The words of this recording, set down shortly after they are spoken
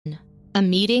A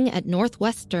meeting at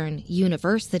Northwestern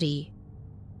University.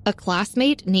 A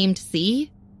classmate named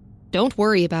C? Don't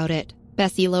worry about it.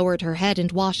 Bessie lowered her head and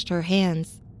washed her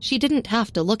hands. She didn't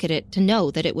have to look at it to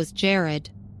know that it was Jared.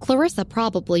 Clarissa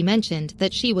probably mentioned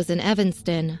that she was in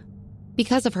Evanston.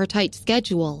 Because of her tight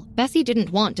schedule, Bessie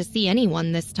didn't want to see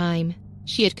anyone this time.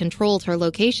 She had controlled her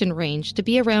location range to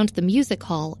be around the music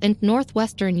hall and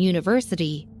Northwestern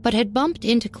University, but had bumped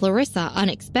into Clarissa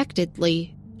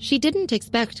unexpectedly. She didn't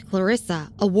expect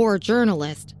Clarissa, a war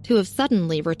journalist, to have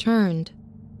suddenly returned.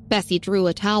 Bessie drew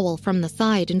a towel from the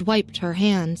side and wiped her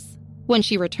hands. When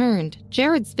she returned,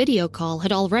 Jared's video call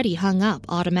had already hung up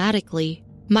automatically.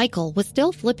 Michael was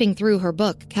still flipping through her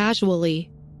book casually.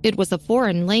 It was a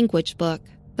foreign language book.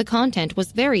 The content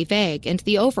was very vague and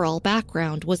the overall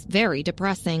background was very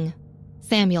depressing.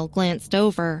 Samuel glanced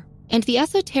over, and the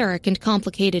esoteric and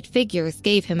complicated figures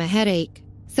gave him a headache,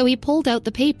 so he pulled out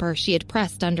the paper she had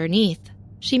pressed underneath.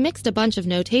 She mixed a bunch of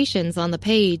notations on the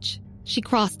page. She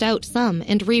crossed out some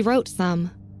and rewrote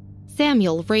some.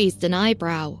 Samuel raised an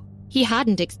eyebrow. He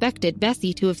hadn't expected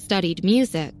Bessie to have studied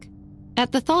music.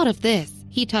 At the thought of this,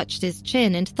 he touched his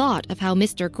chin and thought of how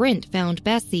Mr. Grint found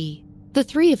Bessie. The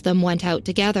three of them went out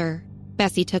together.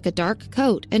 Bessie took a dark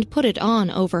coat and put it on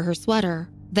over her sweater,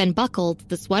 then buckled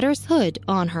the sweater's hood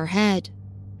on her head.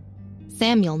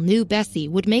 Samuel knew Bessie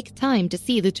would make time to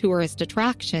see the tourist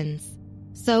attractions,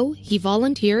 so he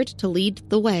volunteered to lead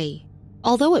the way.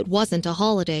 Although it wasn't a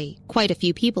holiday, quite a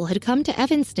few people had come to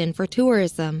Evanston for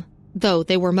tourism, though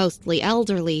they were mostly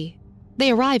elderly.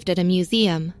 They arrived at a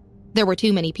museum. There were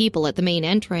too many people at the main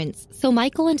entrance, so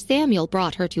Michael and Samuel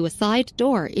brought her to a side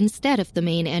door instead of the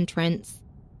main entrance.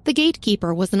 The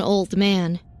gatekeeper was an old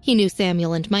man. He knew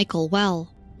Samuel and Michael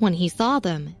well. When he saw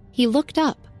them, he looked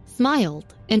up,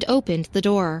 smiled, and opened the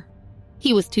door.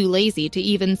 He was too lazy to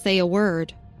even say a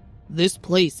word. "This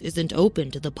place isn't open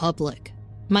to the public."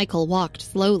 Michael walked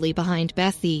slowly behind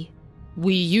Bessie.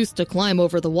 "We used to climb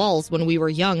over the walls when we were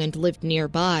young and lived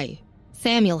nearby."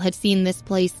 Samuel had seen this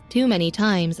place too many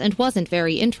times and wasn't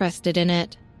very interested in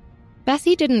it.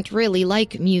 Bessie didn't really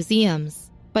like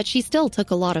museums, but she still took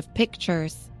a lot of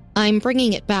pictures. "I'm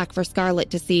bringing it back for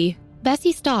Scarlett to see."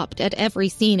 Bessie stopped at every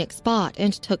scenic spot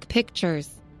and took pictures.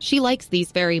 She likes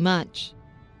these very much.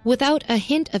 Without a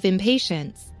hint of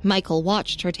impatience, Michael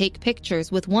watched her take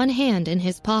pictures with one hand in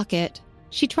his pocket.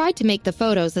 She tried to make the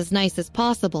photos as nice as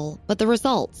possible, but the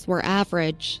results were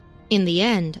average. In the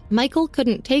end, Michael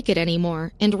couldn't take it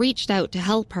anymore and reached out to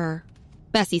help her.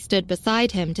 Bessie stood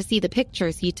beside him to see the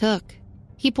pictures he took.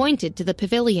 He pointed to the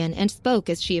pavilion and spoke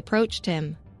as she approached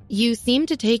him. "You seem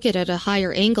to take it at a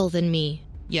higher angle than me."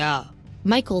 "Yeah."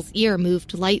 Michael's ear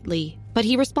moved lightly, but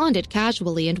he responded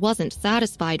casually and wasn't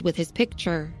satisfied with his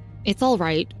picture. "It's all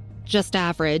right, just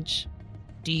average."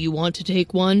 "Do you want to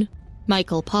take one?"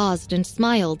 Michael paused and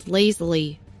smiled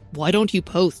lazily. "Why don't you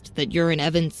post that you're in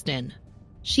Evanston?"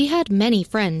 She had many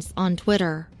friends on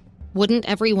Twitter. Wouldn't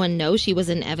everyone know she was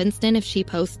in Evanston if she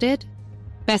posted?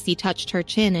 Bessie touched her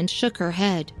chin and shook her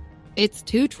head. "It's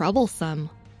too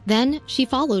troublesome." Then she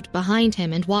followed behind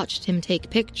him and watched him take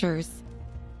pictures.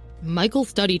 "Michael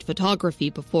studied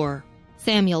photography before."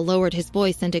 Samuel lowered his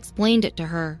voice and explained it to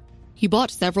her. "He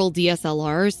bought several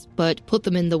DSLRs, but put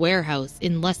them in the warehouse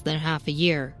in less than half a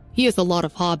year. He has a lot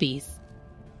of hobbies."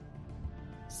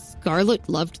 "Scarlett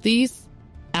loved these?"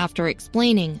 After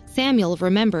explaining, Samuel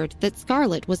remembered that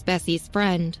Scarlett was Bessie's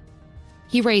friend.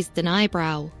 He raised an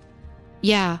eyebrow.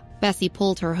 "Yeah," Bessie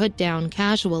pulled her hood down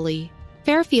casually.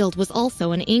 Fairfield was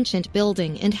also an ancient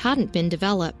building and hadn't been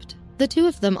developed. The two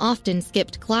of them often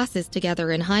skipped classes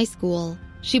together in high school.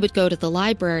 She would go to the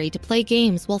library to play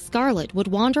games while Scarlett would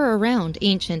wander around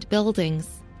ancient buildings.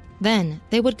 Then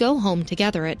they would go home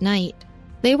together at night.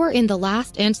 They were in the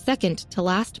last and second to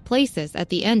last places at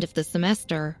the end of the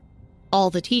semester. All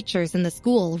the teachers in the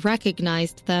school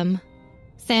recognized them.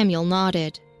 Samuel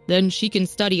nodded. "Then she can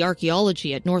study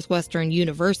archaeology at Northwestern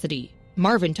University.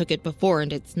 Marvin took it before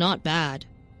and it's not bad."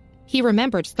 He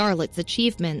remembered Scarlett's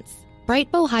achievements.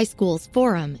 Brightbow High School's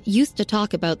forum used to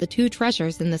talk about the two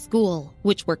treasures in the school,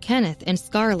 which were Kenneth and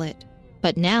Scarlett.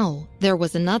 But now there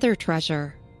was another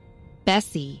treasure.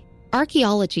 Bessie.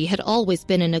 Archaeology had always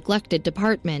been a neglected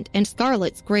department, and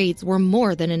Scarlett's grades were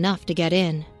more than enough to get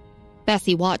in.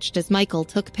 Bessie watched as Michael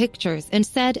took pictures and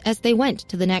said as they went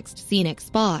to the next scenic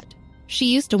spot,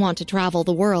 "She used to want to travel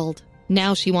the world.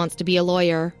 Now she wants to be a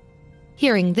lawyer."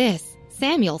 Hearing this,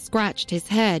 Samuel scratched his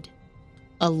head.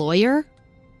 A lawyer?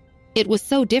 It was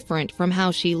so different from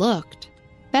how she looked.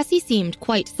 Bessie seemed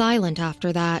quite silent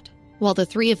after that, while the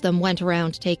three of them went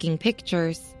around taking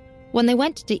pictures. When they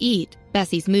went to eat,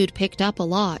 Bessie's mood picked up a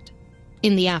lot.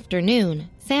 In the afternoon,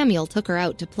 Samuel took her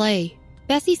out to play.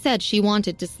 Bessie said she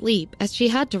wanted to sleep as she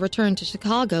had to return to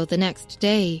Chicago the next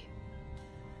day.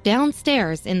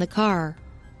 Downstairs in the car.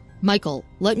 Michael,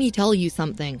 let me tell you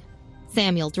something.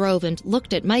 Samuel drove and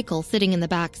looked at Michael sitting in the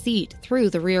back seat through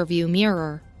the rearview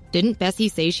mirror. Didn't Bessie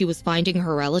say she was finding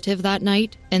her relative that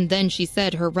night, and then she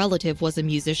said her relative was a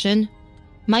musician?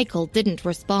 Michael didn't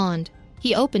respond.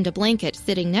 He opened a blanket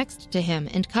sitting next to him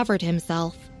and covered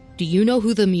himself. Do you know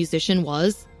who the musician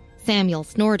was? Samuel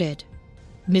snorted.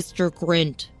 Mr.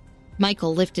 Grint.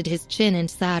 Michael lifted his chin and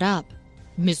sat up.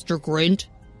 Mr. Grint?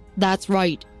 That's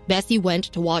right. Bessie went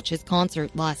to watch his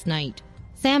concert last night.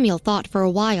 Samuel thought for a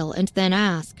while and then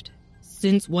asked,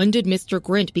 Since when did Mr.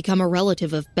 Grint become a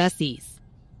relative of Bessie's?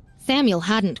 Samuel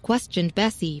hadn't questioned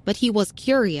Bessie, but he was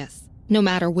curious. No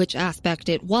matter which aspect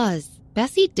it was,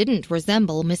 Bessie didn't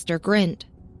resemble Mr. Grint.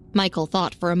 Michael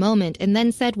thought for a moment and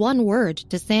then said one word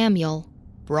to Samuel.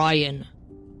 Brian.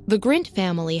 The Grint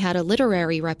family had a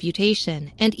literary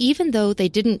reputation, and even though they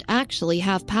didn't actually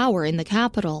have power in the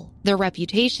capital, their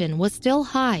reputation was still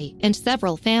high and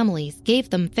several families gave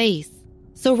them face,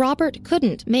 so Robert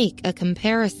couldn't make a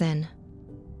comparison.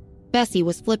 Bessie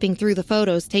was flipping through the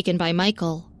photos taken by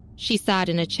Michael. She sat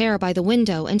in a chair by the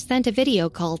window and sent a video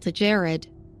call to Jared.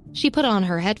 She put on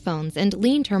her headphones and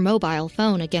leaned her mobile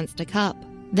phone against a cup.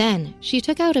 Then she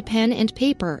took out a pen and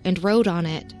paper and wrote on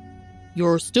it.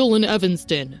 You're still in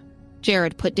Evanston.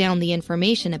 Jared put down the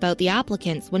information about the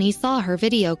applicants when he saw her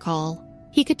video call.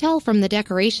 He could tell from the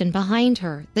decoration behind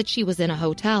her that she was in a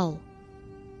hotel.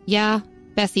 Yeah,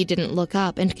 Bessie didn't look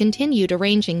up and continued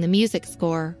arranging the music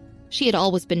score. She had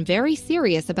always been very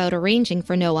serious about arranging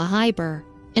for Noah Hyber,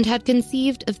 and had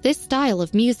conceived of this style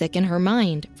of music in her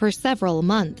mind for several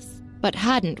months, but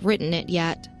hadn't written it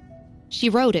yet. She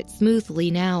wrote it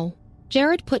smoothly now.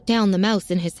 Jared put down the mouse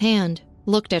in his hand,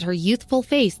 looked at her youthful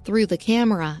face through the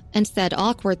camera, and said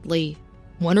awkwardly,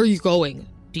 When are you going?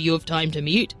 Do you have time to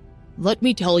meet? Let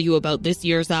me tell you about this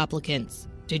year's applicants.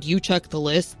 Did you check the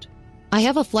list? I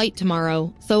have a flight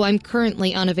tomorrow, so I'm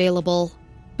currently unavailable.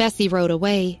 Bessie wrote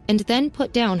away and then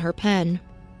put down her pen.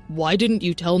 Why didn't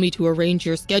you tell me to arrange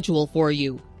your schedule for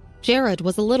you? Jared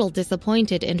was a little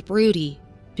disappointed and broody.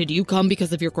 Did you come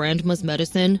because of your grandma's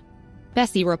medicine?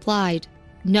 Bessie replied,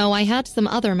 No, I had some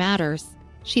other matters.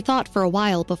 She thought for a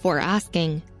while before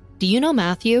asking, Do you know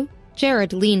Matthew?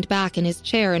 Jared leaned back in his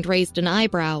chair and raised an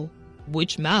eyebrow.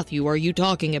 Which Matthew are you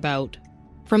talking about?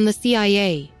 From the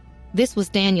CIA. This was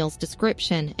Daniel's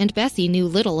description, and Bessie knew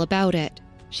little about it.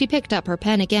 She picked up her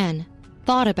pen again,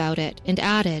 thought about it, and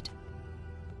added,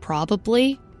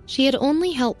 Probably. She had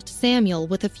only helped Samuel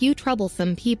with a few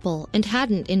troublesome people and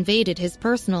hadn't invaded his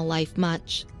personal life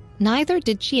much. Neither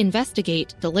did she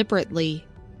investigate deliberately.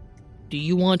 Do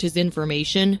you want his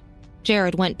information?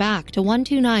 Jared went back to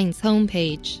 129's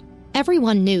homepage.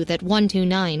 Everyone knew that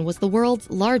 129 was the world's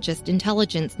largest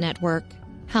intelligence network.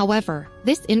 However,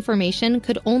 this information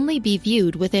could only be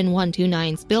viewed within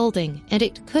 129's building, and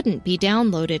it couldn't be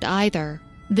downloaded either.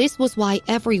 This was why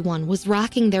everyone was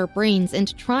racking their brains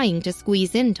and trying to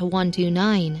squeeze into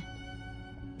 129.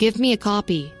 Give me a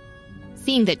copy.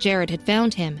 Seeing that Jared had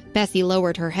found him, Bessie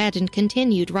lowered her head and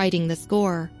continued writing the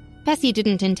score. Bessie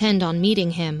didn't intend on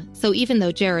meeting him, so even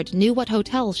though Jared knew what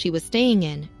hotel she was staying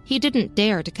in, he didn't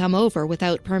dare to come over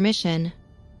without permission.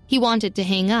 He wanted to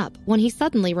hang up when he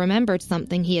suddenly remembered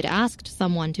something he had asked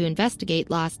someone to investigate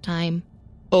last time.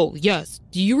 Oh, yes.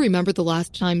 Do you remember the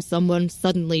last time someone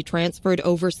suddenly transferred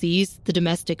overseas the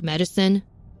domestic medicine?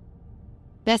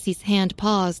 Bessie's hand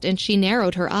paused and she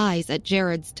narrowed her eyes at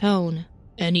Jared's tone.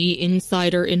 Any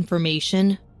insider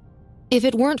information? If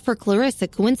it weren't for Clarissa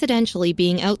coincidentally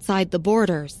being outside the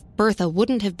borders, Bertha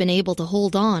wouldn't have been able to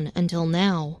hold on until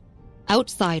now.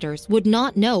 Outsiders would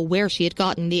not know where she had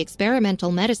gotten the experimental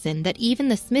medicine that even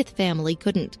the Smith family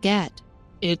couldn't get.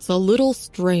 It's a little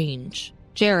strange.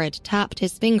 Jared tapped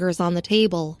his fingers on the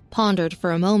table, pondered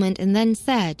for a moment, and then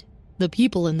said, The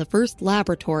people in the first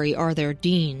laboratory are their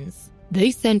deans.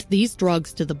 They sent these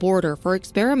drugs to the border for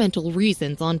experimental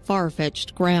reasons on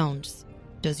far-fetched grounds.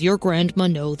 Does your grandma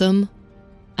know them?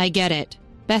 I get it.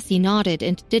 Bessie nodded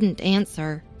and didn't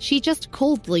answer. She just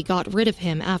coldly got rid of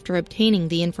him after obtaining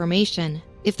the information.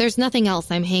 If there's nothing else,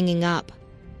 I'm hanging up.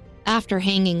 After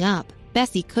hanging up,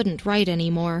 Bessie couldn't write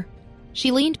anymore.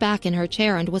 She leaned back in her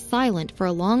chair and was silent for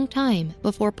a long time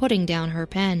before putting down her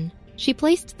pen. She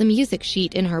placed the music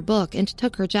sheet in her book and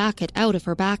took her jacket out of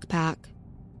her backpack.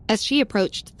 As she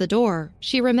approached the door,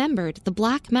 she remembered the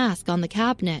black mask on the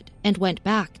cabinet and went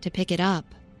back to pick it up.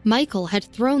 Michael had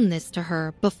thrown this to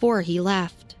her before he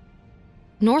left.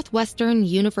 Northwestern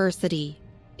University.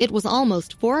 It was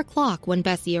almost 4 o'clock when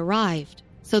Bessie arrived,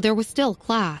 so there was still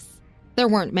class. There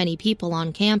weren't many people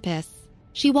on campus.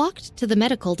 She walked to the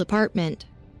medical department.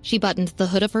 She buttoned the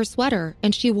hood of her sweater,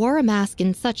 and she wore a mask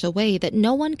in such a way that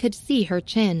no one could see her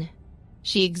chin.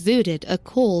 She exuded a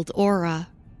cold aura.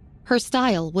 Her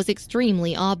style was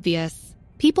extremely obvious.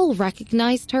 People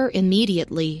recognized her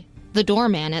immediately. The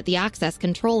doorman at the access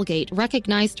control gate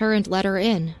recognized her and let her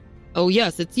in. "Oh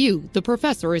yes, it's you. The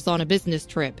professor is on a business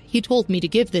trip. He told me to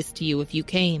give this to you if you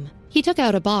came." He took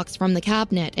out a box from the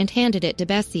cabinet and handed it to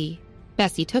Bessie.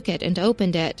 Bessie took it and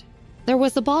opened it. There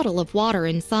was a bottle of water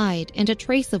inside and a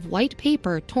trace of white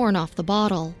paper torn off the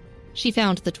bottle. She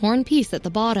found the torn piece at the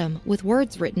bottom with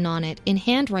words written on it in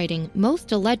handwriting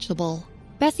most illegible.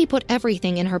 Bessie put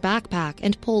everything in her backpack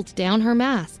and pulled down her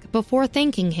mask before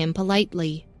thanking him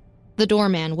politely. The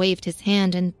doorman waved his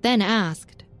hand and then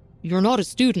asked, "You're not a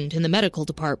student in the medical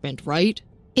department, right?"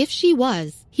 If she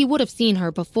was, he would have seen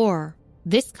her before.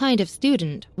 This kind of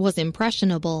student was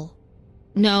impressionable.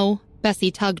 No,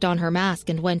 Bessie tugged on her mask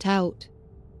and went out.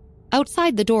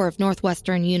 Outside the door of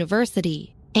Northwestern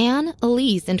University, Anne,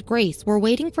 Elise, and Grace were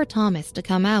waiting for Thomas to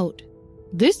come out.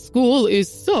 "This school is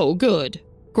so good."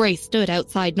 Grace stood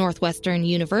outside Northwestern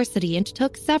University and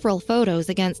took several photos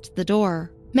against the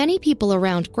door. Many people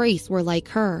around Grace were like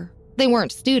her. They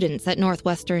weren't students at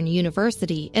Northwestern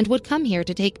University and would come here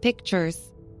to take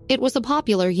pictures. It was a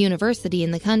popular university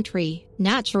in the country.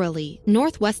 Naturally,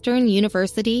 Northwestern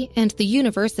University and the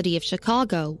University of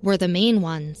Chicago were the main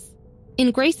ones.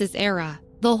 In Grace's era,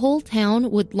 the whole town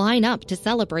would line up to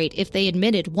celebrate if they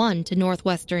admitted one to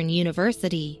Northwestern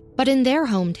University. But in their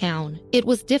hometown, it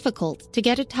was difficult to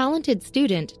get a talented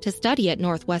student to study at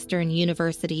Northwestern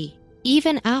University,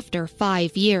 even after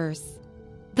 5 years.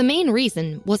 The main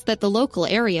reason was that the local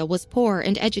area was poor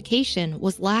and education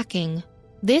was lacking.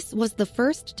 This was the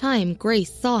first time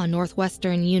Grace saw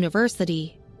Northwestern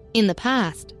University. In the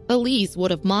past, Elise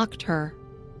would have mocked her.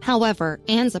 However,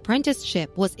 Anne's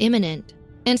apprenticeship was imminent,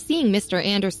 and seeing Mr.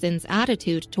 Anderson's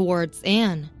attitude towards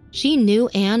Anne, she knew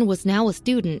Anne was now a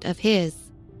student of his.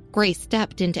 Grace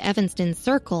stepped into Evanston's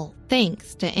circle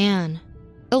thanks to Anne.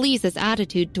 Elise's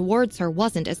attitude towards her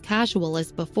wasn't as casual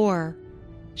as before.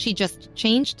 She just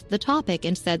changed the topic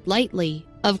and said lightly,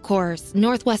 "Of course,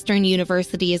 Northwestern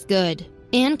University is good.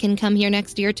 Anne can come here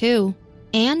next year too."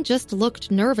 Anne just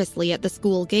looked nervously at the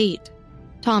school gate.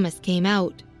 Thomas came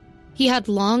out. He had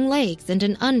long legs and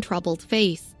an untroubled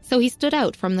face, so he stood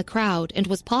out from the crowd and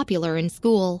was popular in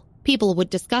school. People would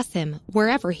discuss him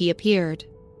wherever he appeared.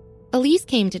 Elise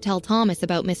came to tell Thomas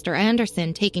about Mr.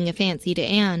 Anderson taking a fancy to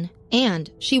Anne,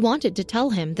 and she wanted to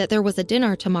tell him that there was a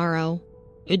dinner tomorrow.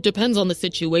 "It depends on the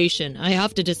situation. I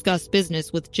have to discuss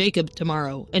business with Jacob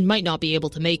tomorrow and might not be able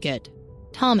to make it."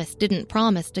 Thomas didn't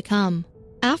promise to come.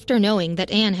 After knowing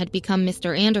that Anne had become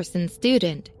Mr. Anderson's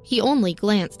student, he only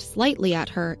glanced slightly at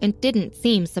her and didn't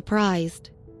seem surprised.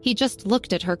 He just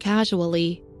looked at her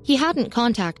casually. He hadn't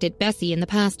contacted Bessie in the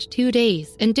past 2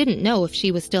 days and didn't know if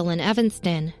she was still in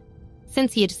Evanston.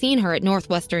 Since he had seen her at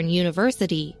Northwestern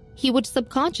University, he would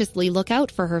subconsciously look out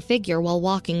for her figure while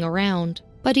walking around.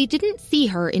 But he didn't see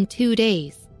her in 2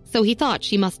 days, so he thought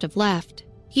she must have left.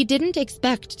 He didn't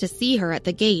expect to see her at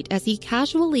the gate as he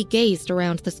casually gazed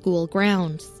around the school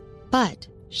grounds. But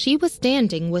she was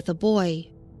standing with a boy.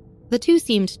 The two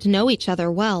seemed to know each other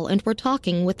well and were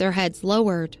talking with their heads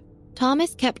lowered.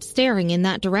 Thomas kept staring in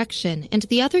that direction, and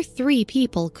the other 3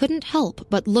 people couldn't help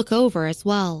but look over as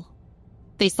well.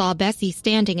 They saw Bessie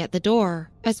standing at the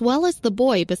door, as well as the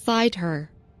boy beside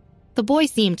her. The boy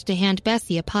seemed to hand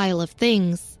Bessie a pile of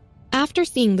things. After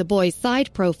seeing the boy's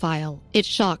side profile, it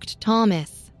shocked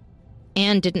Thomas.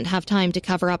 Anne didn't have time to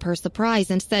cover up her surprise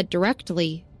and said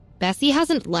directly, "Bessie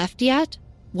hasn't left yet?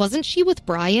 Wasn't she with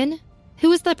Brian?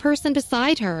 Who is that person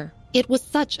beside her?" It was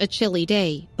such a chilly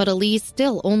day, but Elise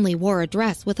still only wore a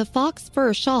dress with a fox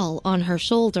fur shawl on her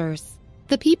shoulders.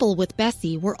 The people with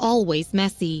Bessie were always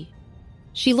messy.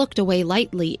 She looked away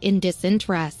lightly in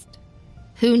disinterest.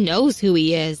 "Who knows who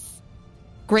he is?"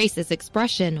 Grace's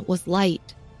expression was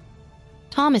light.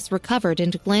 Thomas recovered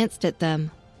and glanced at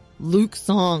them. "Luke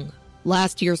Song,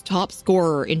 last year's top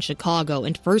scorer in Chicago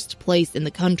and first place in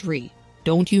the country.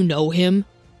 Don't you know him?"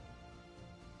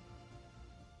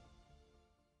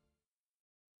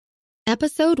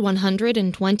 Episode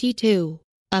 122,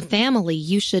 A Family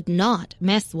You Should Not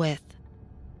Mess With.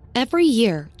 Every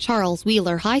year, Charles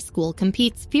Wheeler High School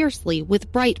competes fiercely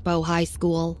with Bright Bow High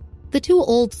School. The two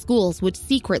old schools would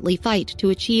secretly fight to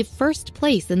achieve first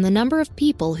place in the number of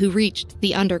people who reached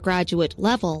the undergraduate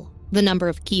level, the number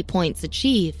of key points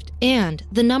achieved, and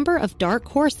the number of dark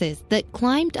horses that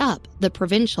climbed up the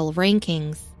provincial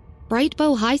rankings. Bright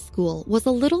Bow High School was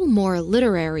a little more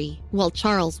literary, while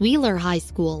Charles Wheeler High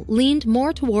School leaned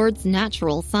more towards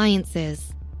natural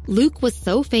sciences. Luke was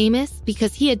so famous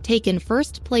because he had taken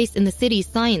first place in the city's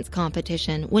science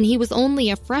competition when he was only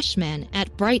a freshman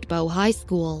at Brightbow High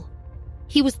School.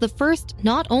 He was the first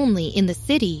not only in the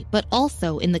city but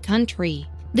also in the country.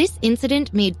 This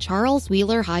incident made Charles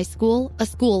Wheeler High School, a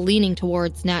school leaning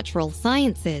towards natural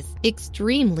sciences,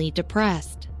 extremely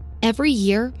depressed. Every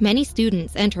year, many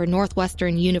students enter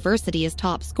Northwestern University as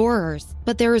top scorers,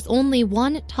 but there is only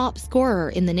one top scorer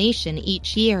in the nation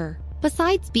each year.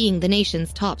 Besides being the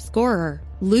nation's top scorer,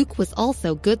 Luke was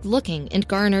also good-looking and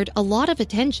garnered a lot of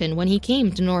attention when he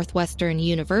came to Northwestern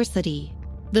University.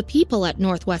 The people at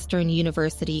Northwestern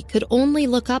University could only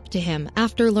look up to him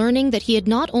after learning that he had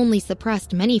not only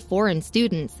suppressed many foreign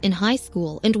students in high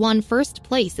school and won first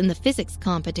place in the physics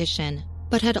competition,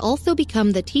 but had also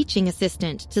become the teaching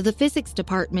assistant to the physics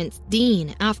department's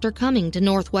dean after coming to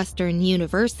Northwestern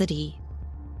University.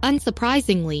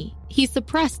 Unsurprisingly, he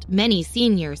suppressed many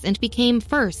seniors and became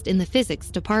first in the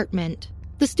physics department.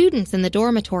 The students in the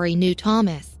dormitory knew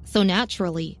Thomas, so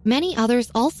naturally, many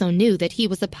others also knew that he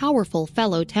was a powerful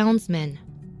fellow townsman.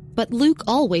 But Luke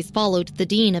always followed the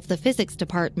dean of the physics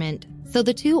department, so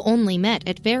the two only met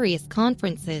at various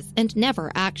conferences and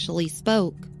never actually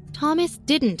spoke. Thomas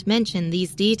didn't mention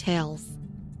these details.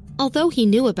 Although he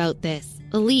knew about this,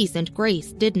 Elise and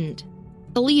Grace didn't.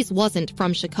 Elise wasn't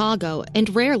from Chicago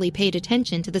and rarely paid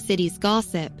attention to the city's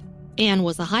gossip. Anne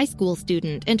was a high school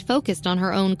student and focused on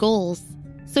her own goals,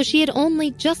 so she had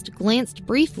only just glanced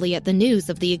briefly at the news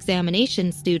of the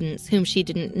examination students whom she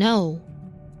didn't know.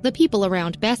 The people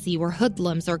around Bessie were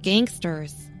hoodlums or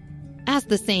gangsters. As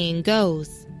the saying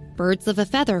goes, birds of a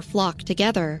feather flock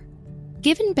together.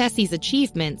 Given Bessie's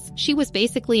achievements, she was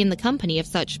basically in the company of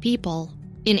such people.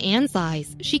 In Anne's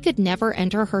eyes, she could never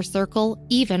enter her circle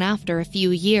even after a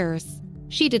few years.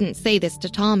 She didn't say this to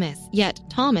Thomas, yet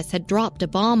Thomas had dropped a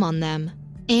bomb on them.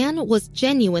 Anne was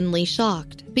genuinely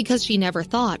shocked because she never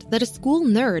thought that a school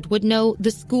nerd would know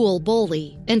the school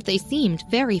bully, and they seemed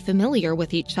very familiar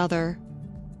with each other.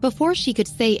 Before she could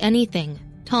say anything,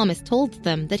 Thomas told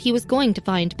them that he was going to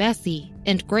find Bessie,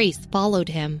 and Grace followed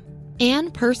him. Anne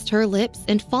pursed her lips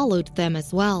and followed them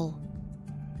as well.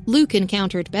 Luke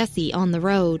encountered Bessie on the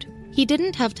road. He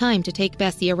didn't have time to take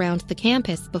Bessie around the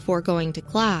campus before going to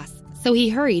class, so he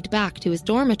hurried back to his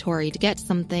dormitory to get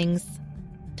some things.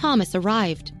 Thomas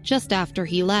arrived just after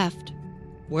he left.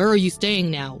 "Where are you staying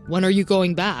now? When are you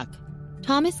going back?"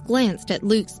 Thomas glanced at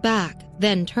Luke's back,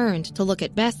 then turned to look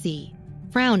at Bessie,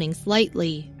 frowning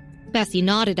slightly. Bessie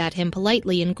nodded at him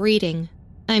politely in greeting.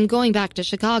 "I'm going back to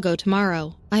Chicago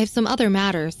tomorrow. I have some other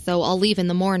matters, so I'll leave in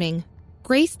the morning."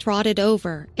 Grace trotted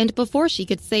over, and before she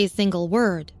could say a single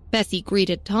word, Bessie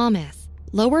greeted Thomas,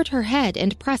 lowered her head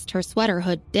and pressed her sweater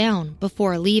hood down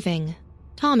before leaving.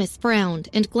 Thomas frowned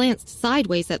and glanced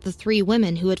sideways at the three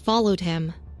women who had followed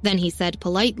him. Then he said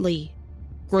politely,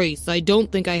 "Grace, I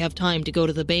don't think I have time to go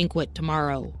to the banquet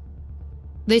tomorrow."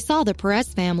 They saw the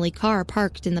Perez family car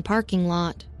parked in the parking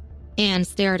lot. Anne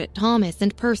stared at Thomas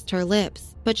and pursed her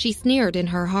lips, but she sneered in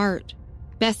her heart.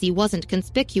 Bessie wasn't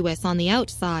conspicuous on the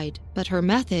outside, but her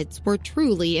methods were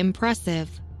truly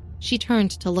impressive. She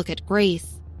turned to look at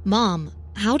Grace. "Mom,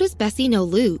 how does Bessie know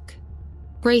Luke?"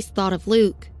 Grace thought of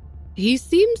Luke. "He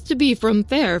seems to be from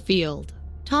Fairfield."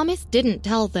 Thomas didn't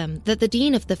tell them that the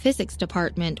dean of the physics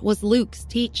department was Luke's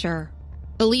teacher.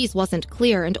 Elise wasn't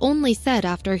clear and only said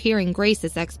after hearing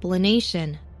Grace's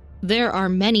explanation, "There are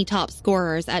many top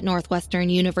scorers at Northwestern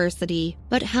University,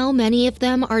 but how many of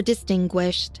them are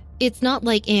distinguished? It's not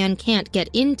like Anne can't get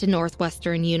into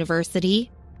Northwestern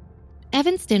University."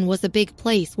 Evanston was a big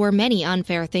place where many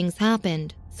unfair things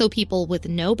happened, so people with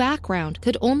no background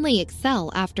could only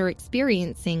excel after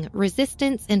experiencing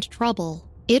resistance and trouble.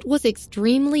 It was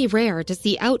extremely rare to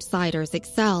see outsiders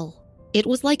excel. It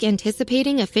was like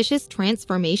anticipating a fish's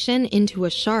transformation into a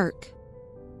shark.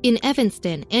 In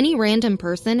Evanston, any random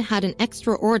person had an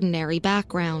extraordinary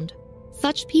background.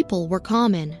 Such people were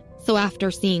common, so after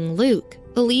seeing Luke,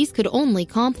 Elise could only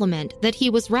compliment that he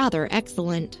was rather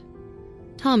excellent.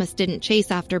 Thomas didn't chase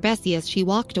after Bessie as she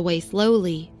walked away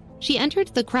slowly. She entered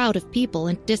the crowd of people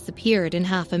and disappeared in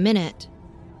half a minute.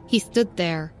 He stood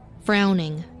there,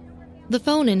 frowning. The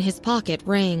phone in his pocket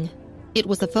rang. It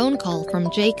was a phone call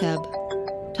from Jacob.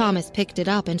 Thomas picked it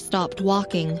up and stopped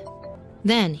walking.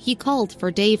 Then he called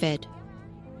for David.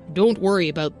 "Don't worry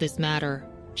about this matter,"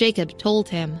 Jacob told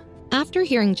him. After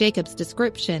hearing Jacob's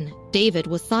description, David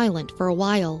was silent for a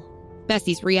while.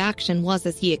 Bessie's reaction was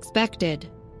as he expected.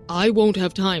 "I won't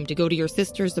have time to go to your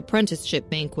sister's apprenticeship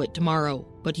banquet tomorrow,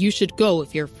 but you should go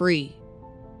if you're free."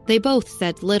 They both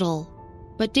said little,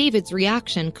 but David's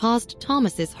reaction caused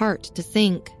Thomas's heart to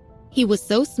sink. He was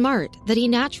so smart that he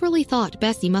naturally thought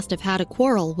Bessie must have had a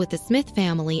quarrel with the Smith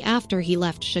family after he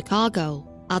left Chicago.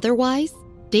 Otherwise,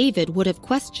 David would have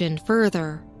questioned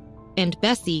further. And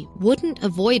Bessie wouldn't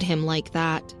avoid him like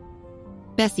that.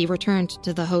 Bessie returned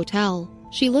to the hotel.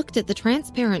 She looked at the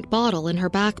transparent bottle in her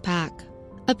backpack.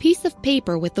 A piece of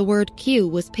paper with the word Q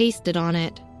was pasted on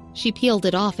it. She peeled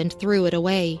it off and threw it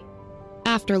away.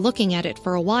 After looking at it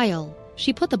for a while,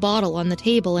 she put the bottle on the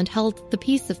table and held the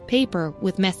piece of paper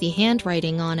with messy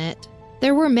handwriting on it.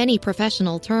 There were many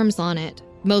professional terms on it,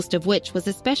 most of which was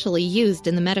especially used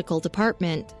in the medical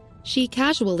department. She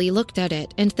casually looked at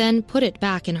it and then put it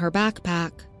back in her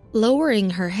backpack. Lowering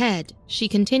her head, she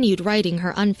continued writing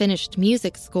her unfinished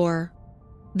music score.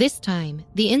 This time,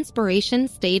 the inspiration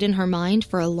stayed in her mind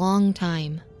for a long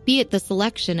time. Be it the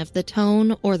selection of the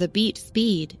tone or the beat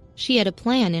speed, she had a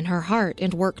plan in her heart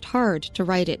and worked hard to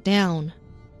write it down.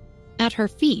 At her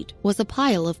feet was a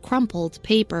pile of crumpled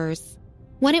papers.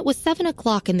 When it was 7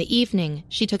 o'clock in the evening,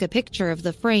 she took a picture of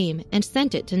the frame and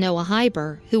sent it to Noah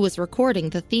Hyber, who was recording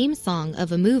the theme song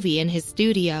of a movie in his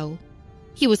studio.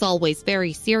 He was always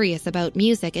very serious about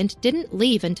music and didn't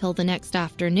leave until the next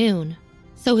afternoon.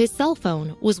 So his cell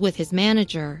phone was with his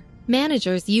manager.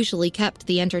 Managers usually kept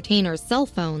the entertainers' cell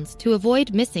phones to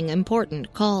avoid missing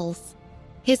important calls.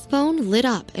 His phone lit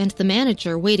up and the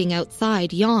manager waiting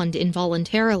outside yawned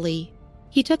involuntarily.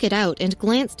 He took it out and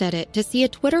glanced at it to see a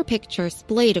Twitter picture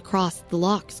splayed across the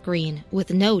lock screen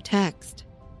with no text.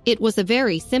 It was a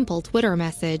very simple Twitter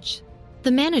message.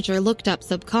 The manager looked up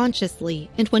subconsciously,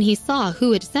 and when he saw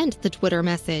who had sent the Twitter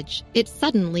message, it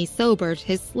suddenly sobered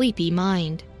his sleepy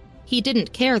mind. He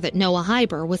didn't care that Noah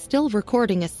Hyber was still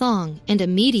recording a song and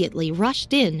immediately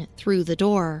rushed in through the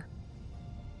door.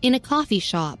 In a coffee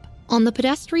shop, on the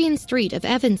pedestrian street of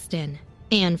Evanston,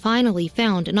 Anne finally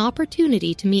found an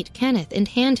opportunity to meet Kenneth and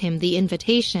hand him the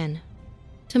invitation.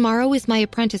 "Tomorrow is my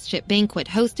apprenticeship banquet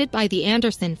hosted by the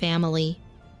Anderson family."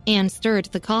 Anne stirred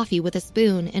the coffee with a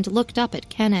spoon and looked up at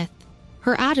Kenneth,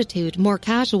 her attitude more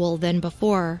casual than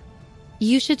before.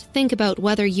 "You should think about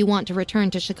whether you want to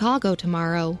return to Chicago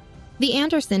tomorrow." The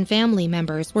Anderson family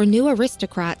members were new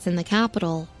aristocrats in the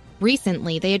capital.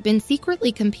 Recently, they had been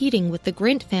secretly competing with the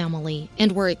Grint family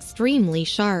and were extremely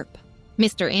sharp.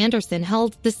 Mr. Anderson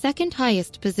held the second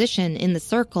highest position in the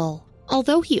circle.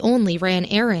 Although he only ran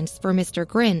errands for Mr.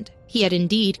 Grint, he had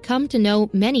indeed come to know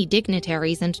many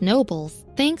dignitaries and nobles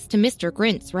thanks to Mr.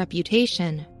 Grint's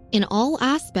reputation. In all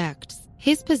aspects,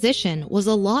 his position was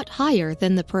a lot higher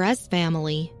than the Perez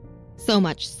family. So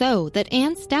much so that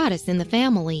Anne's status in the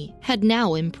family had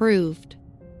now improved.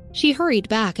 She hurried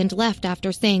back and left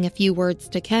after saying a few words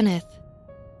to Kenneth.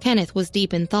 Kenneth was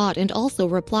deep in thought and also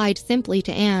replied simply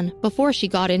to Anne before she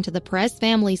got into the Perez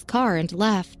family's car and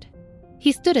left.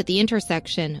 He stood at the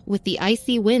intersection with the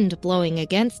icy wind blowing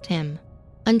against him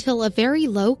until a very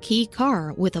low-key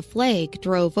car with a flag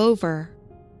drove over.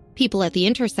 People at the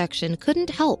intersection couldn't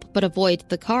help but avoid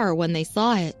the car when they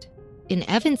saw it. In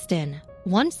Evanston,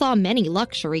 one saw many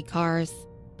luxury cars.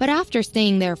 But after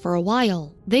staying there for a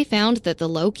while, they found that the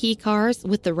low-key cars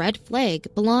with the red flag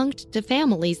belonged to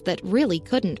families that really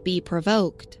couldn't be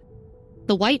provoked.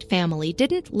 The White family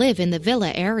didn't live in the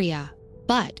villa area,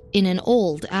 but in an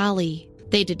old alley.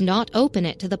 They did not open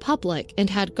it to the public and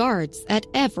had guards at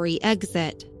every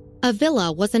exit. A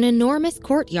villa was an enormous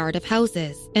courtyard of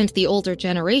houses, and the older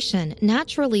generation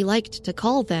naturally liked to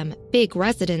call them big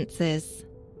residences.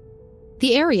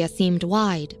 The area seemed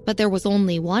wide, but there was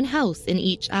only one house in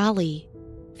each alley.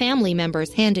 Family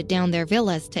members handed down their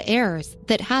villas to heirs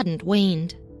that hadn't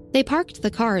waned. They parked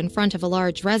the car in front of a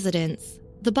large residence.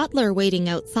 The butler waiting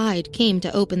outside came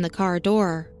to open the car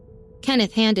door.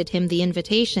 Kenneth handed him the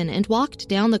invitation and walked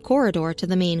down the corridor to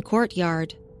the main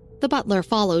courtyard. The butler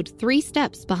followed 3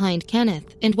 steps behind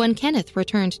Kenneth, and when Kenneth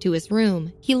returned to his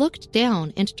room, he looked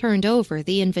down and turned over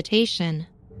the invitation.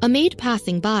 A maid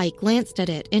passing by glanced at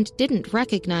it and didn't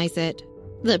recognize it.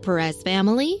 The Perez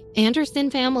family? Anderson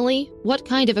family? What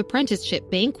kind of apprenticeship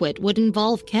banquet would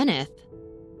involve Kenneth?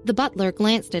 The butler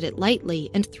glanced at it lightly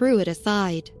and threw it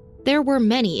aside. There were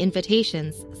many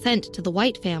invitations sent to the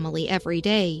White family every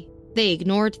day. They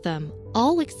ignored them,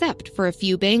 all except for a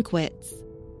few banquets.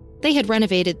 They had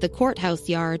renovated the courthouse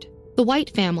yard. The White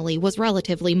family was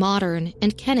relatively modern,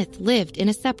 and Kenneth lived in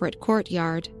a separate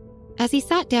courtyard. As he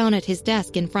sat down at his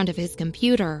desk in front of his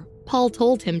computer, Paul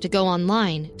told him to go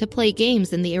online to play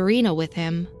games in the arena with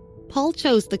him. Paul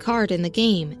chose the card in the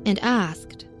game and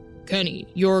asked, "Kenny,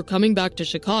 you're coming back to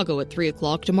Chicago at 3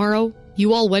 o'clock tomorrow?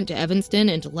 You all went to Evanston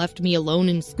and left me alone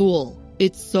in school.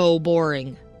 It's so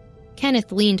boring."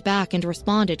 Kenneth leaned back and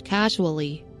responded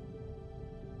casually,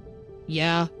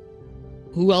 "Yeah.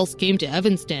 Who else came to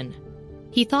Evanston?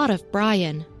 He thought of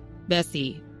Brian.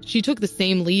 Bessie, she took the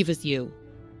same leave as you.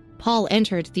 Paul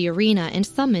entered the arena and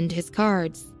summoned his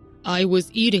cards. I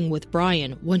was eating with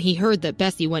Brian when he heard that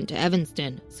Bessie went to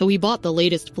Evanston, so he bought the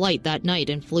latest flight that night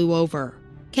and flew over.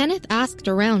 Kenneth asked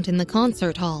around in the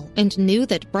concert hall and knew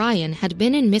that Brian had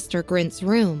been in Mr. Grint's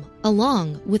room,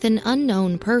 along with an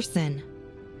unknown person.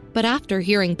 But after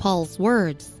hearing Paul's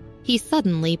words, he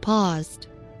suddenly paused.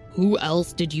 Who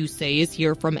else did you say is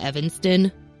here from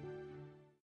Evanston?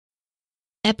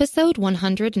 Episode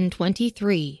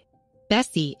 123.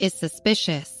 Bessie is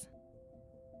suspicious.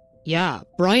 Yeah,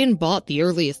 Brian bought the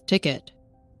earliest ticket,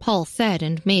 Paul said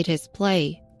and made his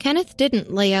play. Kenneth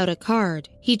didn't lay out a card.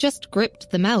 He just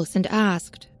gripped the mouse and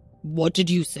asked, What did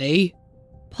you say?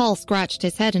 Paul scratched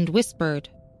his head and whispered,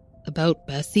 About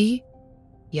Bessie?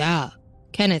 Yeah,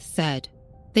 Kenneth said.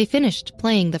 They finished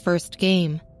playing the first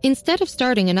game. Instead of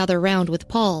starting another round with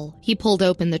Paul, he pulled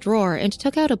open the drawer and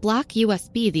took out a black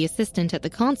USB the assistant at the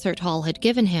concert hall had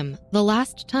given him the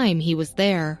last time he was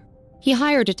there. He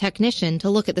hired a technician to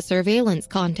look at the surveillance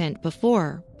content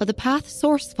before, but the path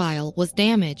source file was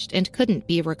damaged and couldn't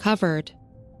be recovered.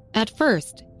 At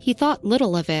first, he thought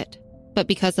little of it, but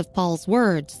because of Paul's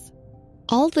words,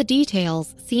 all the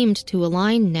details seemed to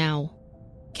align now.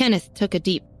 Kenneth took a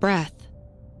deep breath.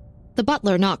 The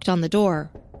butler knocked on the door.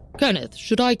 Kenneth,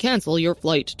 should I cancel your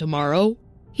flight tomorrow?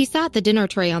 He sat the dinner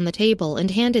tray on the table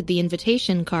and handed the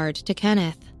invitation card to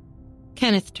Kenneth.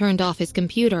 Kenneth turned off his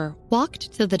computer,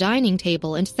 walked to the dining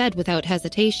table and said without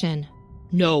hesitation,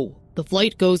 No, the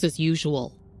flight goes as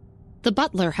usual. The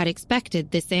butler had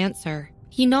expected this answer.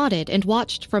 He nodded and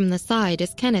watched from the side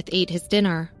as Kenneth ate his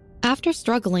dinner. After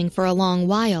struggling for a long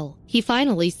while, he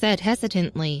finally said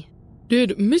hesitantly,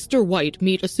 Did Mr. White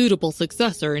meet a suitable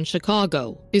successor in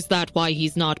Chicago? Is that why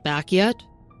he's not back yet?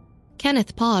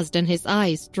 Kenneth paused and his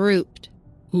eyes drooped.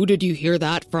 Who did you hear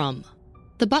that from?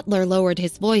 The butler lowered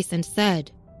his voice and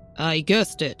said, I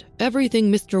guessed it.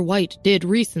 Everything Mr. White did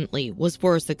recently was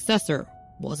for a successor,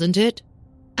 wasn't it?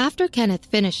 After Kenneth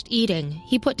finished eating,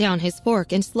 he put down his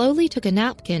fork and slowly took a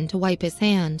napkin to wipe his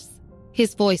hands.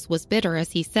 His voice was bitter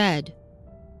as he said,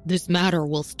 This matter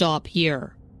will stop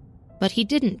here. But he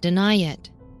didn't deny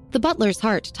it. The butler's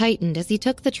heart tightened as he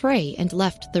took the tray and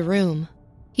left the room.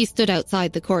 He stood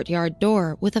outside the courtyard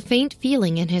door with a faint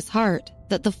feeling in his heart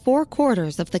that the 4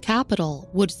 quarters of the capital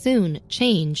would soon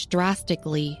change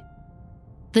drastically.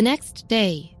 The next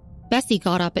day, Bessie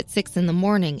got up at 6 in the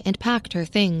morning and packed her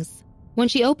things. When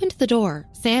she opened the door,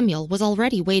 Samuel was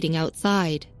already waiting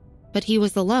outside, but he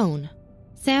was alone.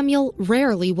 Samuel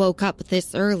rarely woke up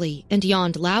this early and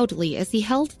yawned loudly as he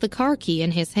held the car key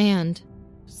in his hand.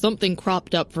 Something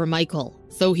cropped up for Michael,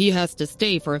 so he has to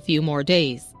stay for a few more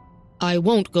days. I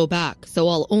won't go back, so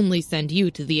I'll only send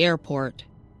you to the airport.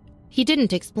 He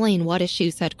didn't explain what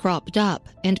issues had cropped up,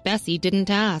 and Bessie didn't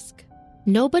ask.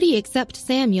 Nobody except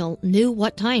Samuel knew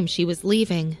what time she was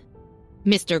leaving.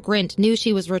 Mr. Grint knew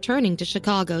she was returning to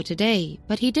Chicago today,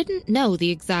 but he didn't know the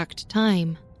exact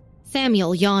time.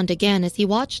 Samuel yawned again as he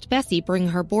watched Bessie bring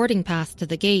her boarding pass to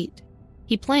the gate.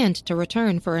 He planned to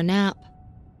return for a nap.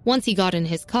 Once he got in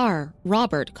his car,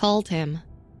 Robert called him.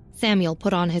 Samuel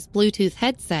put on his Bluetooth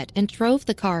headset and drove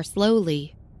the car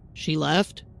slowly. She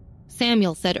left?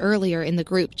 Samuel said earlier in the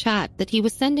group chat that he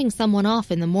was sending someone off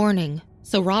in the morning,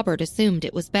 so Robert assumed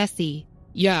it was Bessie.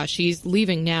 Yeah, she's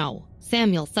leaving now.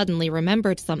 Samuel suddenly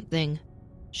remembered something.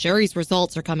 Sherry's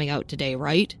results are coming out today,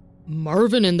 right?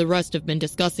 Marvin and the rest have been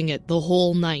discussing it the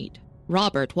whole night.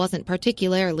 Robert wasn't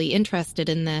particularly interested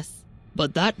in this.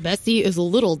 But that Bessie is a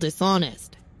little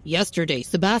dishonest. Yesterday,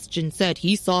 Sebastian said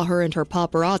he saw her and her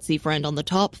paparazzi friend on the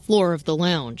top floor of the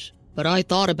lounge. But I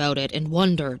thought about it and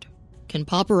wondered, can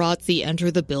paparazzi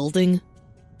enter the building?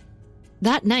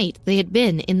 That night, they had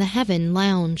been in the Heaven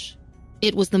Lounge.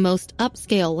 It was the most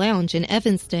upscale lounge in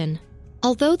Evanston.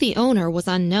 Although the owner was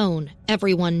unknown,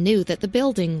 everyone knew that the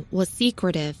building was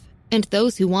secretive, and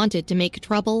those who wanted to make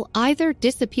trouble either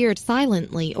disappeared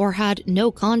silently or had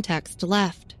no context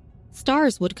left.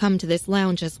 Stars would come to this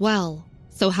lounge as well,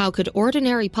 so how could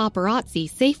ordinary paparazzi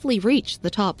safely reach the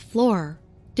top floor?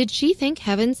 Did she think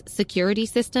Heaven's security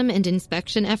system and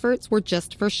inspection efforts were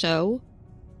just for show?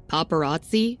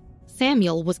 Paparazzi?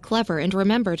 Samuel was clever and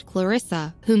remembered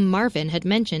Clarissa, whom Marvin had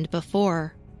mentioned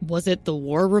before. Was it the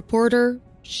war reporter?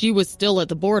 She was still at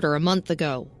the border a month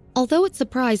ago. Although it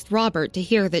surprised Robert to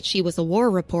hear that she was a war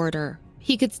reporter,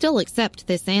 he could still accept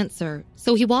this answer,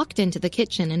 so he walked into the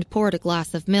kitchen and poured a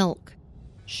glass of milk.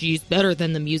 She's better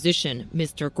than the musician,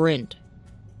 Mr. Grint.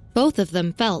 Both of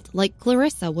them felt like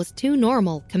Clarissa was too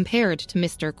normal compared to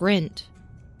Mr. Grint.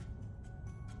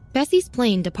 Bessie's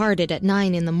plane departed at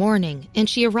 9 in the morning, and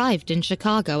she arrived in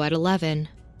Chicago at 11.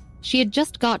 She had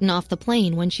just gotten off the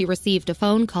plane when she received a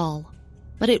phone call.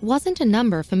 But it wasn't a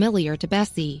number familiar to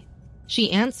Bessie.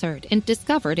 She answered and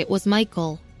discovered it was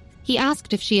Michael. He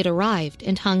asked if she had arrived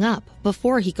and hung up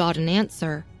before he got an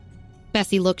answer.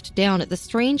 Bessie looked down at the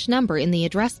strange number in the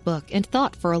address book and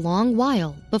thought for a long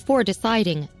while before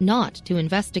deciding not to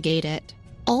investigate it.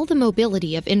 All the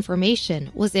mobility of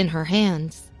information was in her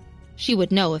hands. She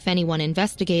would know if anyone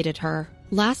investigated her.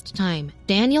 Last time,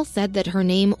 Daniel said that her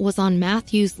name was on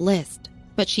Matthew's list,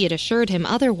 but she had assured him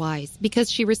otherwise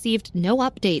because she received no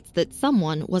updates that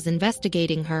someone was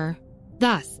investigating her.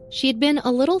 Thus, she had been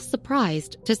a little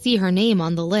surprised to see her name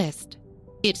on the list.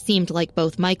 It seemed like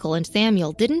both Michael and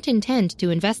Samuel didn't intend to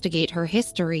investigate her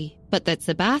history, but that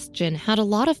Sebastian had a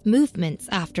lot of movements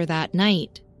after that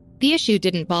night. The issue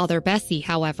didn't bother Bessie,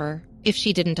 however. If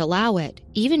she didn't allow it,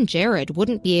 even Jared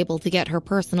wouldn't be able to get her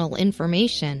personal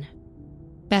information.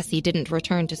 Bessie didn't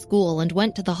return to school and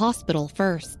went to the hospital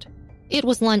first. It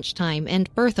was lunchtime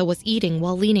and Bertha was eating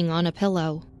while leaning on a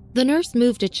pillow. The nurse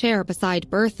moved a chair beside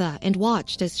Bertha and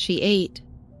watched as she ate.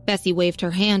 Bessie waved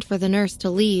her hand for the nurse to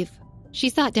leave. She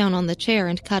sat down on the chair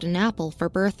and cut an apple for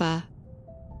Bertha.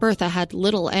 Bertha had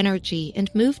little energy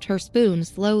and moved her spoon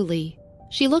slowly.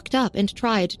 She looked up and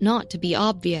tried not to be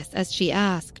obvious as she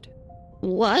asked,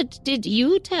 "What did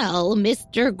you tell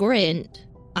Mr. Grint?"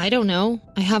 "I don't know.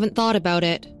 I haven't thought about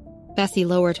it." Bessie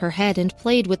lowered her head and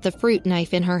played with the fruit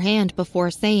knife in her hand before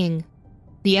saying,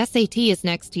 "The SAT is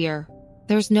next year.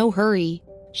 There's no hurry."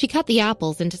 She cut the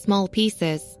apples into small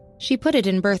pieces. She put it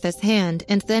in Bertha's hand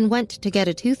and then went to get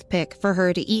a toothpick for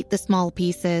her to eat the small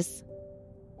pieces.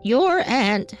 "Your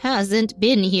aunt hasn't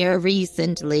been here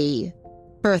recently."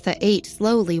 Bertha ate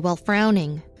slowly while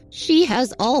frowning. "She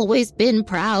has always been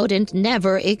proud and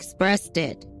never expressed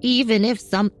it, even if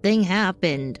something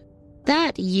happened.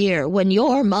 That year when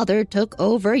your mother took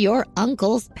over your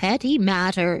uncle's petty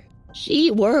matter,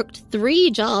 she worked 3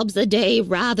 jobs a day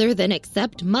rather than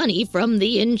accept money from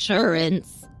the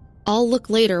insurance." "I'll look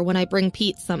later when I bring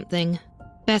Pete something."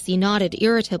 Bessie nodded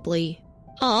irritably.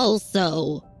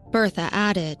 "Also," Bertha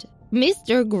added,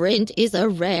 "Mr. Grint is a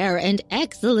rare and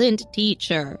excellent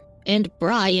teacher, and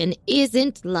Brian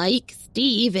isn't like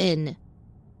Stephen."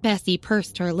 Bessie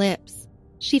pursed her lips.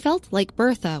 She felt like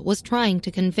Bertha was trying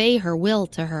to convey her will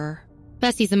to her.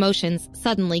 Bessie's emotions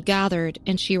suddenly gathered,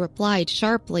 and she replied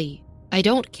sharply, "I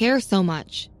don't care so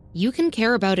much. You can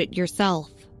care about it yourself."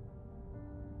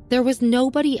 There was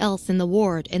nobody else in the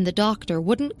ward and the doctor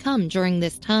wouldn't come during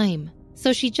this time,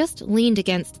 so she just leaned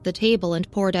against the table and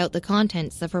poured out the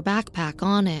contents of her backpack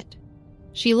on it.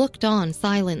 She looked on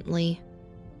silently.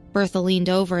 Bertha leaned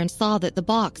over and saw that the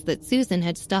box that Susan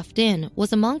had stuffed in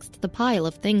was amongst the pile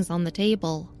of things on the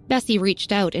table. Bessie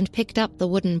reached out and picked up the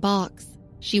wooden box.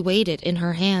 She weighed it in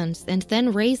her hands and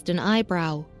then raised an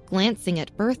eyebrow, glancing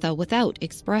at Bertha without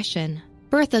expression.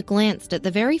 Bertha glanced at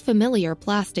the very familiar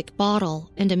plastic bottle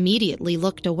and immediately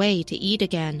looked away to eat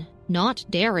again, not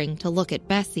daring to look at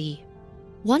Bessie.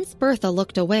 Once Bertha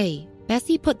looked away,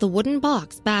 Bessie put the wooden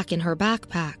box back in her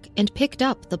backpack and picked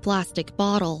up the plastic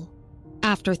bottle.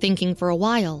 After thinking for a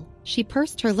while, she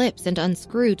pursed her lips and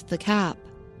unscrewed the cap.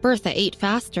 Bertha ate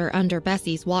faster under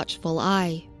Bessie's watchful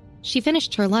eye. She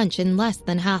finished her lunch in less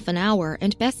than half an hour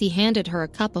and Bessie handed her a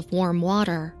cup of warm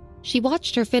water. She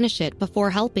watched her finish it before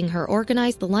helping her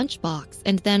organize the lunchbox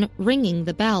and then ringing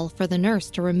the bell for the nurse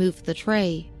to remove the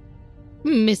tray.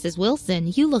 "Mrs.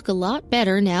 Wilson, you look a lot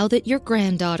better now that your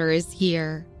granddaughter is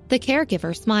here." The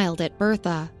caregiver smiled at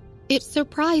Bertha. It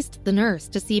surprised the nurse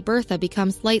to see Bertha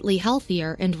become slightly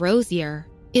healthier and rosier.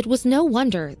 It was no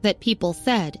wonder that people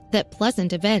said that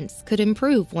pleasant events could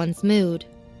improve one's mood.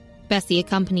 Bessie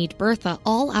accompanied Bertha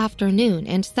all afternoon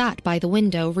and sat by the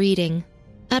window reading.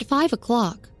 At 5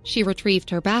 o'clock, she retrieved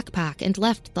her backpack and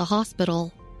left the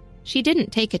hospital. She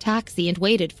didn't take a taxi and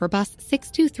waited for bus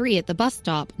 623 at the bus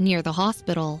stop near the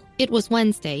hospital. It was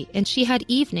Wednesday and she had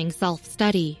evening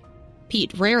self-study.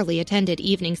 Pete rarely attended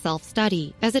evening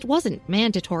self-study as it wasn't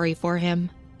mandatory for him.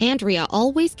 Andrea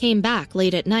always came back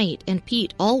late at night and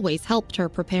Pete always helped her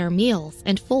prepare meals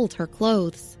and fold her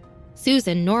clothes.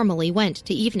 Susan normally went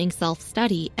to evening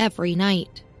self-study every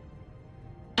night.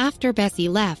 After Bessie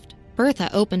left,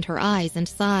 Bertha opened her eyes and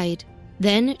sighed.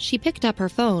 Then she picked up her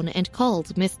phone and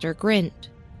called Mr. Grint.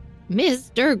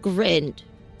 "Mr. Grint,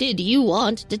 did you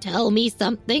want to tell me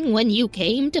something when you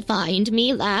came to find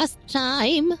me last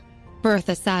time?"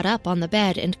 Bertha sat up on the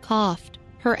bed and coughed,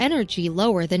 her energy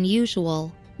lower than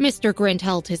usual. Mr. Grint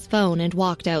held his phone and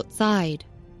walked outside.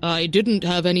 "I didn't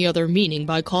have any other meaning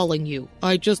by calling you.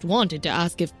 I just wanted to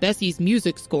ask if Bessie's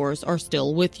music scores are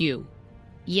still with you."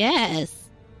 Yes.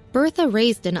 Bertha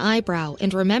raised an eyebrow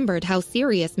and remembered how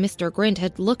serious Mr. Grint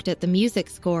had looked at the music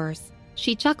scores.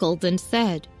 She chuckled and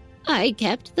said, I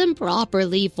kept them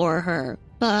properly for her,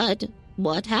 but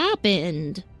what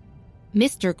happened?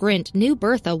 Mr. Grint knew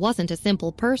Bertha wasn't a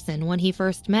simple person when he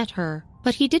first met her,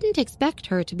 but he didn't expect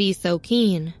her to be so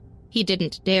keen. He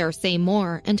didn't dare say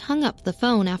more and hung up the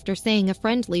phone after saying a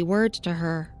friendly word to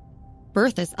her.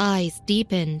 Bertha's eyes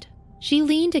deepened. She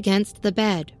leaned against the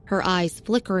bed, her eyes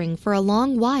flickering for a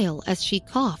long while as she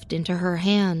coughed into her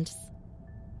hands.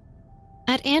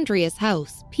 At Andrea's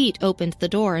house, Pete opened the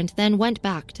door and then went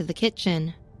back to the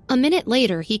kitchen. A minute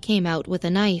later, he came out with a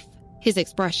knife, his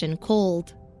expression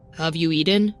cold. Have you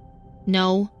eaten?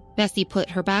 No. Bessie put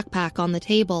her backpack on the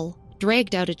table,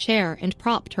 dragged out a chair, and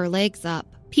propped her legs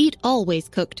up. Pete always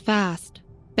cooked fast.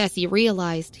 Bessie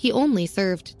realized he only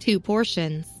served 2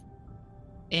 portions.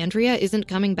 Andrea isn't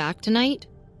coming back tonight?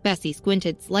 Bessie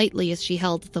squinted slightly as she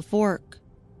held the fork.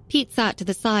 Pete sat to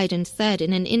the side and said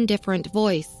in an indifferent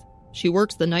voice, She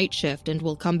works the night shift and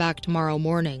will come back tomorrow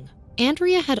morning.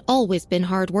 Andrea had always been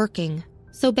hardworking,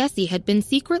 so Bessie had been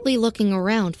secretly looking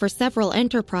around for several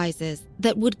enterprises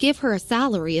that would give her a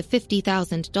salary of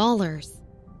 $50,000.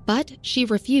 But she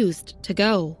refused to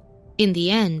go. In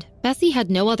the end, Bessie had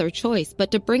no other choice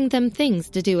but to bring them things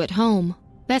to do at home.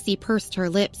 Bessie pursed her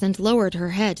lips and lowered her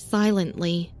head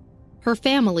silently. Her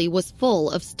family was full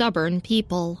of stubborn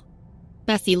people.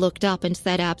 Bessie looked up and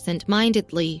said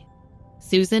absent-mindedly,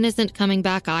 Susan isn't coming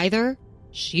back either?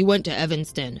 She went to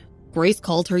Evanston. Grace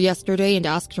called her yesterday and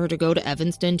asked her to go to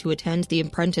Evanston to attend the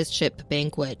apprenticeship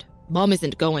banquet. Mom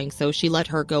isn't going, so she let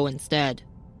her go instead.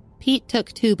 Pete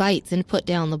took 2 bites and put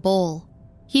down the bowl.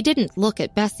 He didn't look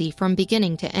at Bessie from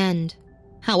beginning to end.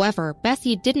 However,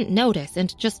 Bessie didn't notice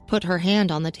and just put her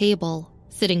hand on the table,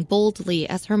 sitting boldly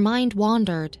as her mind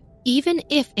wandered. Even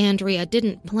if Andrea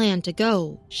didn't plan to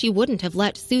go, she wouldn't have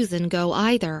let Susan go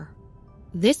either.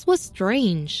 This was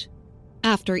strange.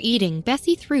 After eating,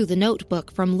 Bessie threw the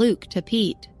notebook from Luke to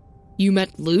Pete. You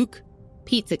met Luke?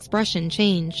 Pete's expression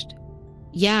changed.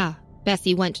 Yeah,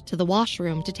 Bessie went to the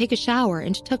washroom to take a shower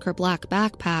and took her black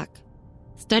backpack.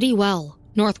 Study well.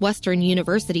 Northwestern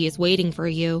University is waiting for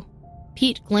you.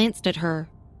 Pete glanced at her.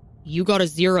 You got a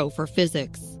 0 for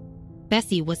physics.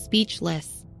 Bessie was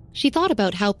speechless. She thought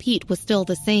about how Pete was still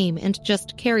the same and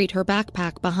just carried her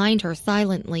backpack behind her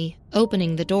silently,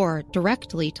 opening the door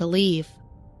directly to leave.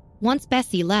 Once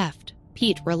Bessie left,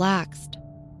 Pete relaxed.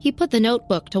 He put the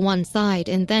notebook to one side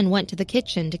and then went to the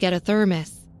kitchen to get a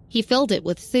thermos. He filled it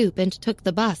with soup and took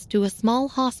the bus to a small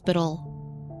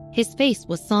hospital. His face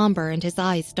was somber and his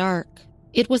eyes dark.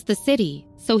 It was the city,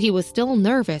 so he was still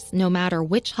nervous no matter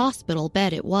which hospital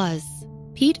bed it was.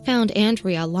 Pete found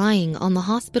Andrea lying on the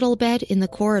hospital bed in the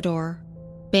corridor.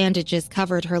 Bandages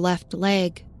covered her left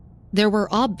leg. There were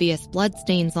obvious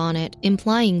bloodstains on it,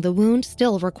 implying the wound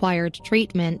still required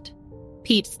treatment.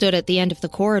 Pete stood at the end of the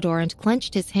corridor and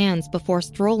clenched his hands before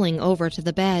strolling over to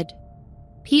the bed.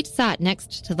 Pete sat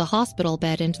next to the hospital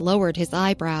bed and lowered his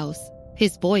eyebrows,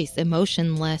 his voice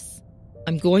emotionless.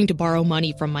 I'm going to borrow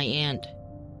money from my aunt.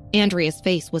 Andrea's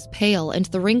face was pale and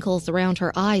the wrinkles around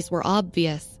her eyes were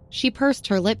obvious. She pursed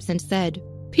her lips and said,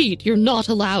 Pete, you're not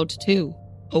allowed to.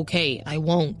 Okay, I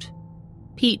won't.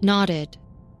 Pete nodded.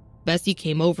 Bessie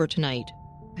came over tonight.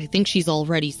 I think she's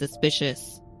already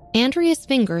suspicious. Andrea's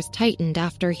fingers tightened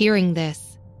after hearing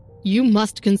this. You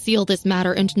must conceal this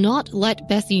matter and not let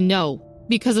Bessie know.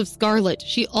 Because of Scarlett,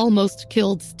 she almost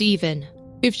killed Stephen.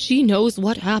 If she knows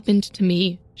what happened to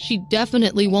me, she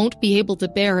definitely won't be able to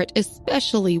bear it,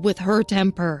 especially with her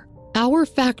temper. Our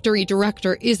factory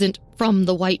director isn't from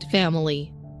the White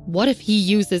family. What if he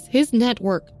uses his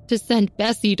network to send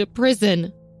Bessie to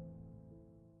prison?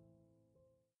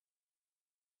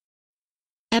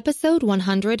 Episode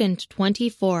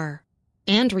 124.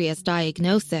 Andrea's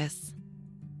Diagnosis.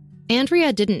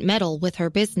 Andrea didn't meddle with her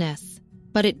business,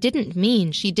 but it didn't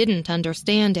mean she didn't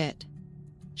understand it.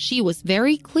 She was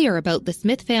very clear about the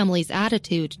Smith family's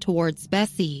attitude towards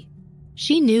Bessie.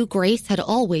 She knew Grace had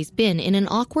always been in an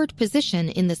awkward position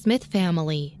in the Smith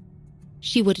family.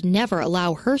 She would never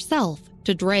allow herself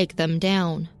to drag them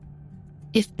down.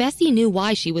 If Bessie knew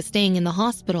why she was staying in the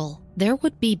hospital, there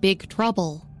would be big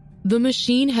trouble. The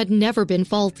machine had never been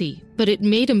faulty, but it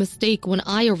made a mistake when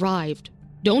I arrived.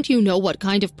 Don't you know what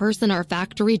kind of person our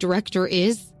factory director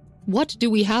is? What do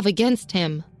we have against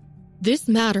him? This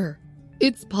matter.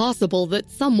 It's possible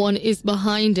that someone is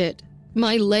behind it.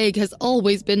 My leg has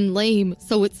always been lame,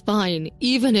 so it's fine,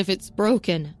 even if it's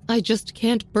broken. I just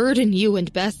can't burden you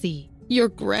and Bessie. Your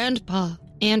grandpa,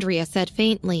 Andrea said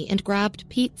faintly and grabbed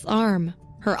Pete's arm.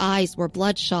 Her eyes were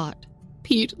bloodshot.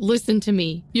 Pete, listen to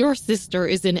me. Your sister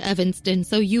is in Evanston,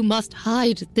 so you must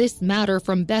hide this matter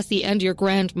from Bessie and your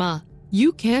grandma.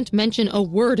 You can't mention a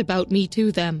word about me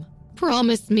to them.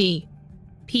 Promise me."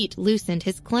 Pete loosened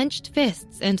his clenched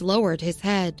fists and lowered his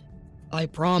head. "I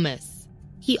promise."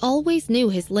 He always knew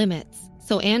his limits,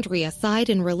 so Andrea sighed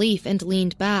in relief and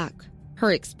leaned back,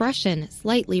 her expression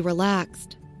slightly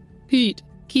relaxed. "Pete,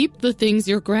 keep the things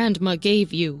your grandma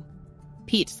gave you."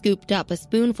 Pete scooped up a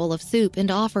spoonful of soup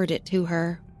and offered it to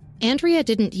her. Andrea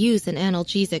didn't use an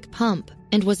analgesic pump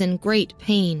and was in great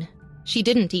pain. She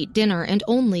didn't eat dinner and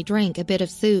only drank a bit of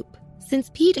soup.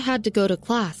 Since Pete had to go to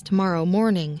class tomorrow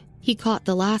morning, he caught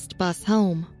the last bus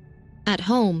home. At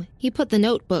home, he put the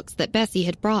notebooks that Bessie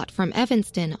had brought from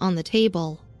Evanston on the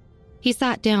table. He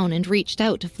sat down and reached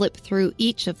out to flip through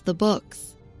each of the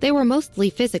books. They were mostly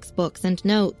physics books and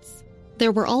notes.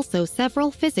 There were also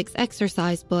several physics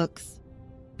exercise books.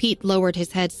 Pete lowered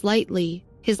his head slightly,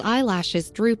 his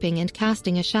eyelashes drooping and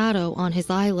casting a shadow on his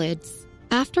eyelids.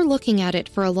 After looking at it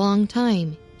for a long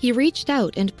time, he reached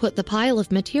out and put the pile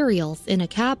of materials in a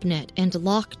cabinet and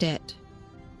locked it.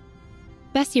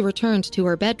 Bessie returned to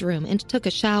her bedroom and took a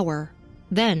shower.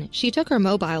 Then she took her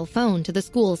mobile phone to the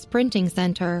school's printing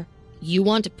center. "You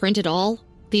want to print it all?"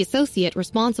 the associate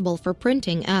responsible for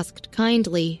printing asked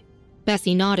kindly.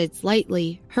 Bessie nodded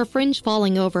slightly, her fringe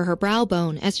falling over her brow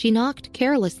bone as she knocked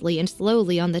carelessly and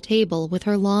slowly on the table with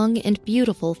her long and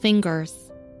beautiful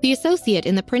fingers. The associate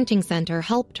in the printing center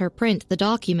helped her print the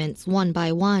documents one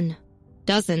by one.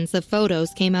 Dozens of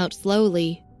photos came out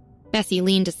slowly. Bessie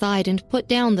leaned aside and put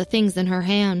down the things in her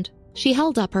hand. She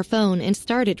held up her phone and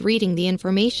started reading the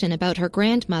information about her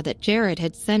grandma that Jared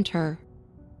had sent her.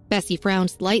 Bessie frowned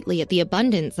slightly at the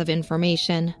abundance of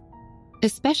information,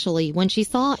 especially when she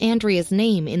saw Andrea's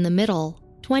name in the middle.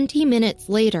 20 minutes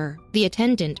later, the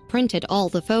attendant printed all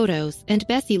the photos and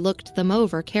Bessie looked them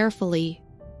over carefully.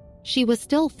 She was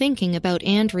still thinking about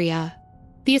Andrea.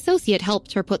 The associate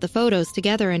helped her put the photos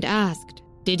together and asked,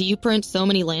 "Did you print so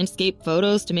many landscape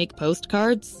photos to make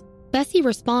postcards?" Bessie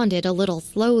responded a little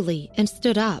slowly and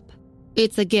stood up.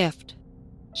 "It's a gift."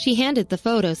 She handed the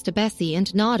photos to Bessie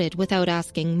and nodded without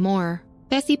asking more.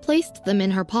 Bessie placed them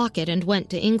in her pocket and went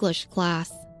to English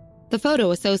class. The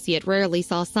photo associate rarely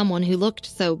saw someone who looked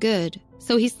so good,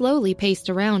 so he slowly paced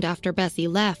around after Bessie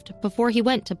left before he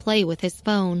went to play with his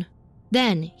phone.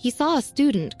 Then he saw a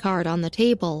student card on the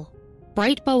table.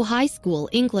 Bright Bow High School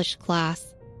English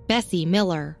class, Bessie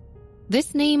Miller.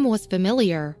 This name was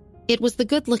familiar. It was the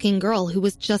good-looking girl who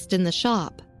was just in the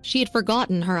shop. She had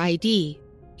forgotten her ID.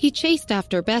 He chased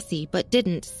after Bessie but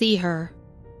didn't see her.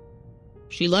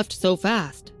 "She left so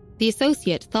fast." The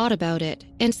associate thought about it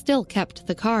and still kept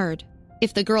the card.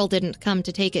 If the girl didn't come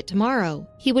to take it tomorrow,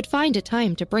 he would find a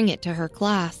time to bring it to her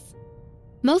class.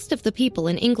 Most of the people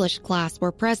in English class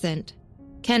were present.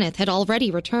 Kenneth had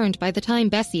already returned by the time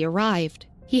Bessie arrived.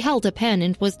 He held a pen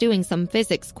and was doing some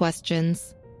physics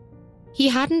questions. He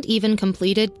hadn't even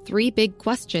completed 3 big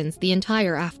questions the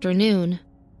entire afternoon.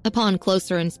 Upon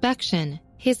closer inspection,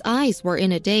 his eyes were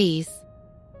in a daze.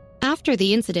 After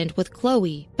the incident with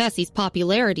Chloe, Bessie's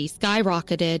popularity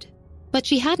skyrocketed. But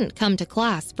she hadn't come to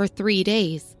class for 3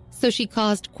 days, so she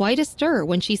caused quite a stir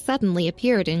when she suddenly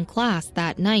appeared in class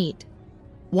that night.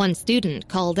 One student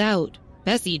called out,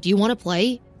 "Bessie, do you want to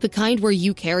play? The kind where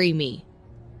you carry me."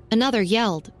 Another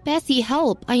yelled, "Bessie,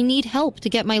 help! I need help to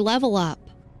get my level up."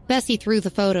 Bessie threw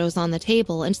the photos on the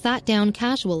table and sat down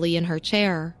casually in her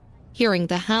chair. Hearing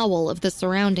the howl of the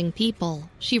surrounding people,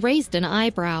 she raised an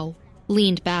eyebrow,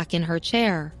 leaned back in her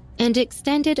chair, and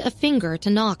extended a finger to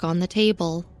knock on the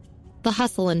table. The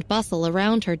hustle and bustle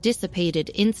around her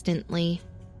dissipated instantly.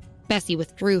 Bessie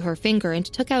withdrew her finger and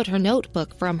took out her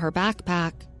notebook from her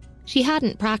backpack. She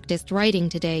hadn't practiced writing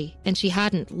today, and she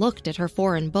hadn't looked at her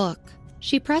foreign book.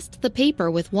 She pressed the paper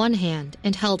with one hand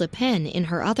and held a pen in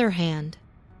her other hand.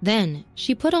 Then,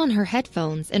 she put on her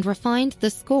headphones and refined the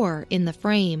score in the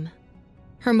frame.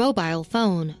 Her mobile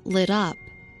phone lit up.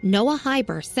 Noah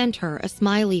Hyber sent her a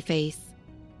smiley face.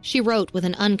 She wrote with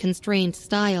an unconstrained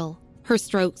style, her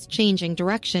strokes changing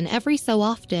direction every so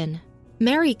often.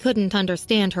 Mary couldn't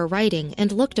understand her writing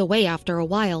and looked away after a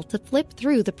while to flip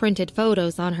through the printed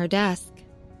photos on her desk.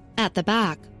 At the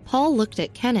back, Paul looked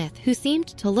at Kenneth, who seemed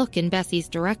to look in Bessie's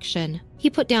direction. He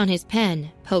put down his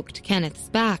pen, poked Kenneth's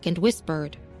back, and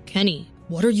whispered, "Kenny,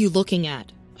 what are you looking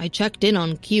at? I checked in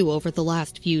on Q over the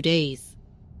last few days."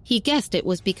 He guessed it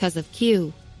was because of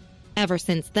Q. Ever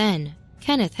since then,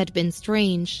 Kenneth had been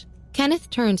strange. Kenneth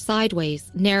turned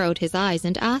sideways, narrowed his eyes,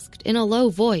 and asked in a low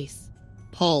voice,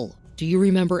 "Paul, do you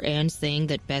remember Anne saying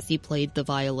that Bessie played the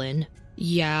violin?"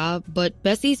 Yeah, but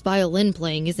Bessie's violin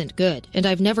playing isn't good, and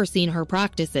I've never seen her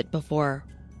practice it before.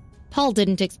 Paul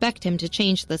didn't expect him to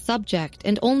change the subject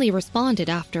and only responded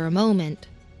after a moment.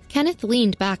 Kenneth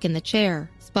leaned back in the chair,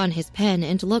 spun his pen,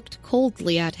 and looked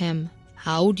coldly at him.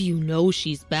 How do you know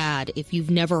she's bad if you've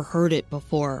never heard it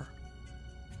before?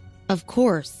 Of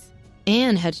course,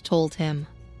 Anne had told him.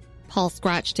 Paul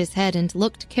scratched his head and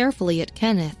looked carefully at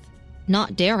Kenneth,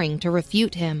 not daring to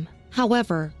refute him.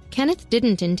 However, Kenneth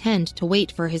didn't intend to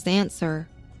wait for his answer.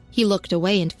 He looked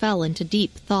away and fell into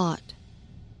deep thought.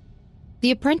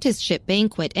 The apprenticeship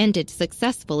banquet ended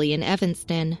successfully in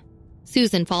Evanston.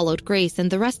 Susan followed Grace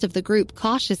and the rest of the group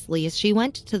cautiously as she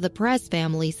went to the Perez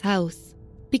family's house.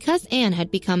 Because Anne had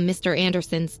become Mr.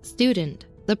 Anderson's student,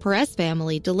 the Perez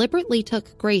family deliberately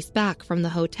took Grace back from the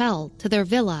hotel to their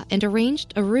villa and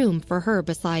arranged a room for her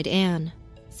beside Anne.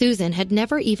 Susan had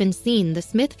never even seen the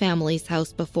Smith family's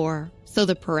house before, so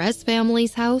the Perez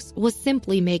family's house was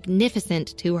simply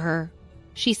magnificent to her.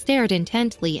 She stared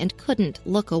intently and couldn't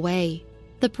look away.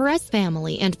 The Perez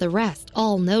family and the rest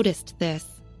all noticed this,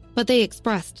 but they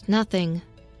expressed nothing.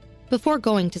 Before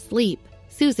going to sleep,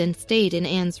 Susan stayed in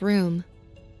Anne's room.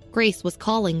 Grace was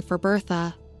calling for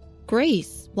Bertha.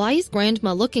 "Grace, why is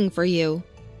Grandma looking for you?"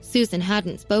 Susan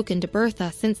hadn't spoken to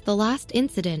Bertha since the last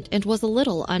incident and was a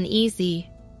little uneasy.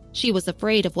 She was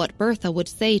afraid of what Bertha would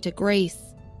say to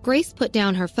Grace. Grace put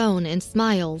down her phone and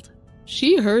smiled.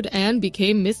 "She heard Anne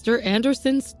became Mr.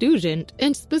 Anderson's student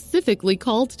and specifically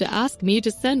called to ask me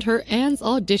to send her Anne's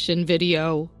audition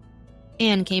video."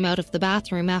 Anne came out of the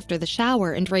bathroom after the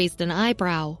shower and raised an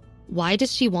eyebrow. Why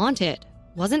does she want it?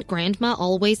 Wasn't Grandma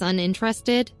always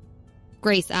uninterested?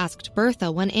 Grace asked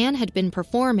Bertha when Anne had been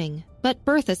performing, but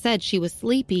Bertha said she was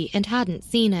sleepy and hadn't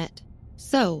seen it.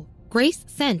 So, Grace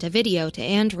sent a video to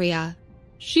Andrea.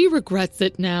 "She regrets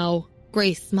it now."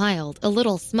 Grace smiled a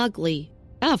little smugly.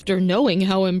 "After knowing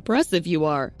how impressive you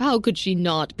are, how could she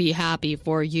not be happy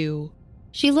for you?"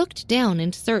 She looked down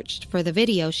and searched for the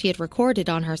video she had recorded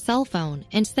on her cell phone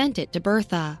and sent it to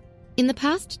Bertha. In the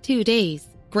past 2 days,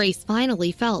 Grace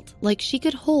finally felt like she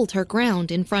could hold her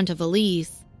ground in front of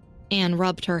Elise. Anne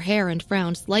rubbed her hair and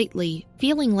frowned slightly,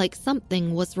 feeling like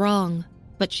something was wrong,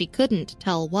 but she couldn't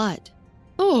tell what.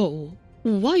 "Oh,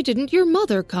 why didn't your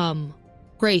mother come?"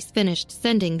 Grace finished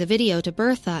sending the video to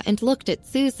Bertha and looked at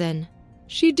Susan.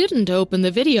 "She didn't open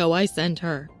the video I sent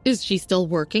her. Is she still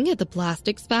working at the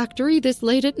plastics factory this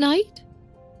late at night?"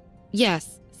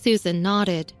 "Yes," Susan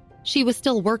nodded. "She was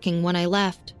still working when I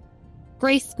left."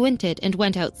 Grace squinted and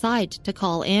went outside to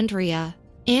call Andrea.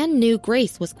 Anne knew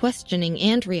Grace was questioning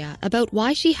Andrea about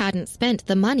why she hadn't spent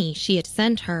the money she had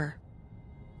sent her.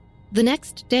 The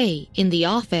next day, in the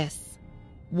office.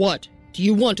 "What? Do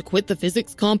you want to quit the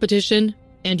physics competition?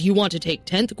 And you want to take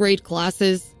 10th grade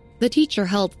classes?" The teacher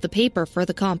held the paper for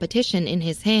the competition in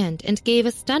his hand and gave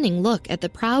a stunning look at the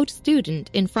proud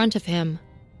student in front of him.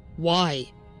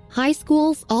 "Why?" High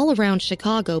schools all around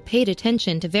Chicago paid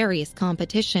attention to various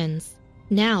competitions.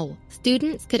 Now,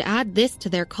 students could add this to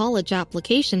their college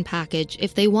application package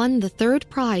if they won the 3rd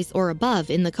prize or above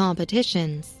in the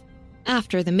competitions.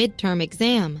 After the midterm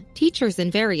exam, teachers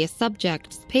in various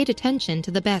subjects paid attention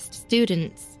to the best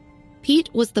students. Pete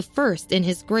was the first in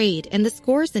his grade, and the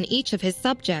scores in each of his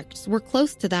subjects were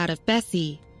close to that of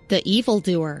Bessie, the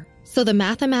evildoer. So the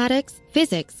mathematics,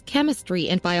 physics, chemistry,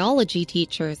 and biology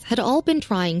teachers had all been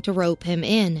trying to rope him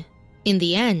in. In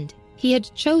the end, he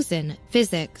had chosen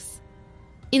physics.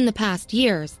 In the past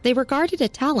years, they regarded a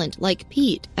talent like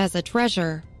Pete as a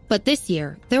treasure. But this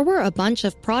year, there were a bunch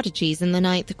of prodigies in the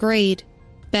 9th grade.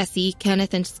 Bessie,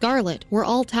 Kenneth, and Scarlett were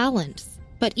all talents.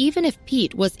 But even if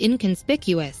Pete was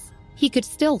inconspicuous, he could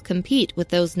still compete with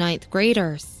those 9th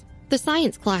graders. The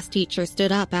science class teacher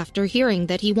stood up after hearing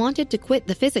that he wanted to quit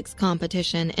the physics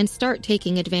competition and start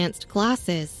taking advanced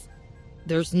classes.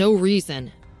 "There's no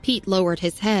reason." Pete lowered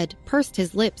his head, pursed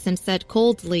his lips, and said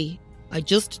coldly, "I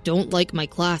just don't like my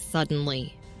class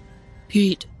suddenly."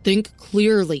 "Pete, think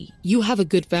clearly. You have a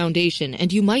good foundation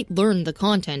and you might learn the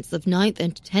contents of 9th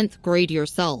and 10th grade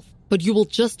yourself, but you will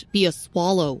just be a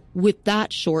swallow with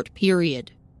that short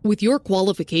period. With your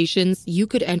qualifications, you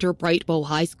could enter Brightbow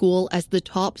High School as the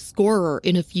top scorer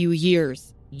in a few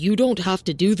years. You don't have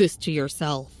to do this to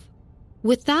yourself."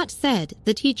 With that said,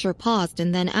 the teacher paused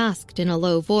and then asked in a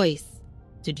low voice,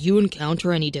 "Did you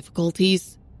encounter any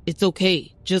difficulties? It's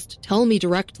okay, just tell me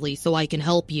directly so I can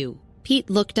help you."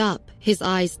 Pete looked up, his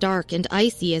eyes dark and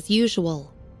icy as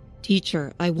usual.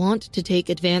 "Teacher, I want to take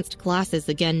advanced classes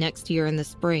again next year in the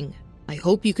spring. I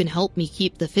hope you can help me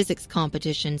keep the physics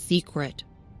competition secret."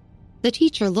 The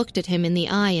teacher looked at him in the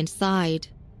eye and sighed.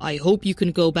 "I hope you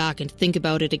can go back and think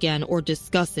about it again or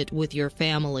discuss it with your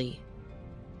family."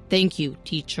 Thank you,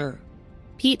 teacher.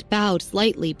 Pete bowed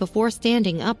slightly before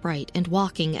standing upright and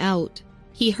walking out.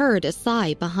 He heard a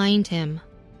sigh behind him.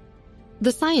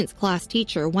 The science class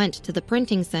teacher went to the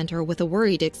printing center with a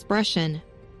worried expression.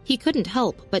 He couldn't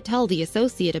help but tell the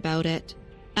associate about it.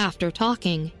 After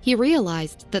talking, he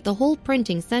realized that the whole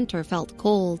printing center felt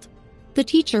cold. The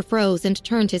teacher froze and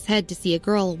turned his head to see a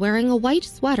girl wearing a white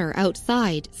sweater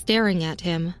outside, staring at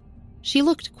him. She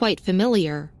looked quite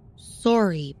familiar.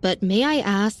 "Sorry, but may I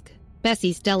ask?"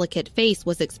 Bessie's delicate face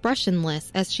was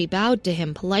expressionless as she bowed to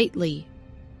him politely.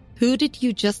 "Who did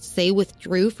you just say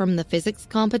withdrew from the physics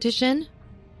competition?"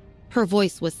 Her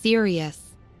voice was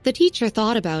serious. The teacher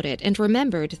thought about it and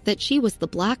remembered that she was the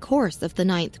black horse of the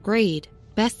 9th grade,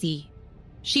 Bessie.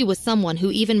 She was someone who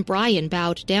even Brian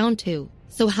bowed down to,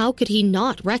 so how could he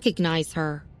not recognize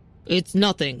her? "It's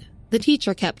nothing." The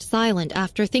teacher kept silent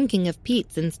after thinking of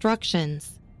Pete's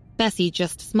instructions. Bessie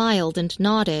just smiled and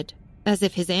nodded, as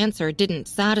if his answer didn't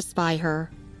satisfy her.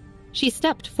 She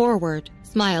stepped forward,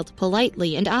 smiled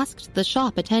politely, and asked the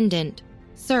shop attendant,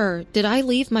 "Sir, did I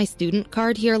leave my student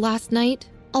card here last night?"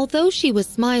 Although she was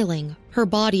smiling, her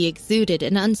body exuded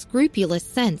an unscrupulous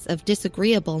sense of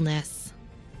disagreeableness.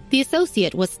 The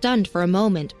associate was stunned for a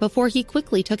moment before he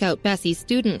quickly took out Bessie's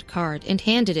student card and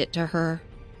handed it to her.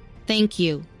 "Thank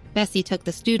you." Bessie took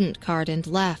the student card and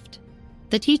left.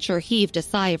 The teacher heaved a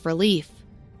sigh of relief.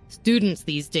 Students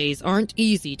these days aren't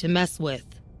easy to mess with.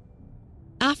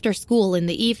 After school in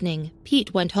the evening,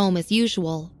 Pete went home as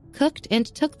usual, cooked and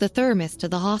took the thermos to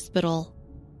the hospital.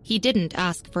 He didn't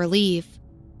ask for leave.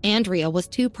 Andrea was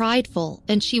too prideful,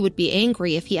 and she would be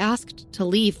angry if he asked to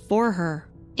leave for her.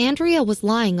 Andrea was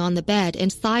lying on the bed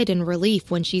and sighed in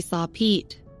relief when she saw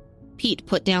Pete. Pete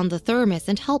put down the thermos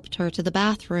and helped her to the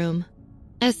bathroom.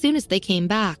 As soon as they came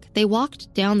back, they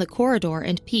walked down the corridor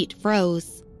and Pete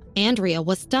froze. Andrea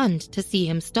was stunned to see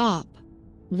him stop.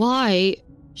 "Why?"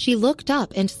 She looked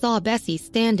up and saw Bessie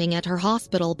standing at her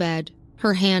hospital bed,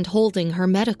 her hand holding her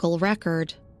medical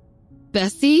record.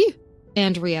 "Bessie?"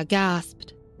 Andrea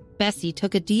gasped. Bessie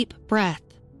took a deep breath.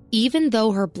 Even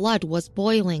though her blood was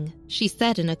boiling, she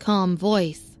said in a calm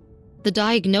voice, "The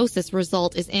diagnosis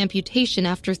result is amputation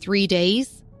after 3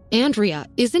 days? Andrea,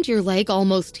 isn't your leg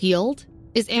almost healed?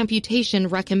 Is amputation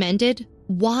recommended?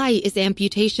 Why is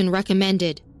amputation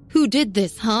recommended? Who did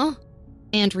this, huh?"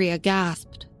 Andrea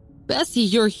gasped. "Bessie,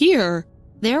 you're here!"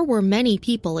 There were many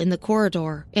people in the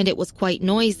corridor, and it was quite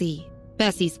noisy.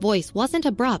 Bessie's voice wasn't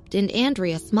abrupt, and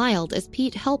Andrea smiled as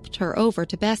Pete helped her over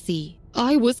to Bessie.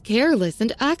 "I was careless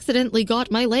and accidentally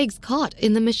got my legs caught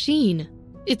in the machine.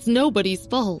 It's nobody's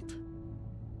fault."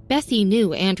 Bessie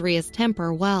knew Andrea's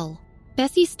temper well.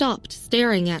 Bessie stopped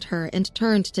staring at her and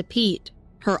turned to Pete,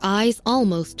 her eyes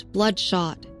almost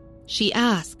bloodshot. She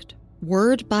asked,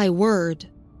 word by word,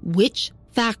 "Which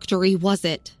factory was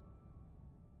it?"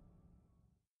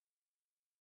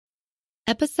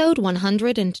 Episode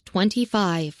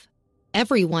 125.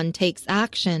 Everyone Takes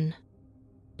Action.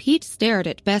 Pete stared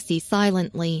at Bessie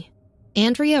silently.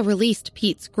 Andrea released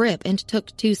Pete's grip and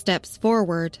took 2 steps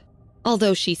forward.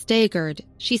 Although she staggered,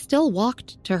 she still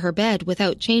walked to her bed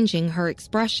without changing her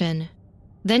expression.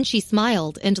 Then she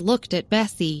smiled and looked at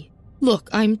Bessie. "Look,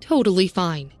 I'm totally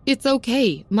fine. It's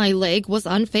okay. My leg was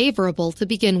unfavorable to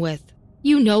begin with.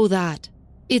 You know that.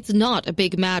 It's not a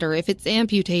big matter if it's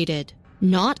amputated."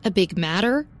 Not a big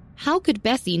matter? How could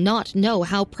Bessie not know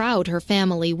how proud her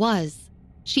family was?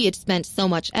 She had spent so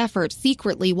much effort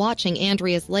secretly watching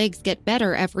Andrea's legs get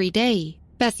better every day.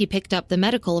 Bessie picked up the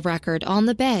medical record on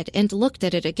the bed and looked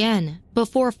at it again,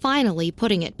 before finally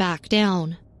putting it back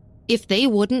down. If they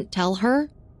wouldn't tell her,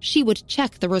 she would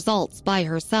check the results by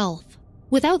herself.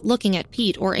 Without looking at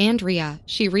Pete or Andrea,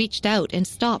 she reached out and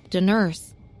stopped a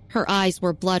nurse. Her eyes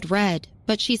were blood red,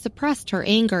 but she suppressed her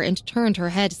anger and turned her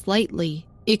head slightly.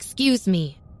 "Excuse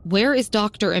me, where is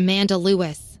Dr. Amanda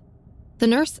Lewis?" The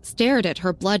nurse stared at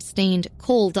her blood-stained,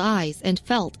 cold eyes and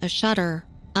felt a shudder.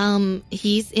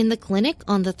 He's in the clinic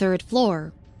on the 3rd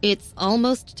floor. It's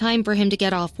almost time for him to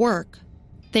get off work."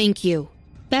 "Thank you."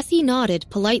 Bessie nodded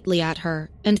politely at her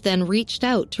and then reached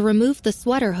out to remove the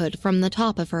sweater hood from the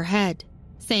top of her head.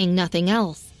 Saying nothing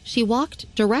else, she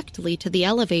walked directly to the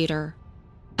elevator.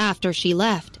 After she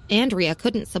left, Andrea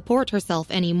couldn't support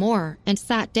herself anymore and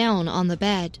sat down on the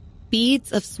bed.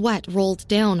 Beads of sweat rolled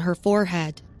down her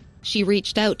forehead. She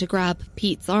reached out to grab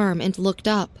Pete's arm and looked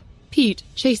up. "Pete,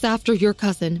 chase after your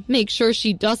cousin. Make sure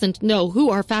she doesn't know who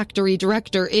our factory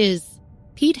director is."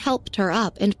 Pete helped her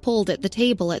up and pulled at the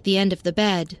table at the end of the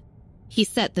bed. He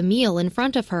set the meal in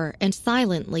front of her and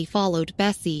silently followed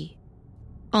Bessie.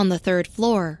 On the 3rd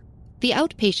floor, The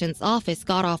outpatient's office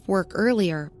got off work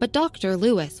earlier, but Dr.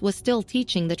 Lewis was still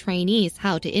teaching the trainees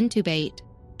how to intubate.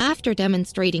 After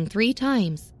demonstrating 3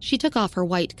 times, she took off her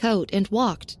white coat and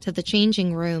walked to the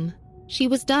changing room. She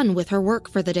was done with her work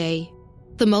for the day.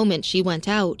 The moment she went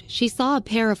out, she saw a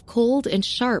pair of cold and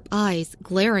sharp eyes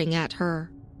glaring at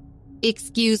her.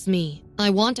 "Excuse me, I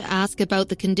want to ask about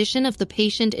the condition of the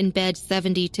patient in bed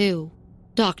 72.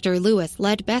 Dr. Lewis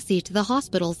led Bessie to the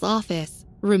hospital's office,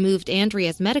 removed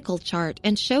Andrea's medical chart,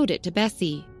 and showed it to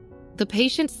Bessie. "The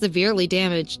patient severely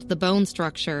damaged the bone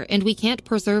structure, and we can't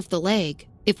preserve the leg.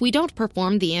 If we don't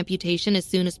perform the amputation as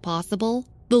soon as possible,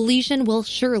 the lesion will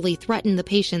surely threaten the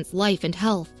patient's life and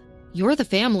health. You're the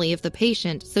family of the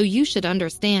patient, so you should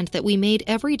understand that we made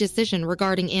every decision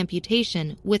regarding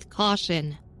amputation with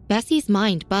caution." Bessie's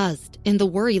mind buzzed, and the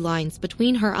worry lines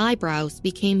between her eyebrows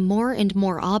became more and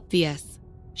more obvious.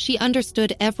 She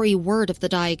understood every word of the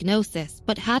diagnosis,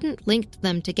 but hadn't linked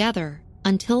them together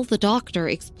until the doctor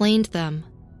explained them.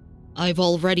 "I've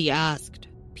already asked,"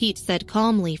 Pete said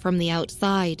calmly from the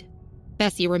outside.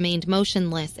 Bessie remained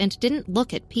motionless and didn't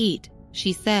look at Pete.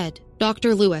 She said,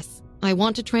 "Dr. Lewis, I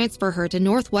want to transfer her to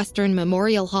Northwestern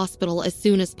Memorial Hospital as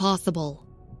soon as possible."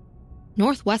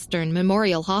 Northwestern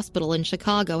Memorial Hospital in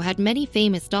Chicago had many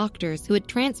famous doctors who had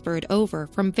transferred over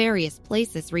from various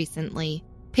places recently.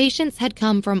 Patients had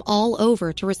come from all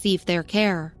over to receive their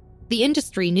care. The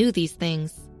industry knew these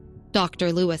things.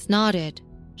 Dr. Lewis nodded.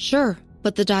 "Sure,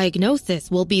 but the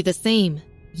diagnosis will be the same.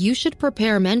 You should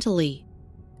prepare mentally."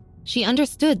 She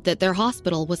understood that their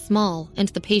hospital was small and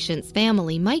the patient's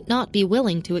family might not be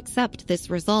willing to accept this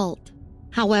result.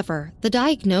 However, the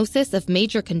diagnosis of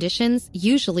major conditions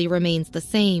usually remains the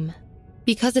same.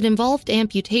 Because it involved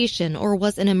amputation or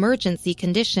was an emergency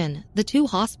condition, the 2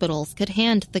 hospitals could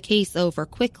hand the case over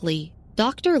quickly.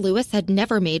 Dr. Lewis had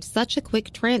never made such a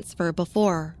quick transfer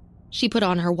before. She put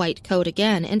on her white coat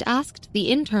again and asked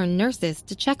the intern nurses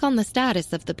to check on the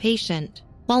status of the patient.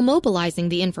 While mobilizing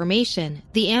the information,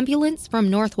 the ambulance from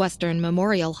Northwestern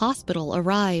Memorial Hospital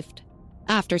arrived.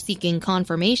 After seeking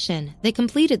confirmation, they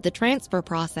completed the transfer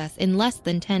process in less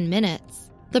than 10 minutes.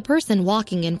 The person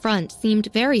walking in front seemed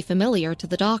very familiar to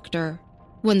the doctor.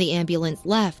 When the ambulance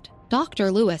left, Dr.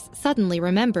 Lewis suddenly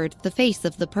remembered the face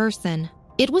of the person.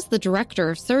 It was the director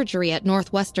of surgery at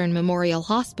Northwestern Memorial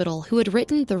Hospital who had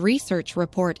written the research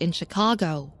report in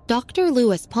Chicago. Dr.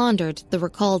 Lewis pondered the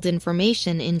recalled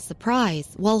information in surprise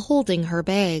while holding her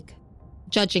bag.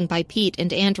 Judging by Pete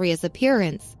and Andrea's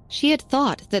appearance, she had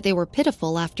thought that they were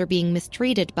pitiful after being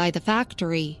mistreated by the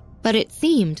factory, but it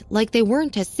seemed like they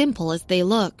weren't as simple as they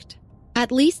looked.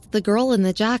 At least the girl in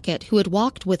the jacket who had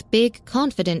walked with big,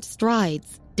 confident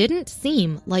strides didn't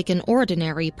seem like an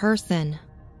ordinary person.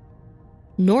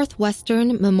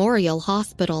 Northwestern Memorial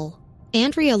Hospital.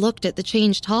 Andrea looked at the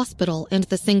changed hospital and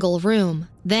the single room,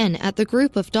 then at the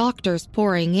group of doctors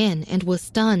pouring in and was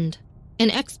stunned.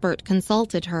 An expert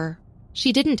consulted her.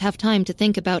 She didn't have time to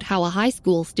think about how a high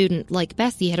school student like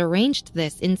Bessie had arranged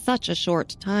this in such a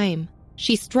short time.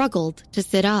 She struggled to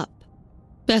sit up.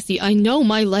 "Bessie, I know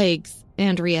my legs,"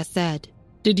 Andrea said.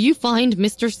 "Did you find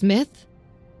Mr. Smith?"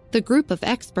 The group of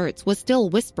experts was still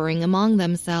whispering among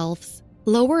themselves.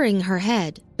 Lowering her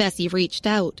head, Bessie reached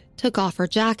out, took off her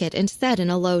jacket, and said in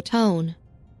a low tone,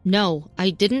 "No, I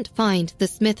didn't find the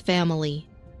Smith family.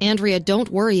 Andrea,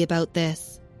 don't worry about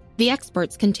this." The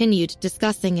experts continued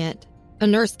discussing it. A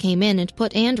nurse came in and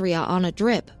put Andrea on a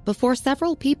drip before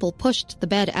several people pushed the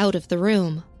bed out of the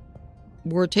room.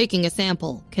 "We're taking a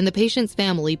sample. Can the patient's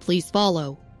family please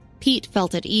follow?" Pete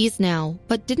felt at ease now,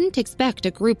 but didn't expect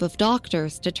a group of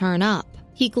doctors to turn up.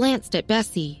 He glanced at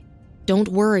Bessie. "Don't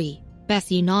worry."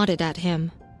 Bessie nodded at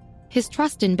him. His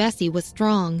trust in Bessie was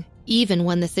strong, even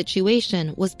when the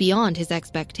situation was beyond his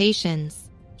expectations.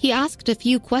 He asked a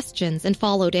few questions and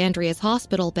followed Andrea's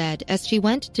hospital bed as she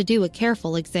went to do a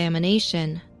careful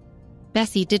examination.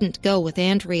 Bessie didn't go with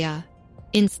Andrea.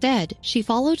 Instead, she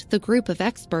followed the group of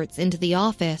experts into the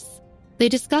office. They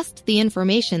discussed the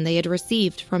information they had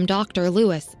received from Dr.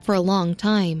 Lewis for a long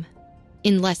time.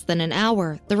 In less than an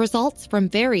hour, the results from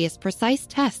various precise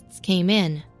tests came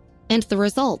in, and the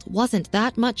result wasn't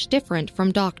that much different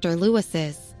from Dr.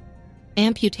 Lewis's.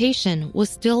 Amputation was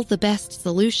still the best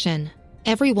solution.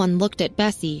 Everyone looked at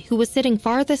Bessie, who was sitting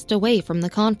farthest away from the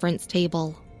conference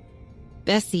table.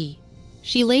 "Bessie."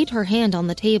 She laid her hand on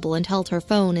the table and held her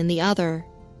phone in the other.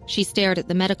 She stared at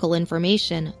the medical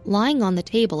information lying on the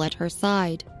table at her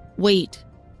side. "Wait."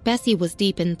 Bessie was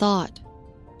deep in thought.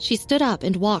 She stood up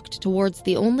and walked towards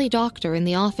the only doctor in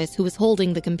the office who was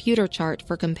holding the computer chart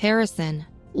for comparison.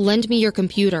 "Lend me your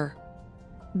computer."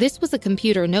 This was a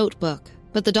computer notebook,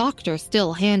 but the doctor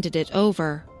still handed it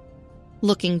over.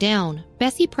 Looking down,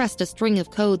 Bessie pressed a string of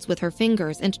codes with her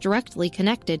fingers and directly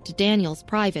connected to Daniel's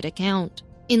private account.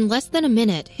 In less than a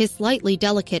minute, his slightly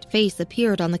delicate face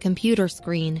appeared on the computer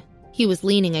screen. He was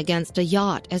leaning against a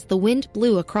yacht as the wind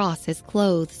blew across his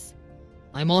clothes.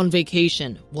 "I'm on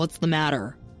vacation. What's the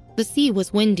matter?" The sea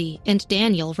was windy, and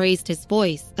Daniel raised his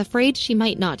voice, afraid she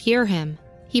might not hear him.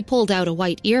 He pulled out a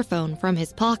white earphone from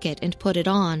his pocket and put it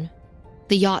on.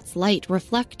 The yacht's light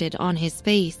reflected on his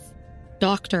face.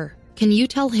 "Doctor, can you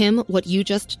tell him what you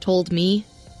just told me?"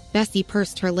 Bessie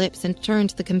pursed her lips and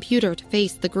turned the computer to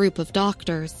face the group of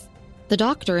doctors. The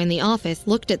doctor in the office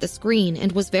looked at the screen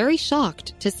and was very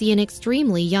shocked to see an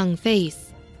extremely young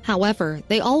face. However,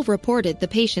 they all reported the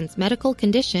patient's medical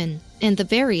condition and the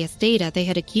various data they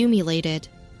had accumulated.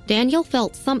 Daniel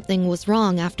felt something was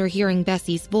wrong after hearing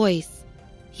Bessie's voice.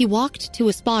 He walked to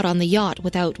a spot on the yacht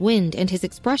without wind and his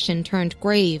expression turned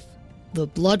grave. "The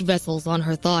blood vessels on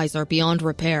her thighs are beyond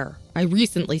repair. I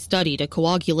recently studied a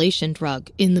coagulation drug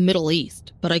in the Middle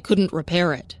East, but I couldn't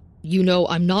repair it. You know,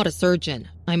 I'm not a surgeon.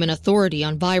 I'm an authority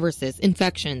on viruses,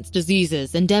 infections,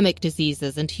 diseases, endemic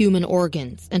diseases, and human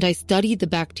organs, and I studied the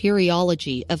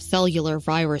bacteriology of cellular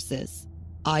viruses.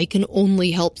 I can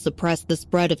only help suppress the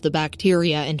spread of the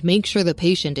bacteria and make sure the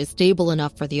patient is stable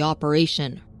enough for the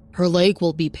operation. Her leg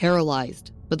will be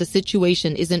paralyzed, but the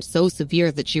situation isn't so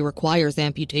severe that she requires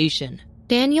amputation."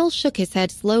 Daniel shook his head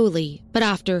slowly, but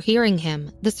after hearing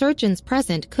him, the surgeons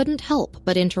present couldn't help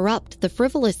but interrupt the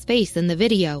frivolous face in the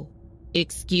video.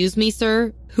 "Excuse me,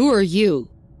 sir? Who are you?"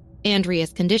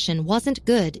 Andrea's condition wasn't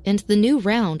good and the new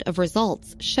round of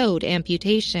results showed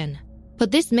amputation.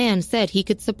 But this man said he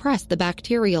could suppress the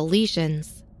bacterial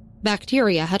lesions.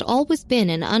 Bacteria had always been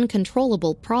an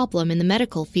uncontrollable problem in the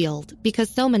medical field because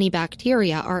so many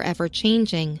bacteria are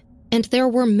ever-changing, and there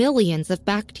were millions of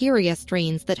bacteria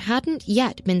strains that hadn't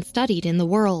yet been studied in the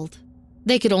world.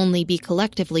 They could only be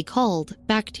collectively called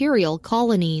bacterial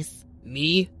colonies.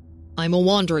 "Me? I'm a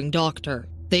wandering doctor.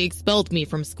 They expelled me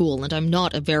from school and I'm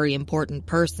not a very important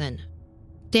person."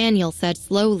 Daniel said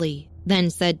slowly, then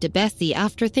said to Bessie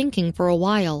after thinking for a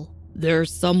while,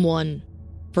 "There's someone.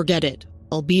 Forget it.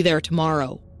 I'll be there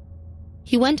tomorrow."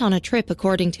 He went on a trip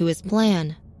according to his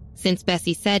plan. Since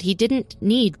Bessie said he didn't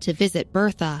need to visit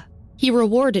Bertha, he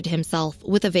rewarded himself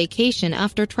with a vacation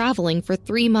after traveling for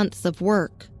 3 months of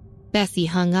work. Bessie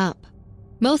hung up.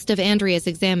 Most of Andrea's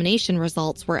examination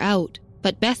results were out,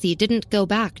 but Bessie didn't go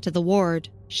back to the ward.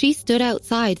 She stood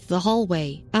outside the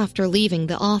hallway after leaving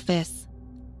the office.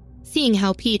 Seeing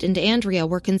how Pete and Andrea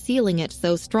were concealing it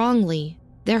so strongly,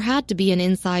 there had to be an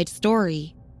inside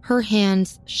story. Her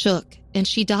hands shook, and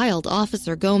she dialed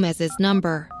Officer Gomez's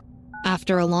number.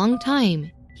 After a long time,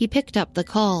 he picked up the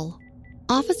call.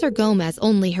 Officer Gomez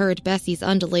only heard Bessie's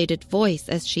undulated voice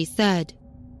as she said,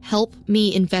 "Help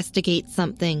me investigate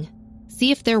something.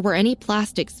 See if there were any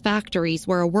plastics factories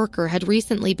where a worker had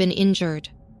recently been injured.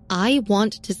 I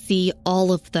want to see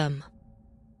all of them."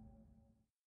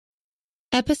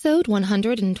 Episode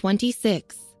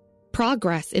 126.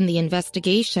 Progress in the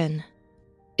Investigation.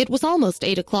 It was almost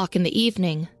 8 o'clock in the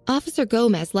evening. Officer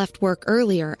Gomez left work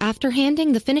earlier after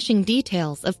handing the finishing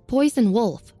details of Poison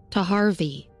Wolf to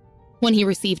Harvey. When he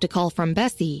received a call from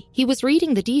Bessie, he was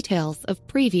reading the details of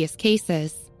previous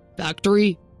cases.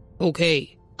 "Factory?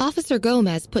 Okay." Officer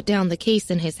Gomez put down the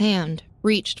case in his hand,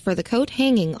 reached for the coat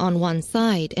hanging on one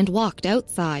side, and walked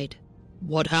outside.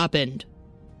 "What happened?"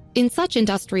 In such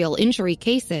industrial injury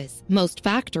cases, most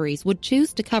factories would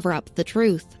choose to cover up the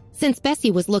truth. Since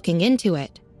Bessie was looking into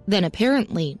it, then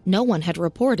apparently no one had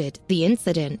reported the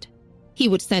incident. He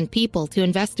would send people to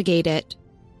investigate it.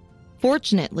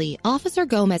 Fortunately, Officer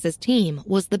Gomez's team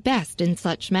was the best in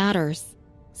such matters.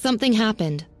 "Something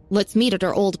happened. Let's meet at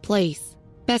our old place."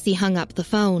 Bessie hung up the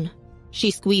phone.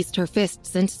 She squeezed her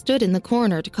fists and stood in the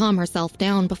corner to calm herself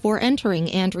down before entering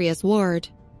Andrea's ward.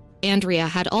 Andrea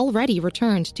had already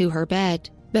returned to her bed.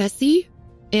 "Bessie?"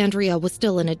 Andrea was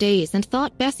still in a daze and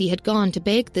thought Bessie had gone to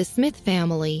beg the Smith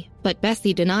family, but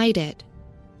Bessie denied it.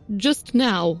 "Just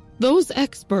now, those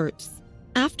experts."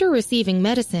 After receiving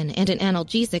medicine and an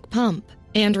analgesic pump,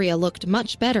 Andrea looked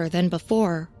much better than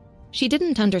before. She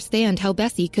didn't understand how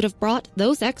Bessie could have brought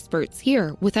those experts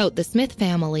here without the Smith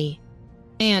family.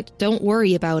 "Aunt, don't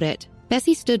worry about it."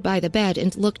 Bessie stood by the bed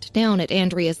and looked down at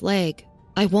Andrea's leg.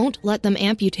 "I won't let them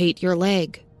amputate your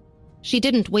leg." She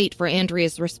didn't wait for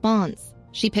Andrea's response.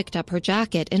 She picked up her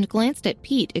jacket and glanced at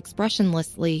Pete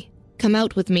expressionlessly. "Come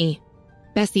out with me."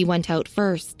 Bessie went out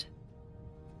first.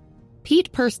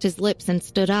 Pete pursed his lips and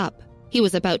stood up. He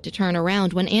was about to turn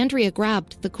around when Andrea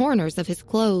grabbed the corners of his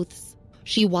clothes.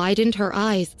 She widened her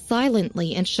eyes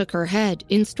silently and shook her head,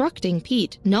 instructing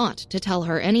Pete not to tell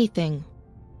her anything.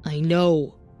 I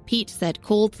know, Pete said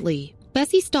coldly.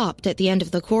 Bessie stopped at the end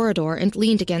of the corridor and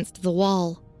leaned against the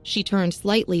wall. She turned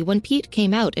slightly when Pete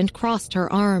came out and crossed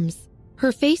her arms.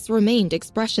 Her face remained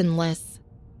expressionless.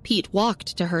 Pete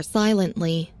walked to her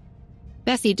silently.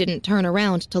 Bessie didn't turn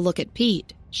around to look at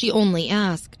Pete. She only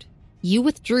asked, "You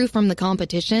withdrew from the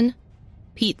competition?"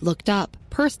 Pete looked up,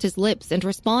 pursed his lips, and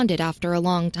responded after a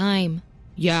long time.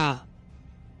 "Yeah."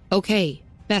 "Okay,"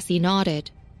 Bessie nodded.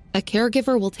 "A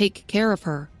caregiver will take care of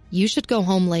her. You should go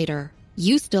home later.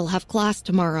 You still have class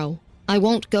tomorrow. I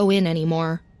won't go in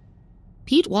anymore."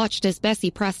 Pete watched as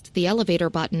Bessie pressed the elevator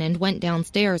button and went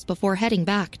downstairs before heading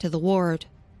back to the ward.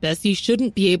 "Bessie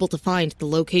shouldn't be able to find the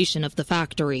location of the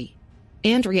factory."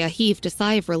 Andrea heaved a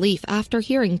sigh of relief after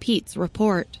hearing Pete's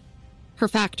report. Her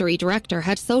factory director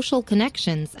had social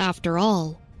connections, after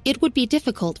all. It would be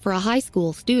difficult for a high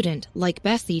school student like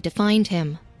Bessie to find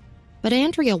him. But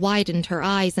Andrea widened her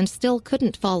eyes and still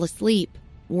couldn't fall asleep,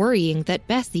 worrying that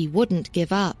Bessie wouldn't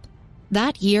give up.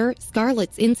 That year,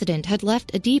 Scarlett's incident had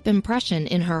left a deep impression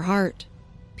in her heart.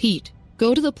 "Pete,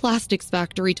 go to the plastics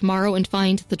factory tomorrow and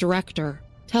find the director.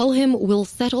 Tell him we'll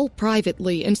settle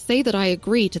privately and say that I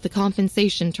agree to the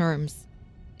compensation terms."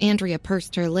 Andrea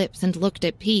pursed her lips and looked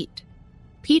at Pete.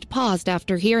 Pete paused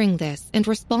after hearing this and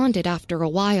responded after a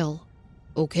while.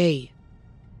 "Okay."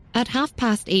 At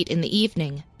 8:30 in the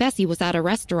evening, Bessie was at a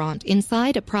restaurant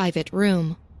inside a private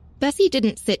room. Bessie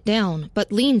didn't sit down,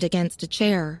 but leaned against a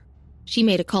chair. She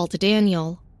made a call to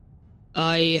Daniel.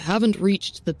 "I haven't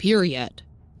reached the pier yet."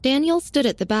 Daniel stood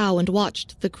at the bow and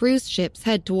watched the cruise ships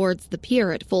head towards the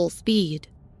pier at full speed.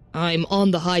 "I'm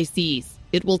on the high seas.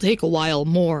 It will take a while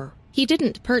more." He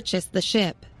didn't purchase the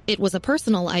ship. It was a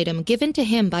personal item given to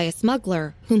him by a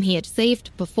smuggler whom he had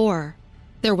saved before.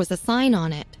 There was a sign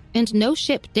on it, and no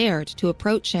ship dared to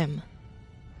approach him.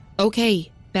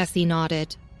 "Okay," Bessie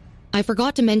nodded. "I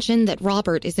forgot to mention that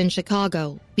Robert is in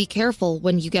Chicago. Be careful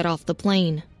when you get off the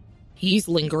plane." "He's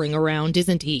lingering around,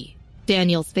 isn't he?"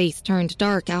 Daniel's face turned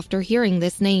dark after hearing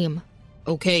this name.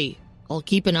 "Okay, I'll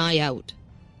keep an eye out."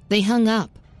 They hung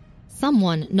up.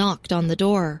 Someone knocked on the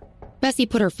door. Bessie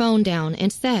put her phone down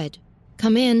and said,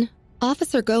 "Come in."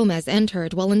 Officer Gomez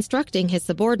entered while instructing his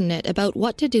subordinate about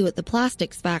what to do at the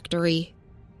plastics factory.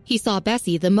 He saw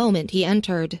Bessie the moment he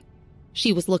entered.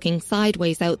 She was looking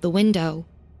sideways out the window.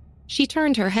 She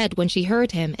turned her head when she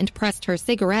heard him and pressed her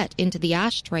cigarette into the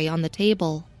ashtray on the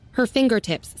table. Her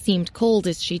fingertips seemed cold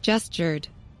as she gestured.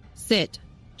 "Sit."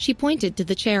 She pointed to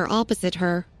the chair opposite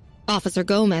her. Officer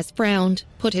Gomez frowned,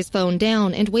 put his phone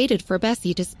down, and waited for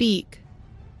Bessie to speak.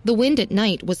 The wind at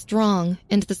night was strong,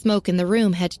 and the smoke in the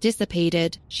room had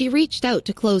dissipated. She reached out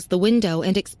to close the window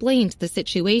and explained the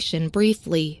situation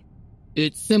briefly.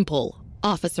 "It's simple."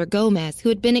 Officer Gomez, who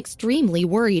had been extremely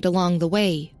worried along the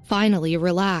way, finally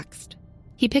relaxed.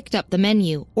 He picked up the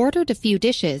menu, ordered a few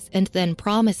dishes, and then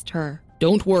promised her,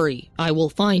 "Don't worry, I will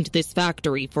find this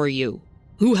factory for you.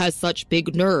 Who has such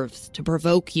big nerves to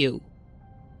provoke you?"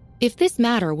 If this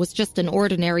matter was just an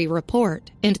ordinary report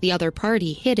and the other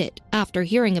party hid it after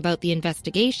hearing about the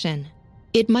investigation,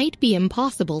 it might be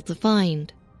impossible to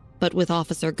find. But with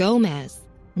Officer Gomez,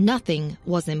 nothing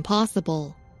was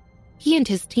impossible. He and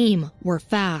his team were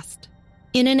fast.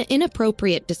 In an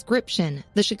inappropriate description,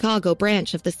 the Chicago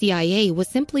branch of the CIA was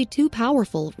simply too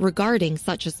powerful regarding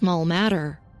such a small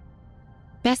matter.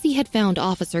 Bessie had found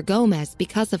Officer Gomez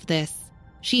because of this.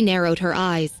 She narrowed her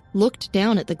eyes, looked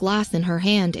down at the glass in her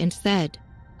hand, and said,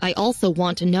 "I also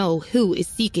want to know who is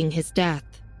seeking his death."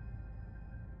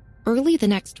 Early the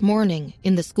next morning,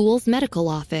 in the school's medical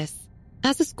office.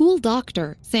 As a school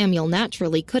doctor, Samuel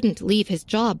naturally couldn't leave his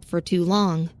job for too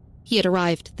long. He had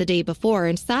arrived the day before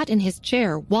and sat in his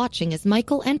chair watching as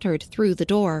Michael entered through the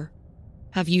door.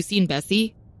 "Have you seen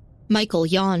Bessie?" Michael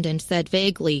yawned and said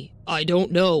vaguely, "I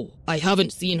don't know. I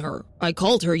haven't seen her. I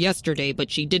called her yesterday, but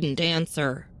she didn't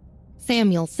answer."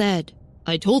 Samuel said,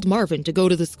 "I told Marvin to go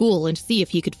to the school and see if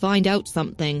he could find out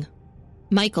something."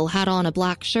 Michael had on a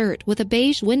black shirt with a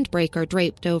beige windbreaker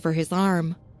draped over his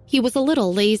arm. He was a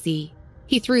little lazy.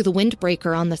 He threw the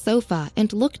windbreaker on the sofa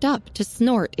and looked up to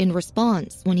snort in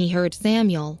response when he heard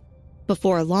Samuel.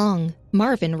 Before long,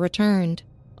 Marvin returned.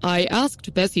 "I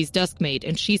asked Bessie's deskmate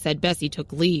and she said Bessie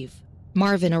took leave."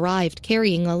 Marvin arrived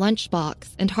carrying a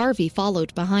lunchbox and Harvey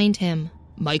followed behind him.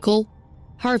 "Michael?"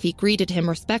 Harvey greeted him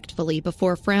respectfully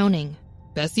before frowning.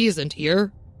 "Bessie isn't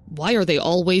here? Why are they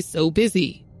always so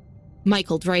busy?"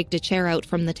 Michael dragged a chair out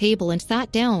from the table and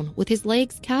sat down with his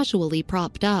legs casually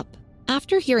propped up.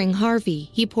 After hearing Harvey,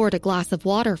 he poured a glass of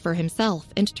water for himself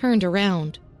and turned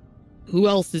around. "Who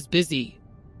else is busy?"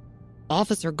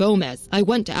 "Officer Gomez. I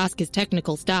went to ask his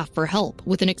technical staff for help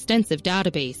with an extensive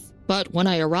database, But when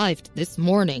I arrived this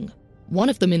morning, one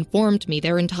of them informed me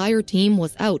their entire team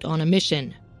was out on a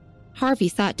mission. Harvey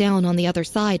sat down on the other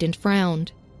side and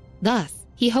frowned. Thus,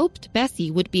 he hoped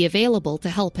Bessie would be available to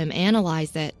help him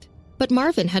analyze it. But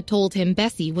Marvin had told him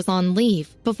Bessie was on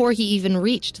leave before he even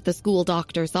reached the school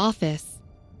doctor's office.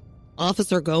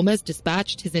 Officer Gomez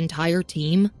dispatched his entire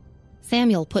team?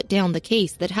 Samuel put down the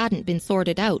case that hadn't been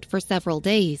sorted out for several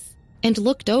days and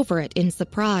looked over it in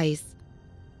surprise.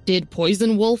 Did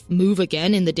Poison Wolf move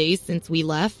again in the days since we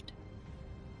left?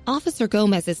 Officer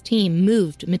Gomez's team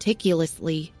moved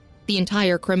meticulously. The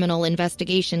entire criminal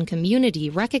investigation community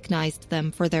recognized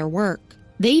them for their work.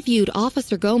 They viewed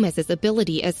Officer Gomez's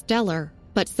ability as stellar,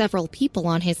 but several people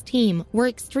on his team were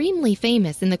extremely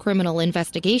famous in the criminal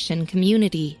investigation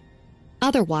community.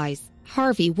 Otherwise,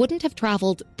 Harvey wouldn't have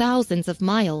traveled thousands of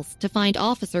miles to find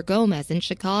Officer Gomez in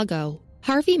Chicago.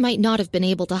 Harvey might not have been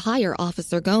able to hire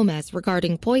Officer Gomez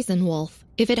regarding Poison Wolf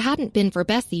if it hadn't been for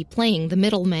Bessie playing the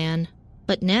middleman.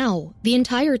 But now, the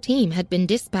entire team had been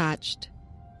dispatched.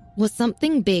 Was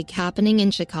something big happening in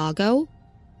Chicago?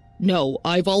 No,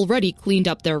 I've already cleaned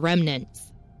up their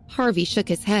remnants. Harvey shook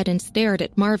his head and stared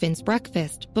at Marvin's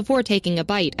breakfast before taking a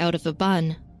bite out of a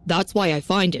bun. That's why I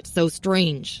find it so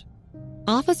strange.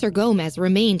 Officer Gomez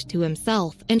remained to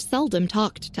himself and seldom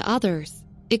talked to others,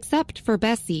 except for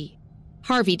Bessie.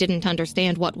 Harvey didn't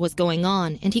understand what was going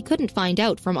on, and he couldn't find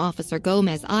out from Officer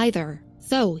Gomez either,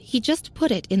 so he just put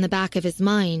it in the back of his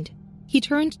mind. He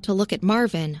turned to look at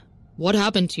Marvin. What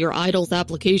happened to your idol's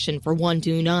application for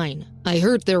 129? I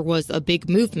heard there was a big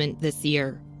movement this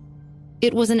year.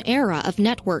 It was an era of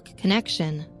network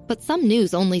connection, but some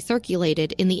news only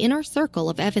circulated in the inner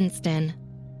circle of Evanston.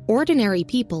 Ordinary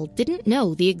people didn't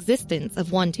know the existence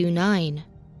of 129.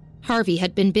 Harvey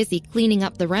had been busy cleaning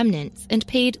up the remnants and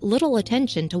paid little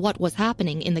attention to what was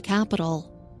happening in the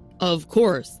capital. Of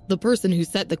course, the person who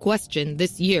set the question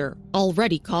this year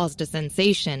already caused a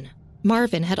sensation.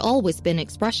 Marvin had always been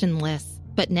expressionless,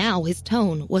 but now his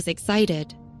tone was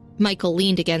excited. Michael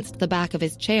leaned against the back of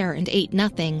his chair and ate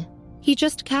nothing. He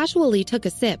just casually took a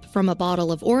sip from a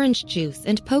bottle of orange juice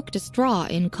and poked a straw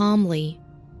in calmly.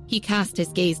 He cast his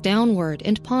gaze downward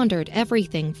and pondered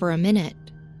everything for a minute.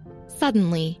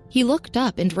 Suddenly, he looked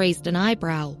up and raised an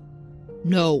eyebrow.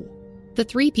 No. The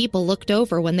three people looked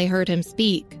over when they heard him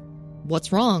speak.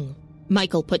 What's wrong?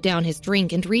 Michael put down his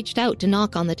drink and reached out to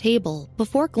knock on the table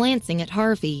before glancing at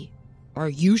Harvey. Are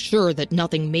you sure that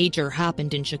nothing major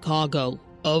happened in Chicago?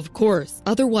 Of course,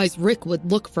 otherwise Rick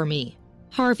would look for me.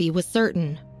 Harvey was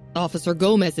certain. Officer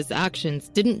Gomez's actions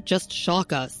didn't just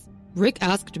shock us. Rick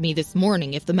asked me this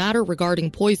morning if the matter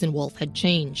regarding Poison Wolf had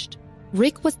changed.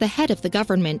 Rick was the head of the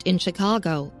government in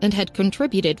Chicago and had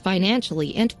contributed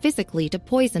financially and physically to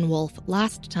Poison Wolf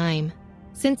last time.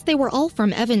 Since they were all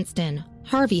from Evanston,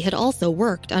 Harvey had also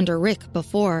worked under Rick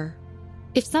before.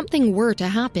 If something were to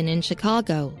happen in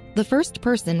Chicago, the first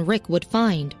person Rick would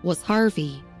find was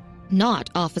Harvey, not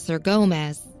Officer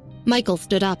Gomez. Michael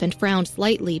stood up and frowned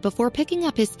slightly before picking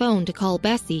up his phone to call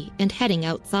Bessie and heading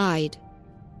outside.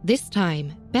 This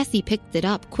time, Bessie picked it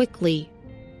up quickly.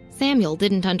 Samuel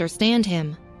didn't understand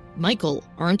him. Michael,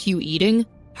 aren't you eating?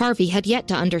 Harvey had yet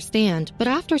to understand, but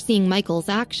after seeing Michael's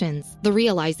actions, the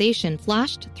realization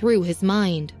flashed through his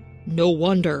mind. No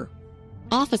wonder.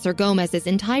 Officer Gomez's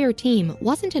entire team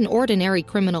wasn't an ordinary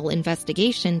criminal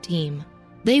investigation team.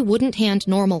 They wouldn't hand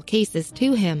normal cases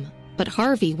to him, but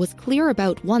Harvey was clear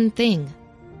about one thing: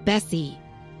 Bessie.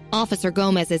 Officer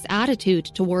Gomez's attitude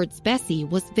towards Bessie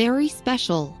was very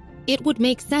special. It would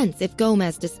make sense if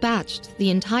Gomez dispatched the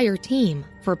entire team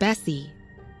for Bessie.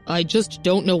 I just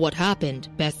don't know what happened,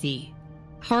 Bessie.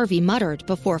 Harvey muttered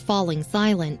before falling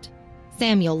silent.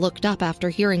 Samuel looked up after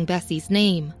hearing Bessie's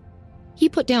name. He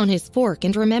put down his fork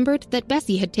and remembered that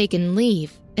Bessie had taken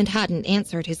leave and hadn't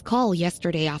answered his call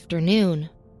yesterday afternoon.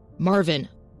 Marvin,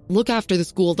 look after the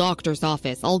school doctor's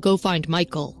office. I'll go find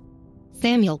Michael.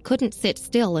 Samuel couldn't sit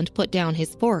still and put down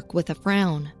his fork with a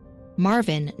frown.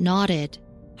 Marvin nodded.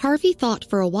 Harvey thought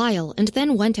for a while and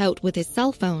then went out with his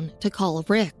cell phone to call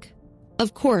Rick.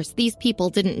 Of course, these people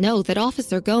didn't know that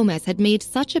Officer Gomez had made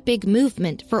such a big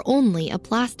movement for only a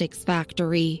plastics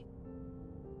factory.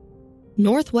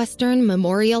 Northwestern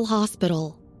Memorial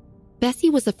Hospital. Bessie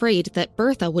was afraid that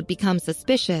Bertha would become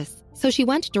suspicious, so she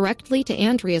went directly to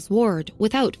Andrea's ward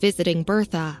without visiting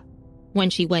Bertha. When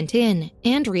she went in,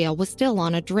 Andrea was still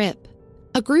on a drip.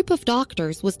 A group of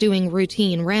doctors was doing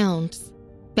routine rounds.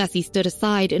 Bessie stood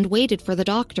aside and waited for the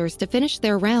doctors to finish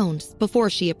their rounds before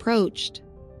she approached.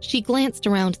 She glanced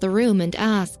around the room and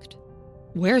asked,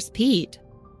 "Where's Pete?"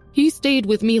 "He stayed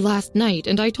with me last night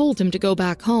and I told him to go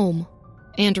back home."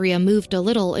 Andrea moved a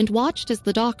little and watched as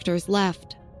the doctors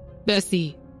left.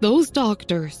 Bessie, those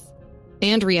doctors.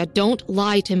 Andrea, don't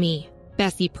lie to me.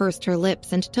 Bessie pursed her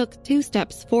lips and took 2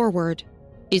 steps forward.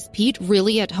 Is Pete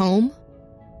really at home?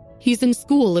 He's in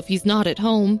school if he's not at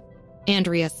home.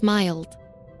 Andrea smiled.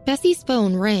 Bessie's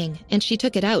phone rang, and she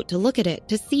took it out to look at it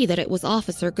to see that it was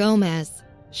Officer Gomez.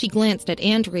 She glanced at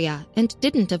Andrea and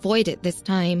didn't avoid it this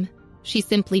time. She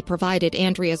simply provided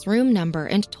Andrea's room number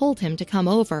and told him to come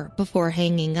over before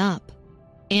hanging up.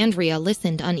 Andrea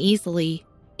listened uneasily.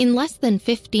 In less than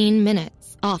 15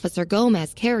 minutes, Officer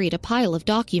Gomez carried a pile of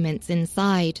documents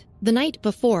inside. The night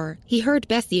before, he heard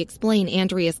Bessie explain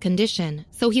Andrea's condition,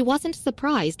 so he wasn't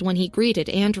surprised when he greeted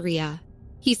Andrea.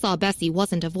 He saw Bessie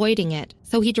wasn't avoiding it,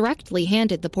 so he directly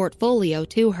handed the portfolio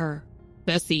to her.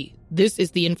 Bessie, this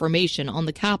is the information on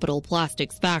the Capital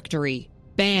Plastics factory.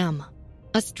 Bam!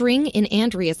 A string in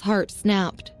Andrea's heart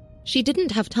snapped. She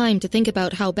didn't have time to think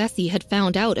about how Bessie had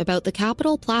found out about the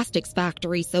Capital Plastics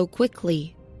factory so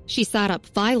quickly. She sat up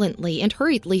violently and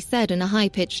hurriedly said in a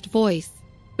high-pitched voice,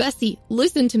 Bessie,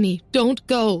 listen to me. Don't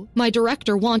go. My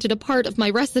director wanted a part of my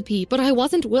recipe, but I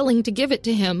wasn't willing to give it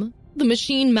to him. The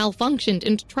machine malfunctioned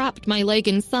and trapped my leg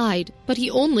inside, but he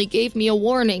only gave me a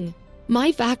warning.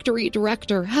 My factory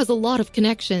director has a lot of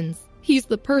connections. He's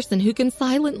the person who can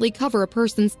silently cover a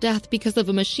person's death because of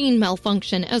a machine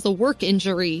malfunction as a work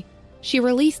injury. She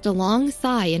released a long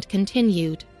sigh and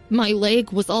continued, My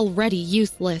leg was already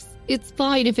useless. It's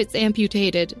fine if it's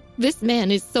amputated. This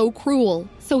man is so cruel,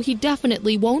 so he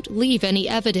definitely won't leave any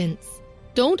evidence.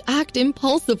 Don't act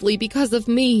impulsively because of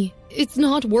me. It's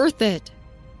not worth it.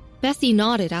 Bessie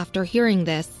nodded after hearing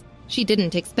this. She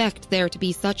didn't expect there to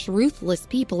be such ruthless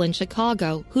people in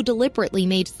Chicago who deliberately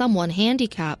made someone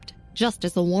handicapped, just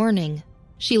as a warning.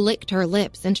 She licked her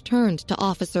lips and turned to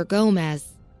Officer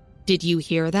Gomez. Did you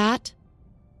hear that?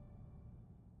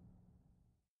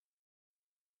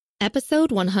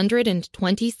 Episode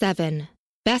 127.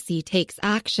 Bessie Takes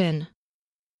Action.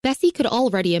 Bessie could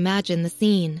already imagine the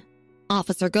scene.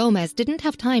 Officer Gomez didn't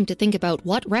have time to think about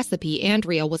what recipe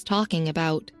Andrea was talking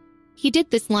about. He did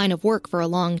this line of work for a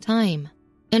long time,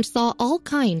 and saw all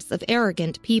kinds of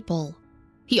arrogant people.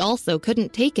 He also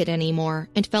couldn't take it anymore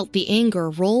and felt the anger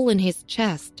roll in his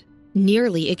chest,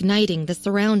 nearly igniting the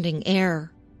surrounding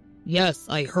air. Yes,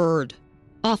 I heard.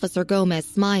 Officer Gomez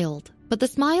smiled, but the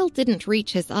smile didn't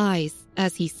reach his eyes,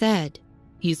 as he said,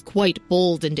 He's quite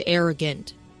bold and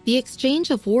arrogant. The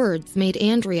exchange of words made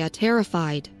Andrea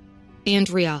terrified.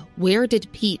 Andrea, where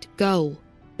did Pete go?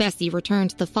 Bessie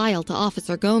returned the file to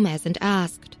Officer Gomez and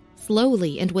asked,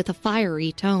 slowly and with a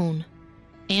fiery tone.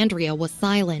 Andrea was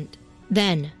silent.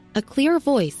 Then, a clear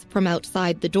voice from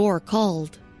outside the door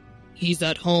called, He's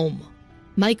at home.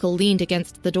 Michael leaned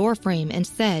against the doorframe and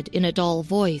said in a dull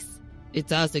voice,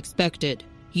 It's as expected.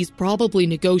 He's probably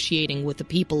negotiating with the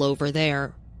people over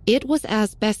there. It was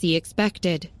as Bessie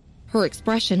expected. Her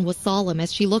expression was solemn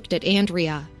as she looked at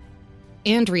Andrea.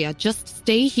 Andrea, just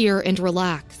stay here and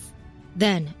relax.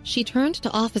 Then, she turned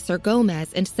to Officer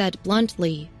Gomez and said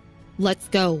bluntly, Let's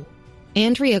go.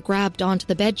 Andrea grabbed onto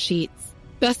the bedsheets.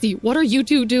 Bessie, what are you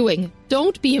two doing?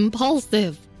 Don't be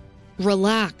impulsive.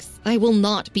 Relax, I will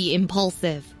not be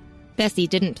impulsive. Bessie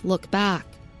didn't look back.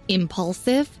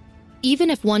 Impulsive?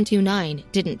 Even if 129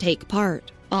 didn't take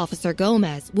part, Officer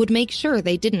Gomez would make sure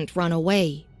they didn't run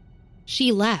away.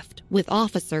 She left with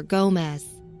Officer Gomez.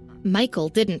 Michael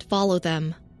didn't follow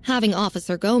them. Having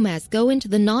Officer Gomez go into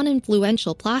the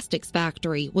non-influential plastics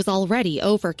factory was already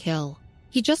overkill.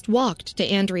 He just walked to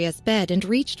Andrea's bed and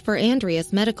reached for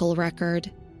Andrea's medical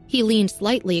record. He leaned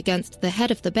slightly against the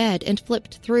head of the bed and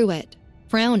flipped through it,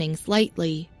 frowning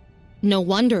slightly. No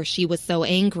wonder she was so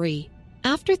angry.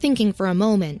 After thinking for a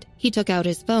moment, he took out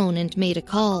his phone and made a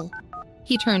call.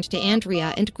 He turned to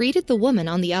Andrea and greeted the woman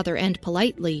on the other end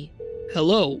politely.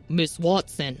 Hello, Miss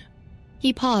Watson.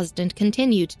 He paused and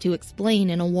continued to explain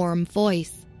in a warm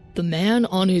voice. The man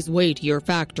on his way to your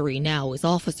factory now is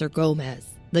Officer Gomez,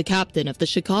 the captain of the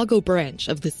Chicago branch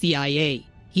of the CIA.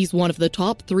 He's one of the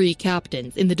top 3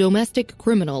 captains in the domestic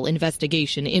criminal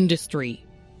investigation industry.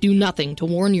 Do nothing to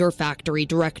warn your factory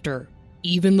director.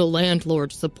 Even the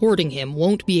landlord supporting him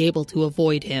won't be able to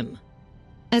avoid him.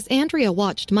 As Andrea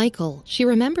watched Michael, she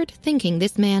remembered thinking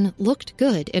this man looked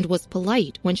good and was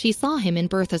polite when she saw him in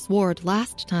Bertha's ward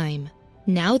last time.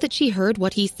 Now that she heard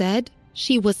what he said,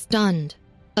 she was stunned.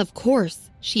 Of course,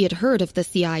 she had heard of the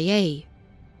CIA.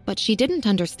 But she didn't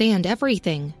understand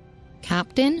everything.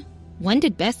 Captain? When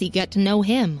did Bessie get to know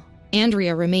him?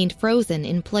 Andrea remained frozen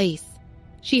in place.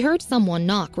 She heard someone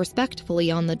knock respectfully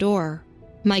on the door.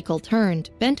 Michael turned,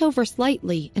 bent over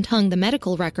slightly, and hung the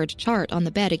medical record chart on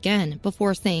the bed again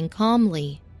before saying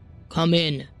calmly, Come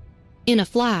in. In a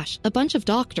flash, a bunch of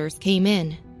doctors came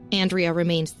in. Andrea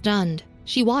remained stunned.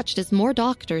 She watched as more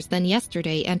doctors than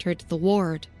yesterday entered the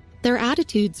ward. Their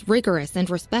attitudes rigorous and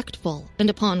respectful, and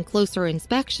upon closer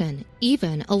inspection,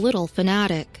 even a little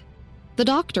fanatic. The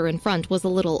doctor in front was a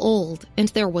little old, and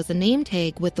there was a name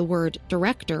tag with the word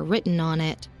director written on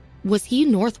it. Was he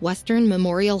Northwestern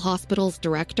Memorial Hospital's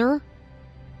director?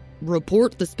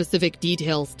 Report the specific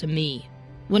details to me.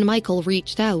 When Michael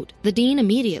reached out, the dean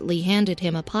immediately handed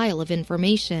him a pile of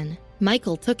information.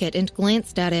 Michael took it and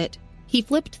glanced at it. He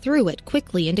flipped through it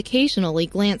quickly and occasionally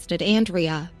glanced at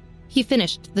Andrea. He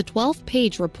finished the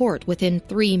 12-page report within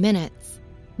 3 minutes.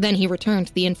 Then he returned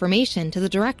the information to the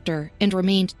director and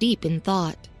remained deep in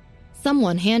thought.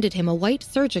 Someone handed him a white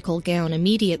surgical gown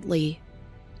immediately.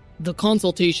 The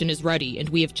consultation is ready, and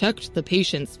we have checked the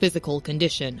patient's physical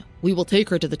condition. We will take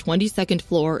her to the 22nd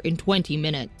floor in 20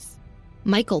 minutes.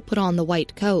 Michael put on the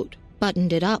white coat,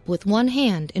 buttoned it up with one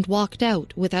hand, and walked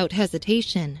out without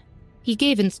hesitation. He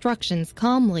gave instructions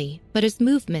calmly, but his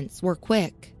movements were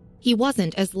quick. He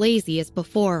wasn't as lazy as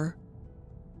before.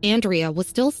 Andrea was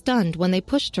still stunned when they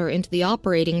pushed her into the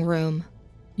operating room.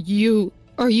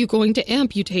 Are you going to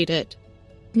amputate it?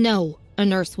 No, a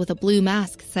nurse with a blue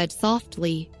mask said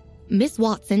softly. Miss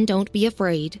Watson, don't be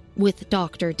afraid. With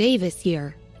Dr. Davis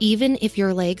here, even if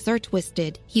your legs are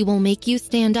twisted, he will make you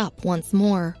stand up once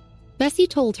more. Bessie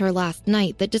told her last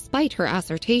night that despite her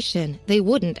assertion, they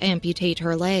wouldn't amputate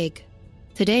her leg.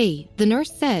 Today, the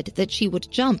nurse said that she would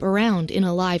jump around in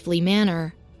a lively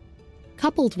manner.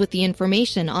 Coupled with the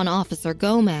information on Officer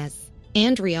Gomez,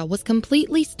 Andrea was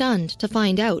completely stunned to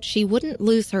find out she wouldn't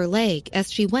lose her leg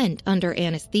as she went under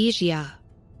anesthesia.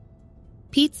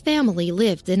 Pete's family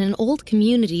lived in an old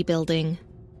community building.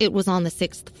 It was on the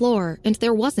 6th floor, and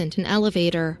there wasn't an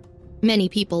elevator. Many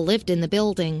people lived in the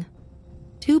building.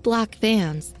 2 black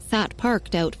vans sat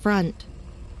parked out front.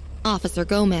 Officer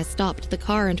Gomez stopped the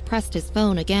car and pressed his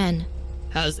phone again.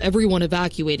 Has everyone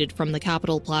evacuated from the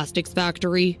Capital Plastics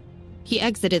factory? He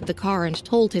exited the car and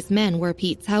told his men where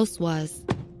Pete's house was.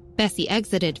 Bessie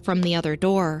exited from the other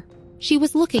door. She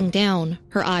was looking down,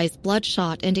 her eyes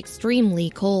bloodshot and extremely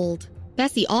cold.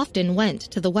 Bessie often went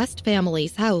to the West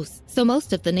family's house, so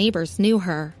most of the neighbors knew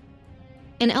her.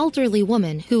 An elderly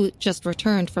woman who just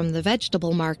returned from the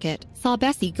vegetable market saw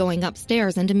Bessie going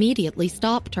upstairs and immediately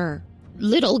stopped her.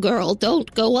 Little girl,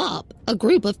 don't go up. A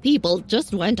group of people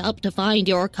just went up to find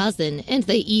your cousin, and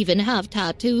they even have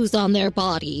tattoos on their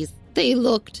bodies. They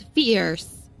looked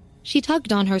fierce. She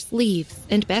tugged on her sleeves,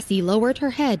 and Bessie lowered her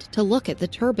head to look at the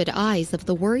turbid eyes of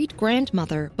the worried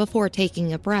grandmother before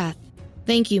taking a breath.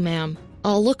 Thank you, ma'am.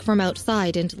 I'll look from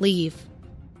outside and leave.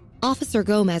 Officer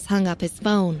Gomez hung up his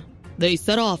phone. They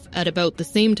set off at about the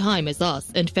same time as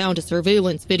us and found a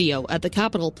surveillance video at the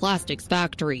Capital Plastics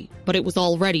factory, but it was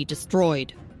already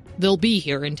destroyed. They'll be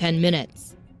here in 10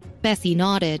 minutes. Bessie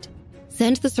nodded.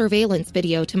 Send the surveillance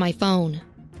video to my phone.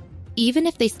 Even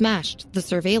if they smashed the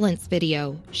surveillance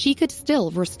video, she could still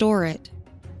restore it.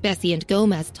 Bessie and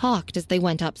Gomez talked as they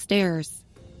went upstairs.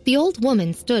 The old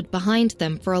woman stood behind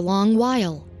them for a long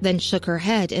while, then shook her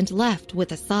head and left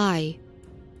with a sigh.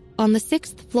 On the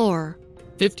 6th floor,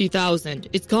 $50,000.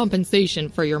 It's compensation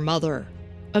for your mother.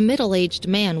 A middle-aged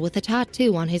man with a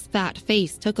tattoo on his fat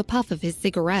face took a puff of his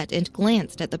cigarette and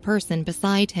glanced at the person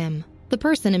beside him. The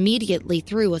person immediately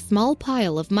threw a small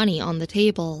pile of money on the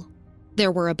table.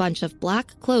 There were a bunch of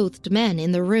black-clothed men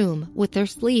in the room with their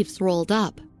sleeves rolled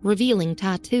up, revealing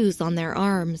tattoos on their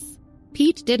arms.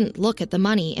 Pete didn't look at the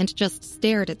money and just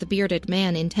stared at the bearded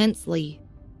man intensely.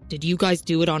 Did you guys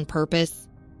do it on purpose?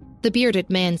 The bearded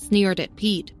man sneered at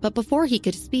Pete, but before he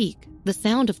could speak, the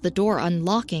sound of the door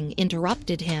unlocking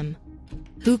interrupted him.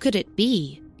 Who could it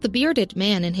be? The bearded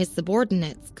man and his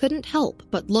subordinates couldn't help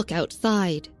but look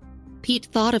outside. Pete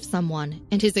thought of someone,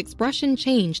 and his expression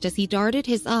changed as he darted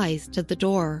his eyes to the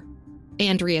door.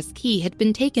 Andrea's key had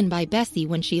been taken by Bessie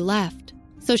when she left,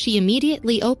 so she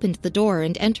immediately opened the door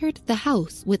and entered the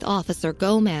house with Officer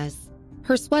Gomez.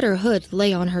 Her sweater hood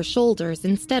lay on her shoulders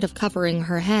instead of covering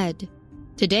her head.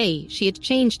 Today, she had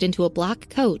changed into a black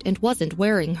coat and wasn't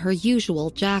wearing her usual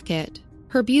jacket.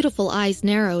 Her beautiful eyes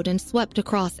narrowed and swept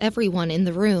across everyone in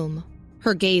the room.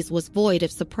 Her gaze was void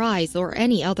of surprise or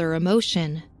any other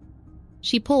emotion.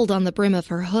 She pulled on the brim of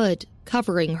her hood,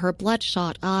 covering her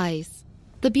bloodshot eyes.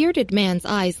 The bearded man's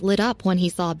eyes lit up when he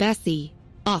saw Bessie.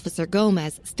 Officer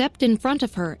Gomez stepped in front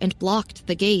of her and blocked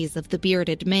the gaze of the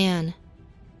bearded man.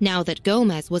 Now that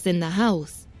Gomez was in the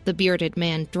house, the bearded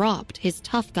man dropped his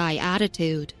tough guy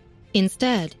attitude.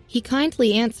 Instead, he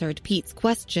kindly answered Pete's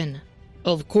question.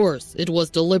 Of course, it was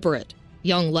deliberate.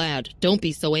 Young lad, don't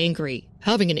be so angry.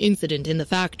 Having an incident in the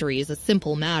factory is a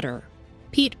simple matter.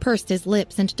 Pete pursed his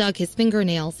lips and dug his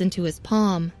fingernails into his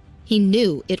palm. He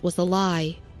knew it was a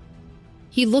lie.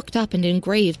 He looked up and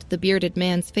engraved the bearded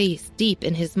man's face deep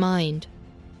in his mind.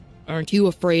 "Aren't you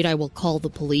afraid I will call the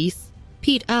police?"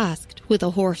 Pete asked with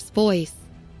a hoarse voice.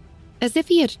 As if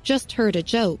he had just heard a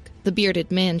joke, the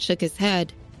bearded man shook his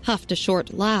head, huffed a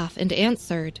short laugh, and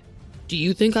answered, "Do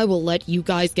you think I will let you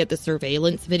guys get the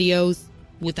surveillance videos?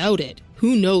 Without it,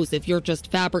 who knows if you're just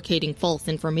fabricating false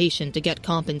information to get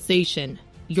compensation?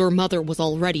 Your mother was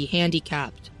already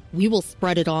handicapped. We will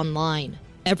spread it online.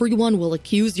 Everyone will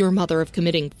accuse your mother of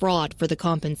committing fraud for the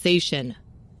compensation.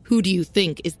 Who do you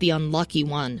think is the unlucky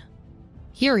one?"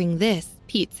 Hearing this,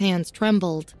 Pete's hands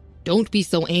trembled. "Don't be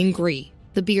so angry."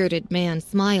 The bearded man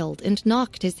smiled and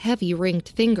knocked his heavy ringed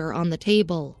finger on the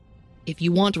table. "If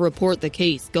you want to report the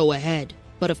case, go ahead.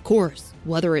 But of course,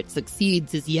 whether it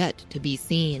succeeds is yet to be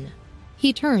seen."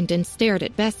 He turned and stared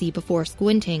at Bessie before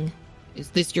squinting.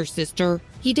 "Is this your sister?"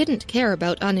 He didn't care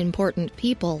about unimportant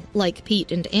people like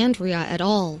Pete and Andrea at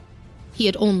all. He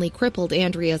had only crippled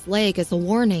Andrea's leg as a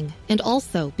warning, and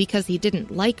also because he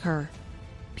didn't like her.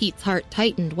 Pete's heart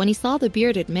tightened when he saw the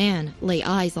bearded man lay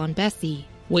eyes on Bessie.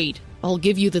 "Wait, I'll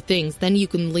give you the things, then you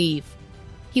can leave."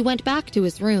 He went back to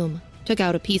his room, took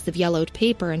out a piece of yellowed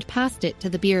paper and passed it to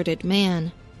the bearded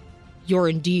man. "You're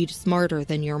indeed smarter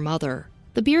than your mother."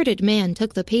 The bearded man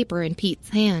took the paper in Pete's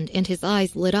hand and his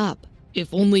eyes lit up.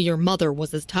 "If only your mother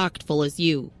was as tactful as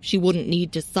you, she wouldn't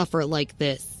need to suffer like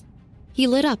this." He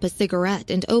lit up a cigarette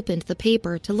and opened the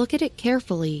paper to look at it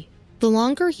carefully. The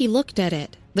longer he looked at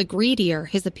it, the greedier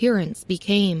his appearance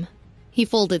became. He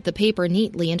folded the paper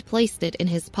neatly and placed it in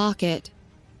his pocket.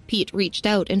 Pete reached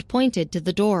out and pointed to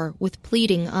the door with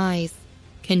pleading eyes.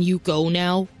 "Can you go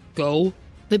now? Go?"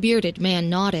 The bearded man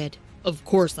nodded. "Of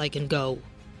course I can go."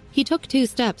 He took 2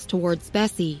 steps towards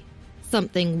Bessie.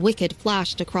 Something wicked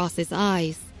flashed across his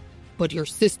eyes. "But your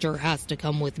sister has to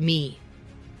come with me."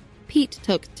 Pete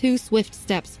took 2 swift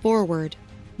steps forward.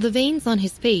 The veins on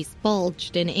his face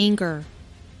bulged in anger.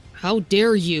 "How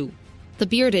dare you!" The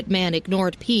bearded man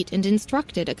ignored Pete and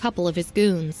instructed a couple of his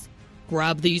goons.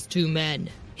 "Grab these 2 men."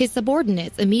 His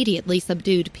subordinates immediately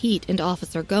subdued Pete and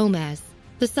Officer Gomez.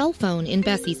 The cell phone in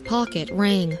Bessie's pocket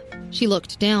rang. She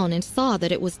looked down and saw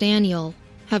that it was Daniel.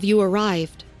 "Have you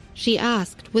arrived?" she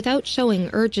asked without showing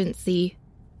urgency.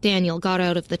 Daniel got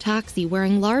out of the taxi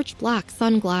wearing large black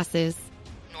sunglasses.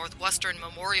 "Northwestern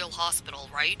Memorial Hospital,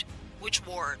 right? Which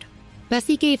ward?"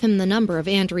 Bessie gave him the number of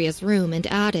Andrea's room and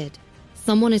added,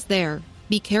 "Someone is there.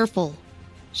 Be careful."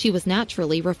 She was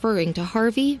naturally referring to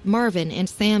Harvey, Marvin, and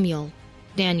Samuel.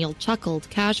 Daniel chuckled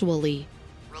casually.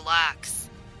 "Relax."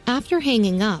 After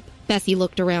hanging up, Bessie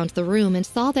looked around the room and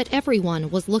saw that everyone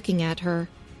was looking at her.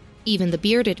 Even the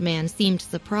bearded man seemed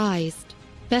surprised.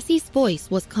 Bessie's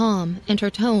voice was calm, and her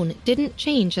tone didn't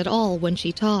change at all when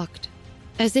she talked,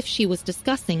 as if she was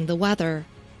discussing the weather.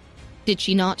 Did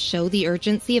she not show the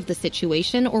urgency of the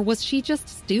situation, or was she just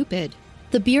stupid?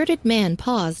 The bearded man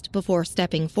paused before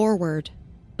stepping forward,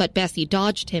 but Bessie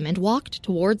dodged him and walked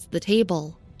towards the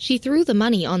table. She threw the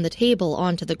money on the table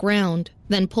onto the ground,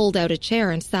 then pulled out a chair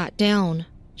and sat down.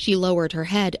 She lowered her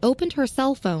head, opened her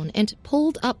cell phone, and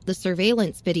pulled up the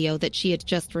surveillance video that she had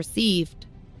just received.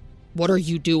 "What are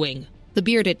you doing?" the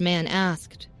bearded man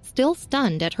asked, still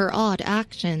stunned at her odd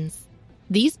actions.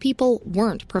 These people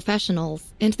weren't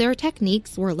professionals, and their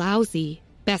techniques were lousy.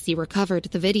 Bessie recovered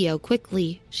the video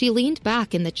quickly. She leaned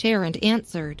back in the chair and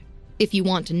answered, "If you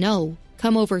want to know,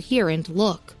 come over here and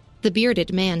look." The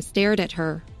bearded man stared at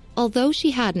her. Although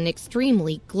she had an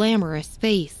extremely glamorous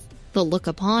face, the look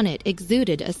upon it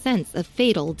exuded a sense of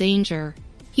fatal danger.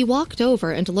 He walked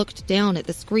over and looked down at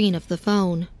the screen of the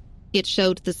phone. It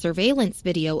showed the surveillance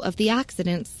video of the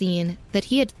accident scene that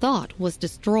he had thought was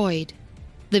destroyed.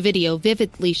 The video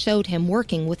vividly showed him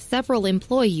working with several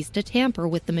employees to tamper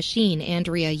with the machine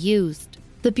Andrea used.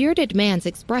 The bearded man's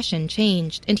expression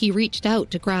changed, and he reached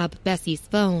out to grab Bessie's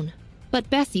phone. But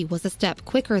Bessie was a step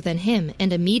quicker than him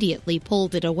and immediately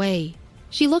pulled it away.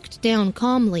 She looked down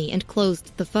calmly and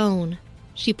closed the phone.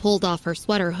 She pulled off her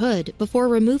sweater hood before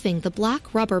removing the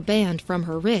black rubber band from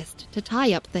her wrist to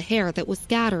tie up the hair that was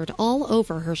scattered all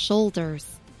over her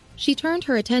shoulders. She turned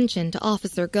her attention to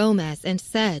Officer Gomez and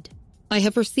said, "I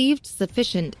have received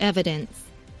sufficient evidence.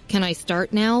 Can I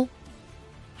start now?"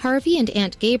 Harvey and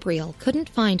Aunt Gabriel couldn't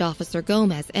find Officer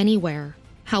Gomez anywhere.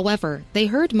 However, they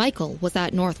heard Michael was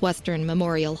at Northwestern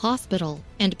Memorial Hospital,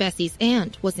 and Bessie's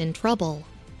aunt was in trouble.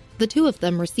 The 2 of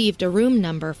them received a room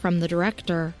number from the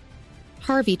director.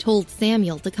 Harvey told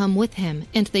Samuel to come with him,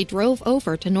 and they drove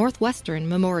over to Northwestern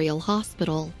Memorial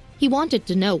Hospital. He wanted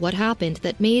to know what happened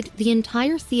that made the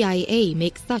entire CIA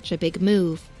make such a big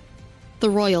move. The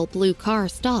royal blue car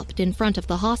stopped in front of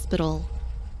the hospital.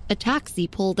 A taxi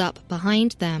pulled up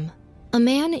behind them. A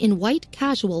man in white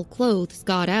casual clothes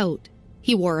got out.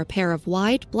 He wore a pair of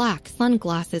wide black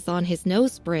sunglasses on his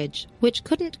nose bridge, which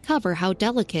couldn't cover how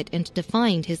delicate and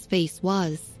defined his face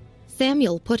was.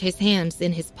 Samuel put his hands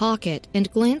in his pocket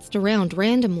and glanced around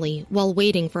randomly while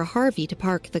waiting for Harvey to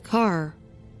park the car.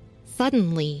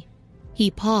 Suddenly,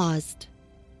 he paused.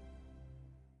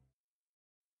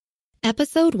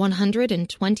 Episode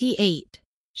 128.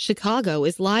 Chicago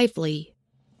is lively.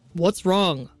 "What's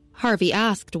wrong?" Harvey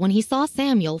asked when he saw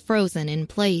Samuel frozen in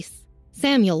place.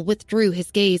 Samuel withdrew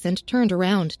his gaze and turned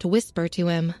around to whisper to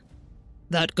him.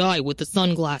 "That guy with the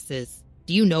sunglasses.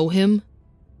 Do you know him?"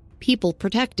 People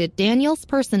protected Daniel's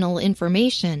personal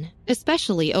information,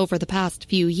 especially over the past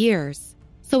few years,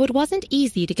 so it wasn't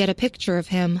easy to get a picture of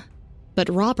him. But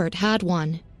Robert had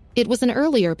one. It was an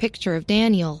earlier picture of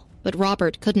Daniel, but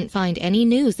Robert couldn't find any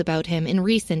news about him in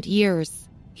recent years.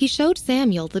 He showed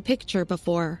Samuel the picture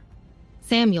before.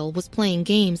 Samuel was playing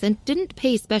games and didn't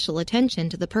pay special attention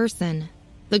to the person.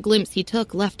 The glimpse he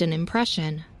took left an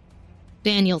impression.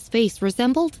 Daniel's face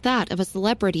resembled that of a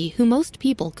celebrity who most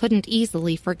people couldn't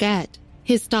easily forget.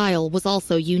 His style was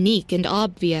also unique and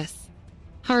obvious.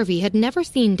 Harvey had never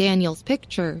seen Daniel's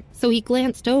picture, so he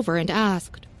glanced over and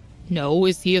asked, "No,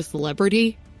 is he a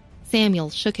celebrity?" Samuel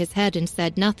shook his head and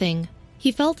said nothing.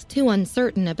 He felt too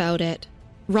uncertain about it.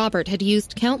 Robert had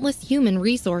used countless human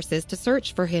resources to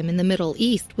search for him in the Middle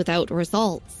East without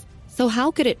results. So how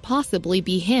could it possibly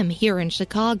be him here in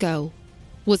Chicago?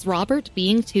 Was Robert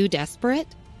being too desperate?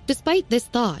 Despite this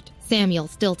thought, Samuel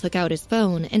still took out his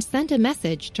phone and sent a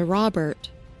message to Robert.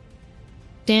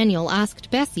 Daniel asked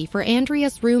Bessie for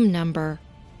Andrea's room number.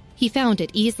 He found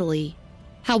it easily.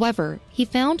 However, he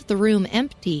found the room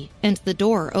empty and the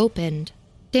door opened.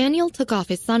 Daniel took off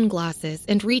his sunglasses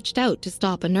and reached out to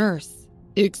stop a nurse.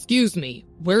 "Excuse me,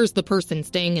 where's the person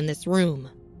staying in this room?"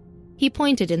 He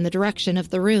pointed in the direction of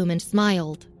the room and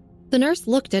smiled. The nurse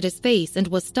looked at his face and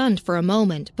was stunned for a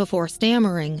moment before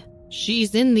stammering,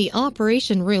 "She's in the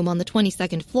operation room on the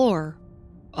 22nd floor.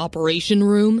 "Operation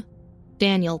room?"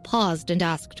 Daniel paused and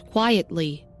asked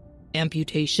quietly,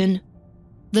 "Amputation?"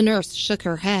 The nurse shook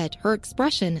her head, her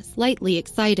expression slightly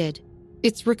excited.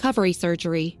 "It's recovery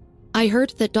surgery. I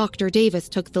heard that Dr. Davis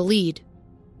took the lead."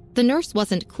 The nurse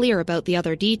wasn't clear about the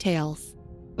other details.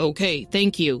 "Okay,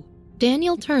 thank you."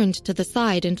 Daniel turned to the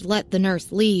side and let the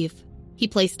nurse leave. He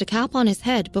placed a cap on his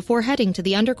head before heading to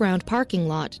the underground parking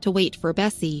lot to wait for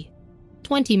Bessie.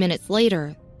 20 minutes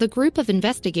later, the group of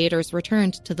investigators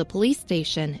returned to the police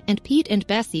station and Pete and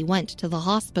Bessie went to the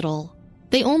hospital.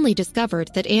 They only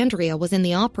discovered that Andrea was in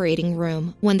the operating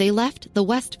room when they left the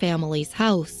West family's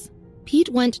house. Pete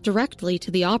went directly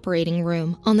to the operating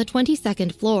room on the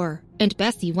 22nd floor, and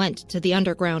Bessie went to the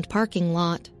underground parking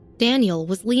lot. Daniel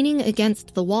was leaning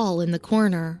against the wall in the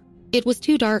corner. It was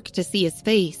too dark to see his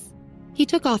face. He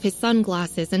took off his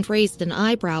sunglasses and raised an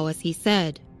eyebrow as he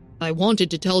said, "I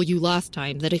wanted to tell you last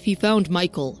time that if he found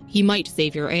Michael, he might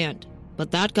save your aunt.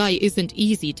 But that guy isn't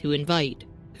easy to invite.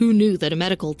 Who knew that a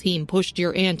medical team pushed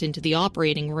your aunt into the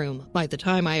operating room by the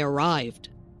time I arrived?"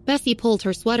 Bessie pulled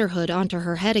her sweater hood onto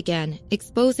her head again,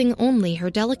 exposing only her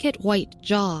delicate white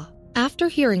jaw. After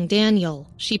hearing Daniel,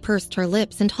 she pursed her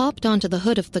lips and hopped onto the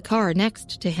hood of the car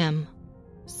next to him.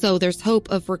 "So there's hope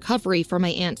of recovery for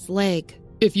my aunt's leg."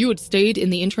 "If you had stayed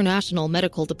in the International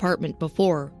Medical Department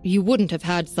before, you wouldn't have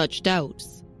had such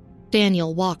doubts."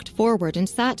 Daniel walked forward and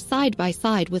sat side by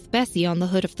side with Bessie on the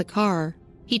hood of the car.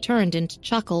 He turned and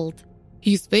chuckled.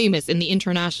 "He's famous in the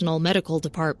International Medical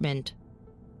Department."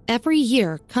 Every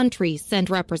year, countries send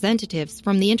representatives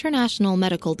from the International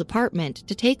Medical Department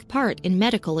to take part in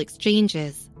medical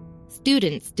exchanges.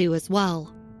 Students do as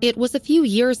well. It was a few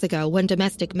years ago when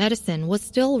domestic medicine was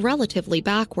still relatively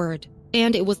backward,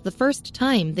 and it was the first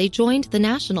time they joined the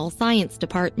National Science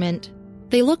Department.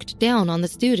 They looked down on the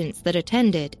students that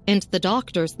attended, and the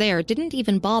doctors there didn't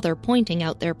even bother pointing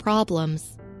out their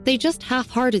problems. They just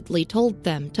half-heartedly told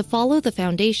them to follow the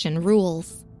Foundation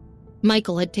rules.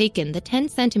 Michael had taken the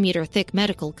 10-centimeter thick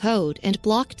medical code and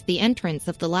blocked the entrance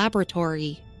of the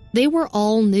laboratory. They were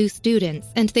all new students,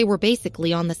 and they were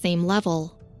basically on the same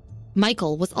level.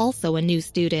 Michael was also a new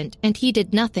student, and he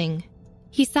did nothing.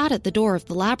 He sat at the door of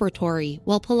the laboratory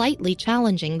while politely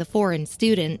challenging the foreign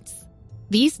students.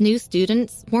 These new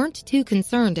students weren't too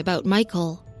concerned about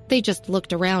Michael. They just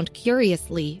looked around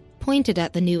curiously, pointed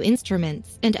at the new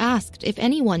instruments, and asked if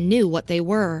anyone knew what they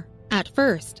were. At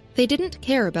first, they didn't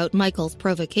care about Michael's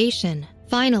provocation.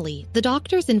 Finally, the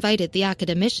doctors invited the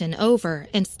academician over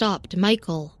and stopped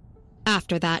Michael.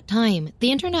 After that time,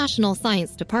 the International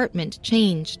Science Department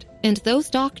changed, and those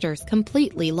doctors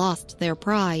completely lost their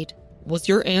pride. Was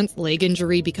your aunt's leg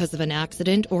injury because of an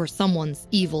accident or someone's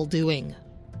evil doing?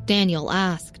 Daniel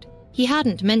asked. He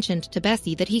hadn't mentioned to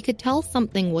Bessie that he could tell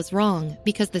something was wrong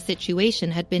because the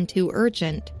situation had been too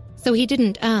urgent, so he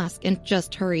didn't ask and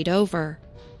just hurried over.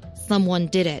 Someone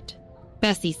did it,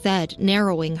 Bessie said,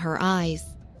 narrowing her eyes.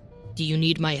 Do you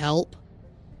need my help?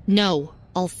 No,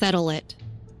 I'll settle it.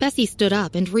 Bessie stood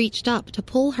up and reached up to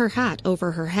pull her hat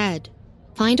over her head.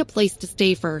 Find a place to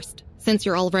stay first. Since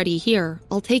you're already here,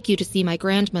 I'll take you to see my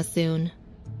grandma soon.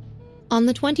 On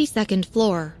the 22nd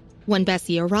floor, when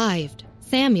Bessie arrived,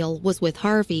 Samuel was with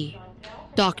Harvey.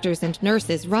 Doctors and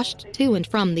nurses rushed to and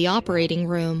from the operating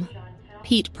room.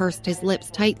 Pete pursed his lips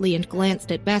tightly and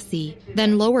glanced at Bessie,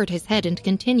 then lowered his head and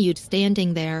continued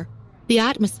standing there. The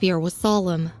atmosphere was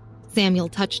solemn. Samuel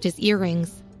touched his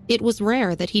earrings. It was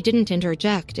rare that he didn't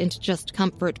interject and just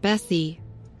comfort Bessie.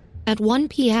 At 1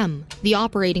 p.m., the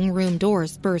operating room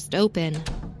doors burst open.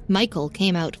 Michael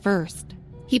came out first.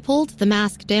 He pulled the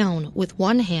mask down with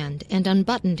one hand and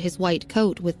unbuttoned his white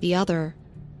coat with the other.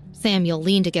 Samuel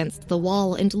leaned against the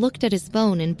wall and looked at his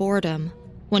phone in boredom.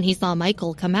 When he saw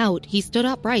Michael come out, he stood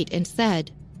upright and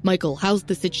said, Michael, how's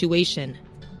the situation?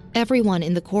 Everyone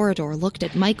in the corridor looked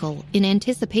at Michael in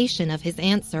anticipation of his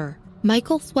answer.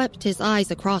 Michael swept his eyes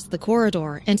across the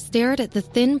corridor and stared at the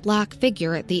thin black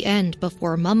figure at the end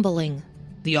before mumbling.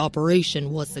 The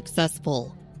operation was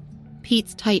successful.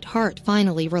 Pete's tight heart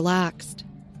finally relaxed.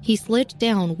 He slid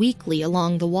down weakly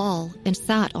along the wall and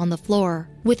sat on the floor.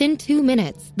 Within 2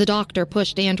 minutes, the doctor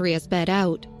pushed Andrea's bed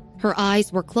out. Her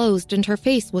eyes were closed and her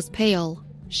face was pale.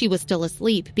 She was still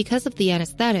asleep because of the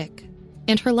anesthetic,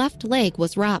 and her left leg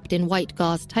was wrapped in white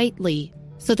gauze tightly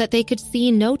so that they could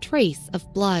see no trace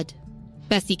of blood.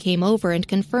 Bessie came over and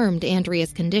confirmed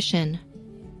Andrea's condition.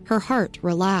 Her heart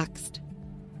relaxed.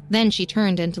 Then she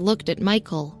turned and looked at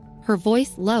Michael, her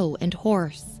voice low and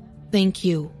hoarse. Thank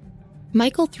you.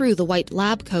 Michael threw the white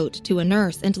lab coat to a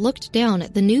nurse and looked down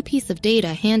at the new piece of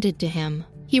data handed to him.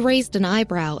 He raised an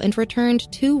eyebrow and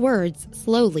returned 2 words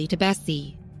slowly to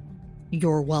Bessie.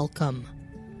 You're welcome.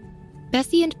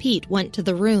 Bessie and Pete went to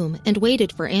the room and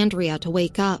waited for Andrea to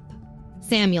wake up.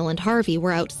 Samuel and Harvey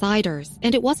were outsiders,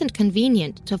 and it wasn't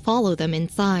convenient to follow them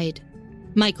inside.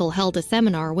 Michael held a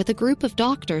seminar with a group of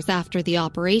doctors after the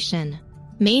operation,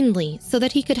 mainly so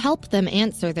that he could help them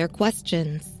answer their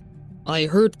questions. I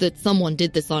heard that someone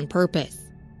did this on purpose,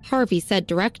 Harvey said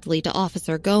directly to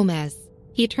Officer Gomez.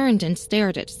 He turned and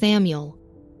stared at Samuel.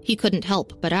 He couldn't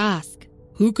help but ask,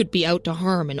 who could be out to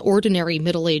harm an ordinary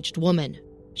middle-aged woman?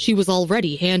 She was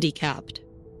already handicapped.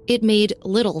 It made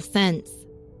little sense.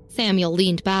 Samuel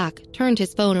leaned back, turned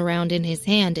his phone around in his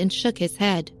hand, and shook his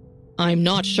head. I'm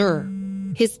not sure.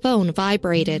 His phone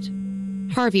vibrated.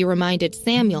 Harvey reminded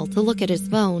Samuel to look at his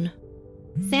phone.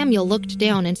 Samuel looked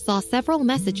down and saw several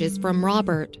messages from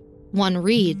Robert. One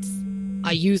reads,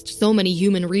 I used so many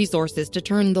human resources to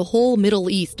turn the whole Middle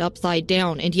East upside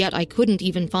down, and yet I couldn't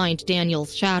even find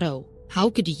Daniel's shadow. How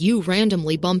could you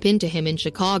randomly bump into him in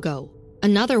Chicago?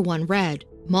 Another one read,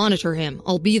 Monitor him,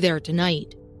 I'll be there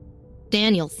tonight.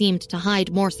 Daniel seemed to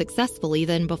hide more successfully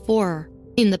than before.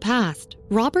 In the past,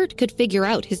 Robert could figure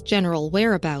out his general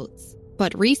whereabouts,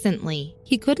 but recently,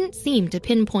 he couldn't seem to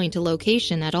pinpoint a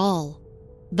location at all.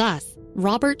 Thus,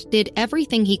 Robert did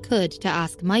everything he could to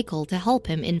ask Michael to help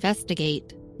him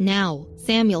investigate. Now,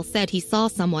 Samuel said he saw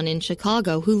someone in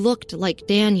Chicago who looked like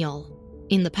Daniel.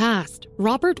 In the past,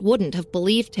 Robert wouldn't have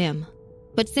believed him.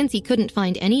 But since he couldn't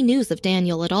find any news of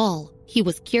Daniel at all, he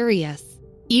was curious,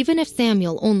 even if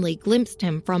Samuel only glimpsed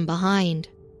him from behind.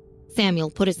 Samuel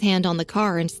put his hand on the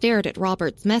car and stared at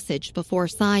Robert's message before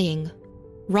sighing.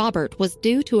 Robert was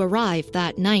due to arrive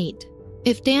that night.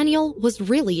 If Daniel was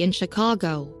really in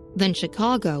Chicago, then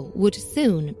Chicago would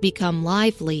soon become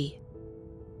lively.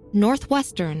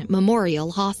 Northwestern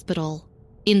Memorial Hospital.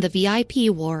 In the VIP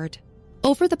ward.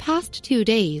 Over the past 2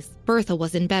 days, Bertha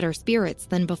was in better spirits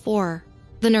than before.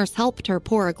 The nurse helped her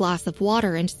pour a glass of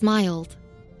water and smiled.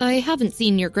 I haven't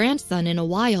seen your grandson in a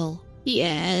while.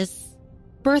 Yes.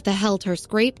 Bertha held her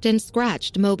scraped and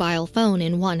scratched mobile phone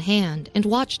in one hand and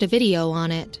watched a video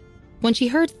on it. When she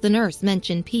heard the nurse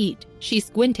mention Pete, she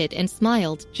squinted and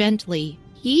smiled gently.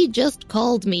 He just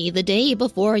called me the day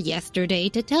before yesterday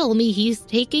to tell me he's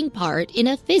taking part in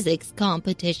a physics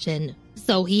competition,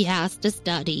 so he has to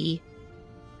study.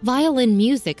 Violin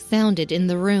music sounded in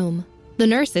the room. The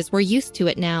nurses were used to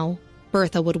it now.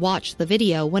 Bertha would watch the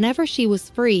video whenever she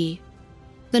was free.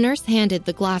 The nurse handed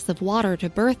the glass of water to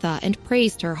Bertha and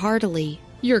praised her heartily.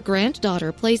 Your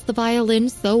granddaughter plays the violin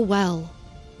so well.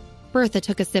 Bertha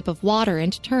took a sip of water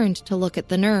and turned to look at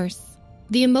the nurse.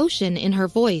 The emotion in her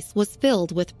voice was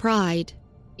filled with pride.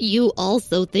 You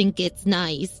also think it's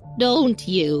nice, don't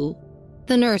you?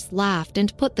 The nurse laughed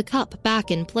and put the cup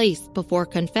back in place before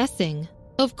confessing,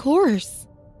 "Of course."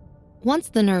 Once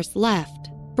the nurse left,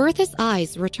 Bertha's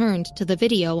eyes returned to the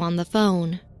video on the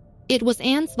phone. It was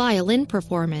Anne's violin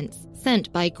performance,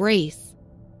 sent by Grace.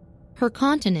 Her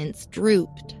countenance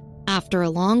drooped. After a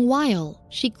long while,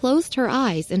 she closed her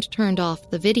eyes and turned off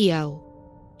the video.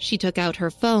 She took out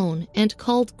her phone and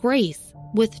called Grace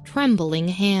with trembling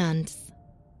hands.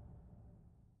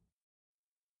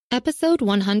 Episode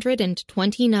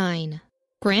 129.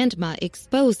 Grandma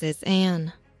Exposes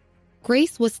Anne.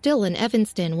 Grace was still in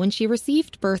Evanston when she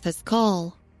received Bertha's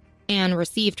call. Anne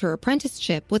received her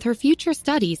apprenticeship with her future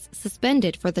studies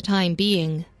suspended for the time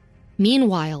being.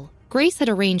 Meanwhile, Grace had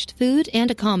arranged food and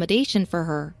accommodation for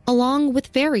her, along with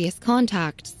various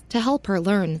contacts to help her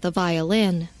learn the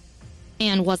violin.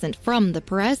 Anne wasn't from the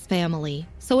Perez family,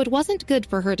 so it wasn't good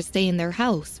for her to stay in their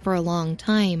house for a long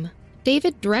time.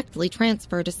 David directly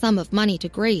transferred a sum of money to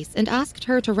Grace and asked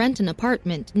her to rent an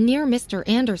apartment near Mr.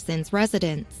 Anderson's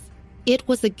residence. It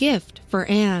was a gift for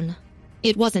Anne.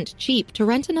 It wasn't cheap to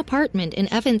rent an apartment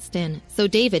in Evanston, so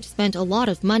David spent a lot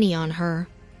of money on her.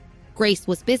 Grace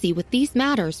was busy with these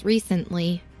matters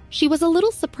recently. She was a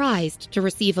little surprised to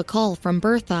receive a call from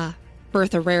Bertha.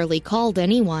 Bertha rarely called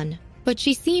anyone, but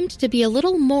she seemed to be a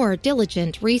little more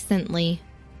diligent recently.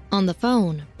 On the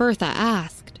phone, Bertha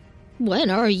asked,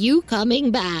 "When are you coming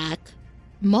back?"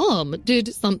 "Mom,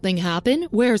 did something happen?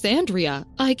 Where's Andrea?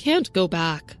 I can't go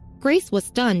back." Grace was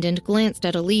stunned and glanced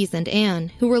at Elise and Anne,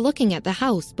 who were looking at the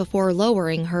house before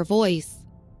lowering her voice.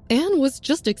 "Anne was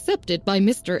just accepted by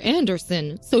Mr.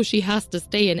 Anderson, so she has to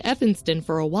stay in Evanston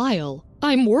for a while.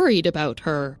 I'm worried about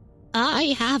her."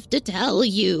 "I have to tell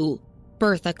you."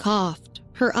 Bertha coughed.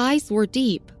 Her eyes were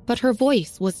deep, but her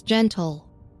voice was gentle.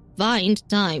 "Find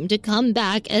time to come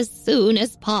back as soon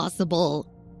as possible."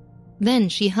 Then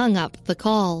she hung up the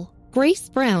call. Grace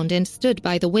frowned and stood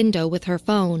by the window with her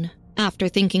phone. After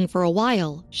thinking for a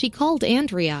while, she called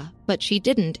Andrea, but she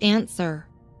didn't answer.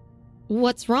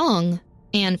 "What's wrong?"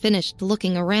 Anne finished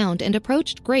looking around and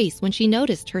approached Grace when she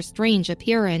noticed her strange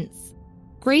appearance.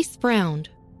 Grace frowned.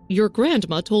 "Your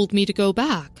grandma told me to go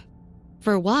back."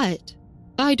 "For what?"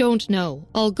 "I don't know.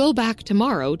 I'll go back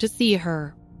tomorrow to see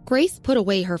her." Grace put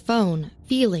away her phone,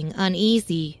 feeling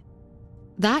uneasy.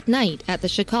 That night at the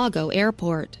Chicago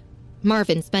airport,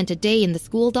 Marvin spent a day in the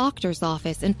school doctor's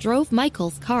office and drove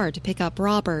Michael's car to pick up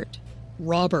Robert.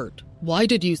 "Robert, why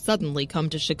did you suddenly come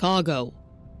to Chicago?"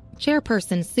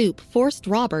 Chairperson Soup forced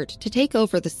Robert to take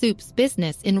over the Soup's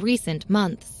business in recent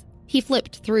months. He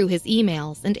flipped through his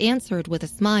emails and answered with a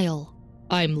smile.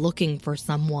 "I'm looking for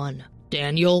someone."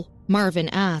 "Daniel?" Marvin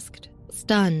asked,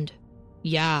 stunned.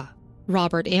 "Yeah,"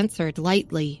 Robert answered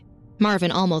lightly.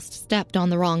 Marvin almost stepped on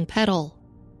the wrong pedal.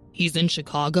 "He's in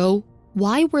Chicago?"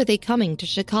 Why were they coming to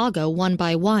Chicago one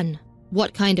by one?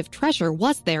 What kind of treasure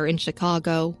was there in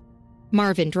Chicago?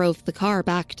 Marvin drove the car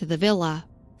back to the villa.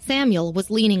 Samuel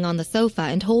was leaning on the sofa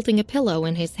and holding a pillow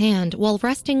in his hand while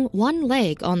resting one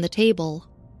leg on the table.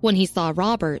 When he saw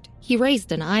Robert, he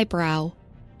raised an eyebrow.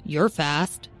 "You're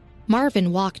fast."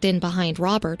 Marvin walked in behind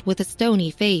Robert with a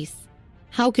stony face.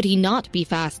 How could he not be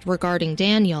fast regarding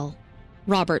Daniel?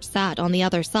 Robert sat on the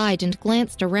other side and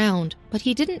glanced around, but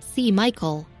he didn't see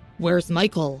Michael. "Where's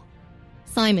Michael?"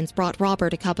 Simons brought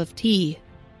Robert a cup of tea.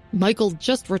 "Michael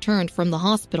just returned from the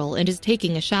hospital and is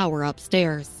taking a shower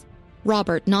upstairs."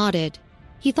 Robert nodded.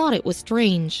 He thought it was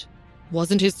strange.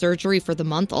 "Wasn't his surgery for the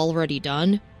month already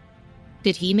done?"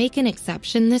 Did he make an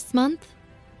exception this month?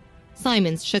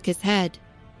 Simons shook his head.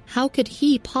 How could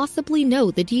he possibly know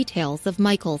the details of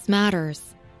Michael's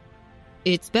matters?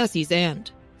 "It's Bessie's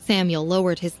aunt." Samuel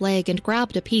lowered his leg and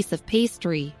grabbed a piece of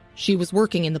pastry. "She was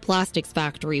working in the plastics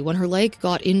factory when her leg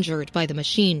got injured by the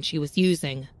machine she was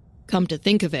using. Come to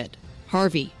think of it,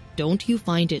 Harvey, don't you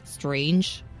find it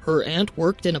strange? Her aunt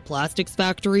worked in a plastics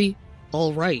factory?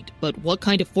 All right, but what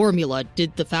kind of formula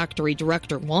did the factory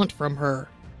director want from her?"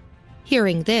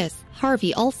 Hearing this,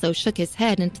 Harvey also shook his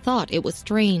head and thought it was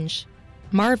strange.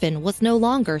 Marvin was no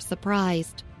longer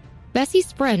surprised.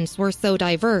 Bessie's friends were so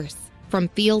diverse, from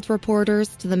field reporters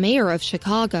to the mayor of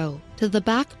Chicago to the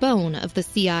backbone of the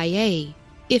CIA.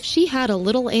 If she had a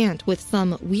little aunt with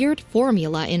some weird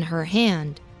formula in her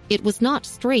hand, it was not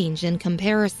strange in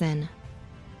comparison.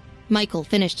 Michael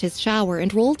finished his shower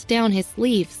and rolled down his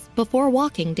sleeves before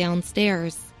walking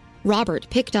downstairs. Robert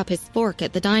picked up his fork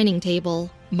at the dining table.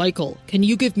 "Michael, can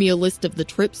you give me a list of the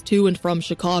trips to and from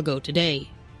Chicago today?"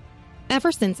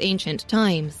 Ever since ancient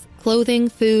times, clothing,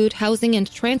 food, housing,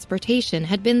 and transportation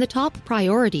had been the top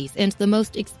priorities and the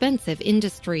most expensive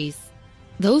industries.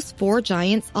 Those 4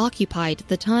 giants occupied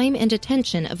the time and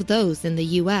attention of those in the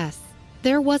U.S.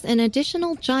 There was an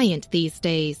additional giant these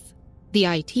days, the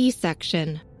IT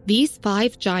section. These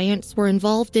 5 giants were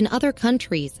involved in other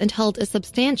countries and held a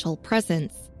substantial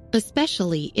presence,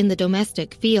 especially in the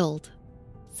domestic field.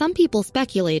 Some people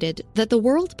speculated that the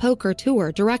World Poker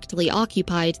Tour directly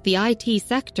occupied the IT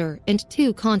sector and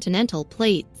 2 continental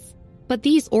plates. But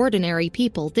these ordinary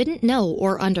people didn't know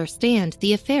or understand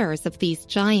the affairs of these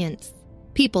giants.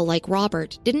 People like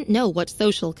Robert didn't know what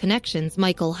social connections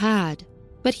Michael had,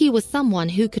 but he was someone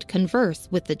who could converse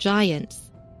with the giants.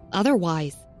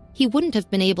 Otherwise, he wouldn't have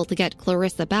been able to get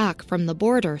Clarissa back from the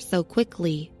border so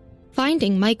quickly.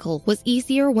 Finding Michael was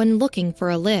easier when looking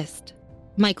for a list.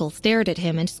 Michael stared at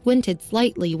him and squinted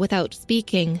slightly without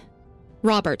speaking.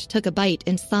 Robert took a bite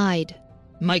and sighed.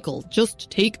 Michael, just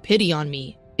take pity on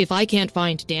me. If I can't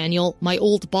find Daniel, my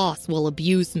old boss will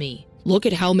abuse me. Look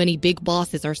at how many big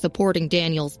bosses are supporting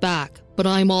Daniel's back, but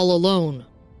I'm all alone.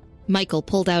 Michael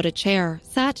pulled out a chair,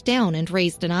 sat down and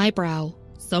raised an eyebrow.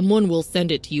 Someone will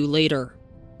send it to you later.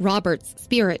 Robert's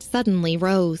spirit suddenly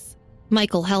rose.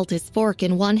 Michael held his fork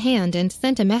in one hand and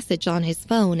sent a message on his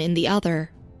phone in the other.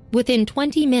 Within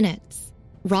 20 minutes,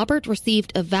 Robert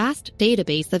received a vast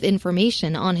database of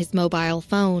information on his mobile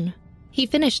phone. He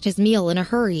finished his meal in a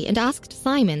hurry and asked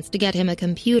Simons to get him a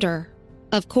computer.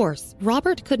 Of course,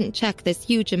 Robert couldn't check this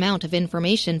huge amount of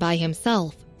information by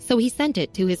himself, so he sent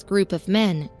it to his group of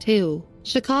men, too.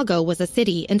 Chicago was a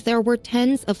city and there were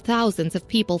tens of thousands of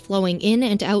people flowing in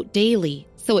and out daily,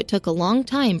 so it took a long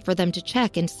time for them to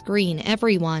check and screen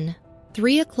everyone.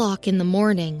 3 o'clock in the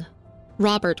morning.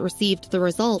 Robert received the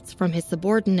results from his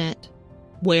subordinate.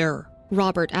 Where?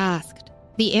 Robert asked.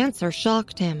 The answer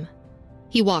shocked him.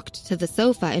 He walked to the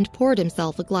sofa and poured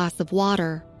himself a glass of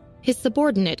water. His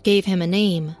subordinate gave him a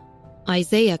name.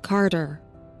 Isaiah Carter.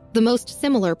 The most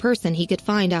similar person he could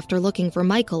find after looking for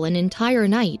Michael an entire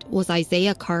night was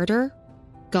Isaiah Carter?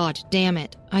 God damn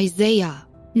it, Isaiah.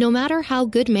 No matter how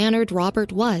good-mannered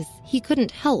Robert was, he couldn't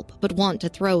help but want to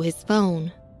throw his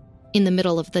phone. In the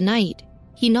middle of the night,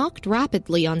 he knocked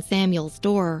rapidly on Samuel's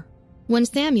door. When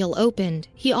Samuel opened,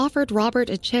 he offered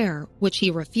Robert a chair, which he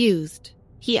refused.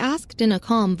 He asked in a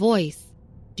calm voice,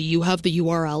 "Do you have the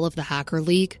URL of the Hacker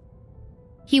League?"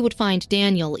 He would find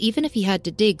Daniel even if he had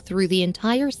to dig through the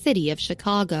entire city of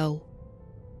Chicago.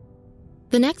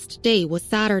 The next day was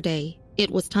Saturday.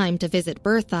 It was time to visit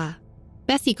Bertha.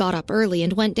 Bessie got up early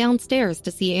and went downstairs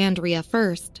to see Andrea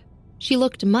first. She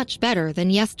looked much better than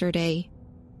yesterday.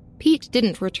 Pete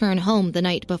didn't return home the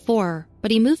night before,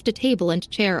 but he moved a table and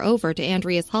chair over to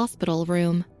Andrea's hospital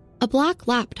room. A black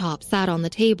laptop sat on the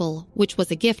table, which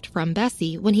was a gift from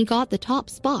Bessie when he got the top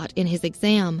spot in his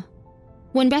exam.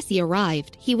 When Bessie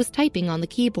arrived, he was typing on the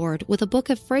keyboard with a book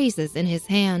of phrases in his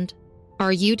hand.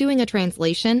 "Are you doing a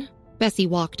translation?" Bessie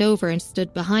walked over and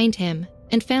stood behind him,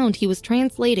 and found he was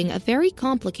translating a very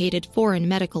complicated foreign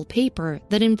medical paper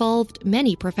that involved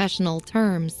many professional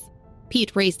terms.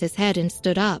 Pete raised his head and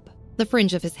stood up. The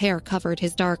fringe of his hair covered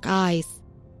his dark eyes.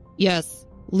 "Yes,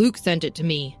 Luke sent it to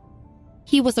me."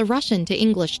 He was a Russian to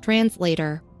English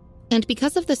translator, and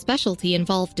because of the specialty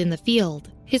involved in the field,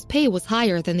 his pay was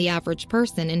higher than the average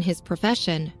person in his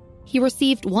profession. He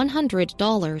received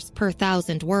 $100 per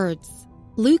 1,000 words.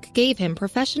 Luke gave him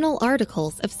professional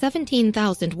articles of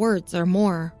 17,000 words or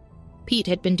more. Pete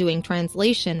had been doing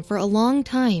translation for a long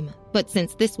time, but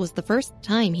since this was the first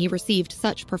time he received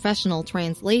such professional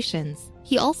translations,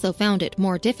 he also found it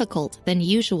more difficult than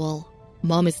usual.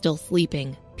 "Mom is still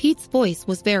sleeping." Pete's voice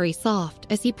was very soft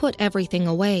as he put everything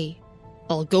away.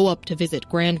 "I'll go up to visit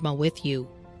Grandma with you."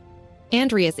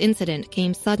 Andrea's incident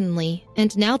came suddenly,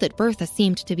 and now that Bertha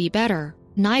seemed to be better,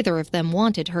 neither of them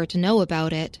wanted her to know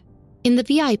about it. In the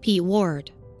VIP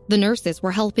ward, the nurses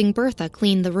were helping Bertha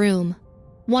clean the room.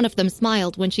 One of them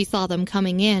smiled when she saw them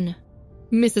coming in.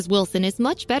 "Mrs. Wilson is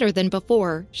much better than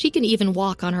before. She can even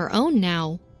walk on her own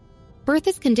now."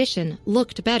 Bertha's condition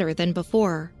looked better than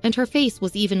before, and her face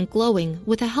was even glowing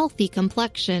with a healthy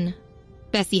complexion.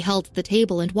 Bessie held the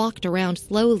table and walked around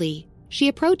slowly. She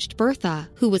approached Bertha,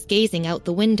 who was gazing out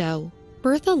the window.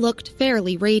 Bertha looked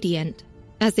fairly radiant,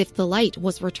 as if the light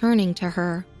was returning to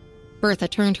her. Bertha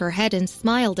turned her head and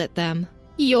smiled at them.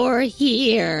 "You're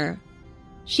here."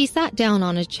 She sat down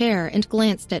on a chair and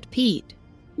glanced at Pete.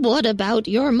 "What about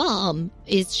your mom?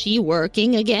 Is she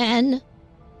working again?"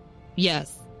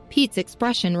 "Yes." Pete's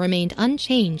expression remained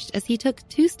unchanged as he took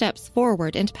 2 steps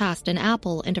forward and passed an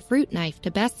apple and a fruit knife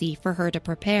to Bessie for her to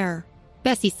prepare.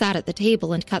 Bessie sat at the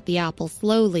table and cut the apple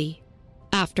slowly.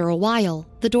 After a while,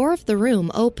 the door of the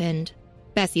room opened.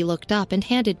 Bessie looked up and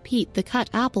handed Pete the cut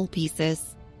apple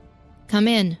pieces. "Come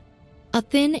in." A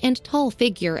thin and tall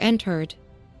figure entered.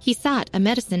 He sat a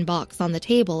medicine box on the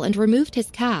table and removed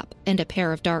his cap and a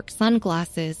pair of dark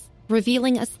sunglasses,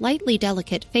 revealing a slightly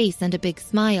delicate face and a big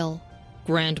smile.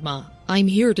 "Grandma, I'm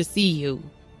here to see you."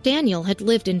 Daniel had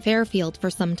lived in Fairfield for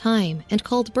some time and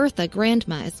called Bertha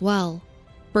Grandma as well.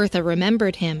 Bertha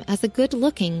remembered him as a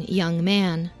good-looking young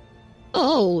man.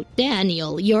 "Oh,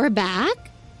 Daniel, you're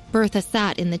back?" Bertha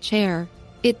sat in the chair.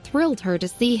 It thrilled her to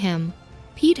see him.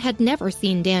 Pete had never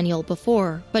seen Daniel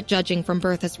before, but judging from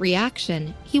Bertha's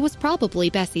reaction, he was probably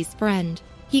Bessie's friend.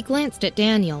 He glanced at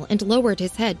Daniel and lowered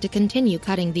his head to continue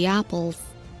cutting the apples.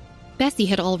 Bessie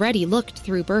had already looked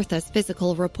through Bertha's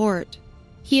physical report.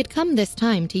 He had come this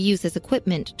time to use his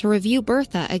equipment to review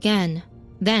Bertha again.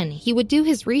 Then he would do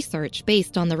his research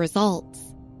based on the results.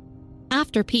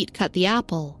 After Pete cut the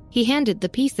apple, he handed the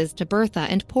pieces to Bertha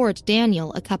and poured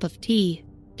Daniel a cup of tea.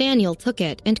 Daniel took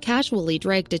it and casually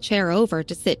dragged a chair over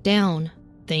to sit down.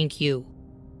 "Thank you."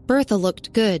 Bertha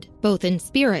looked good, both in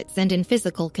spirits and in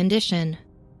physical condition.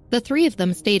 The three of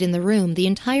them stayed in the room the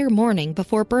entire morning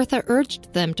before Bertha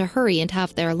urged them to hurry and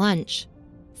have their lunch,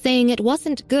 saying it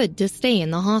wasn't good to stay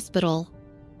in the hospital.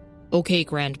 "Okay,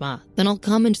 Grandma, then I'll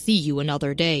come and see you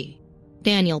another day."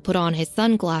 Daniel put on his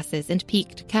sunglasses and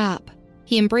peaked cap.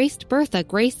 He embraced Bertha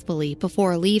gracefully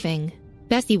before leaving.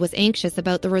 Bessie was anxious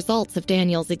about the results of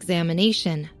Daniel's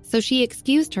examination, so she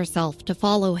excused herself to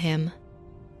follow him.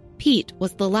 Pete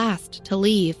was the last to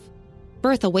leave.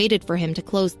 Bertha waited for him to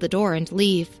close the door and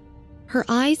leave. Her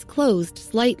eyes closed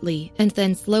slightly and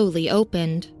then slowly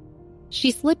opened.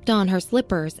 She slipped on her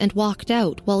slippers and walked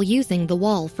out while using the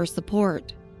wall for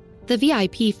support. The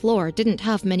VIP floor didn't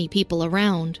have many people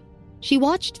around. She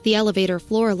watched the elevator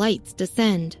floor lights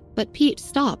descend, but Pete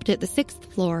stopped at the 6th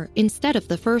floor instead of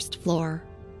the 1st floor.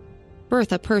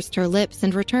 Bertha pursed her lips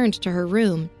and returned to her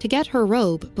room to get her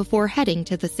robe before heading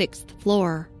to the 6th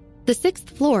floor. The 6th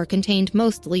floor contained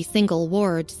mostly single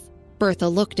wards. Bertha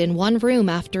looked in one room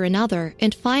after another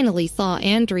and finally saw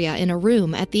Andrea in a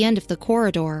room at the end of the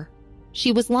corridor.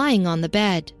 She was lying on the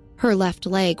bed, her left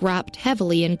leg wrapped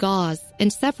heavily in gauze,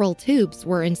 and several tubes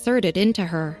were inserted into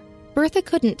her. Bertha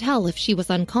couldn't tell if she was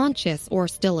unconscious or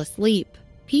still asleep.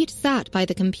 Pete sat by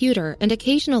the computer and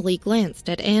occasionally glanced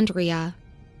at Andrea.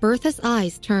 Bertha's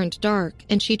eyes turned dark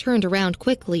and she turned around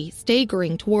quickly,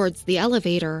 staggering towards the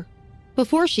elevator.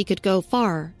 Before she could go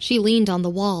far, she leaned on the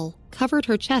wall, covered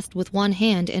her chest with one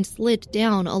hand and slid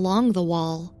down along the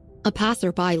wall. A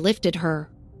passerby lifted her.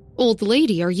 "Old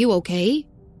lady, are you okay?"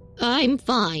 "I'm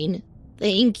fine.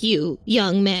 Thank you,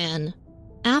 young man."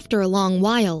 After a long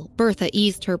while, Bertha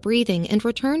eased her breathing and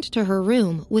returned to her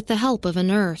room with the help of a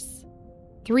nurse.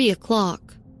 3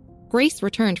 o'clock. Grace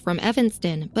returned from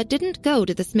Evanston but didn't go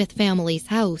to the Smith family's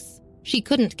house. She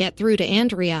couldn't get through to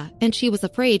Andrea, and she was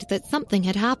afraid that something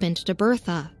had happened to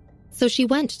Bertha. So she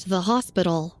went to the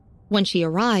hospital. When she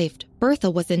arrived,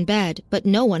 Bertha was in bed, but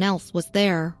no one else was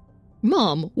there.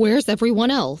 "Mom, where's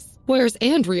everyone else? Where's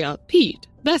Andrea, Pete,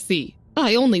 Bessie?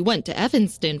 I only went to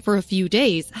Evanston for a few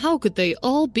days. How could they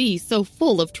all be so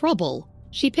full of trouble?"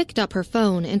 She picked up her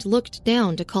phone and looked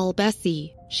down to call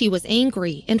Bessie. She was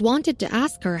angry and wanted to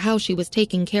ask her how she was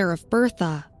taking care of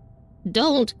Bertha.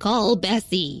 "Don't call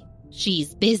Bessie.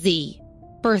 She's busy,"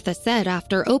 Bertha said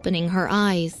after opening her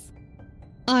eyes.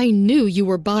 "I knew you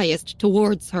were biased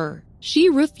towards her. She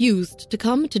refused to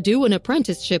come to do an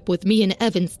apprenticeship with me in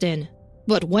Evanston,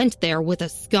 but went there with a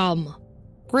scum."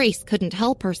 Grace couldn't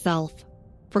help herself.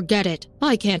 "Forget it.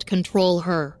 I can't control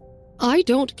her. I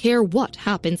don't care what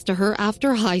happens to her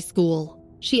after high school."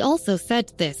 She also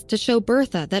said this to show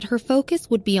Bertha that her focus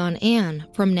would be on Anne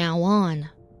from now on.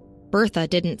 Bertha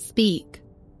didn't speak.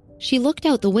 She looked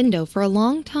out the window for a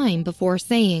long time before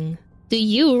saying, "Do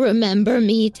you remember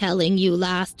me telling you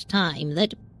last time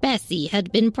that Bessie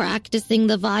had been practicing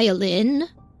the violin?"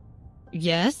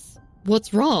 "Yes?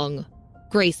 What's wrong?"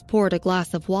 Grace poured a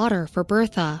glass of water for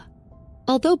Bertha.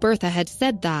 Although Bertha had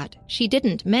said that, she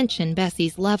didn't mention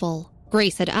Bessie's level.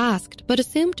 Grace had asked, but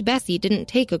assumed Bessie didn't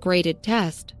take a graded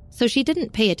test, so she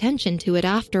didn't pay attention to it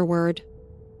afterward.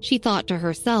 She thought to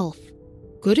herself,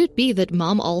 "Could it be that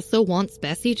Mom also wants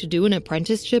Bessie to do an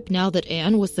apprenticeship now that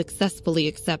Anne was successfully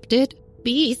accepted?"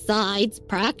 "Besides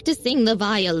practicing the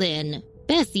violin,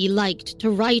 Bessie liked to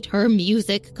write her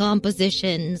music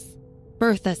compositions,"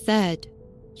 Bertha said.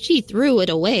 "She threw it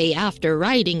away after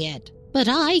writing it, but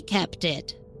I kept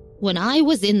it. When I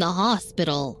was in the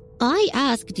hospital, I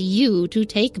asked you to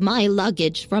take my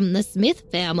luggage from the Smith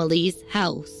family's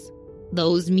house.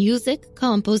 Those music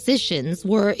compositions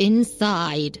were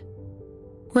inside."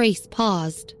 Grace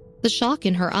paused. The shock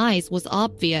in her eyes was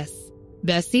obvious.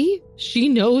 "Bessie? She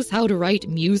knows how to write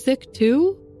music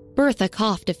too?" Bertha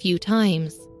coughed a few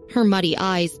times, her muddy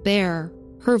eyes bare,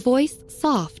 her voice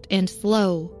soft and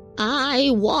slow. I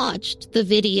watched the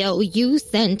video you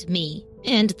sent me,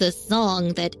 and the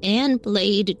song that Anne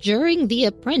played during the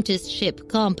apprenticeship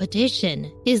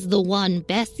competition is the one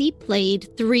Bessie played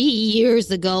 3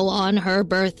 years ago on her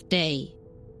birthday.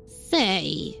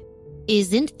 Say,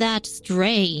 isn't that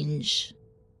strange?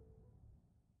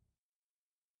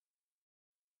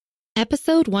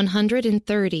 Episode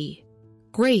 130.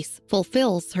 Grace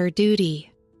fulfills her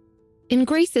duty. In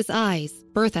Grace's eyes,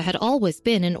 Bertha had always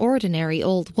been an ordinary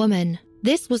old woman.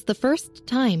 This was the first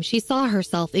time she saw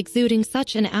herself exuding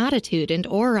such an attitude and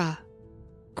aura.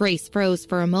 Grace froze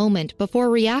for a moment before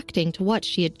reacting to what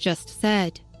she had just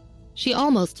said. She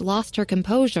almost lost her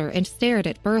composure and stared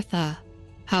at Bertha.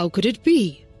 How could it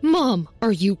be? Mom,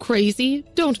 are you crazy?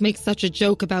 Don't make such a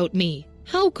joke about me.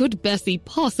 How could Bessie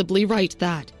possibly write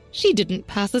that? She didn't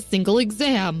pass a single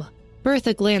exam.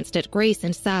 Bertha glanced at Grace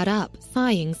and sat up,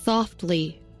 sighing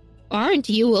softly. Aren't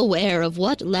you aware of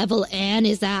what level Anne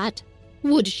is at?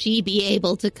 Would she be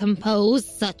able to compose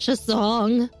such a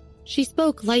song? She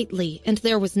spoke lightly, and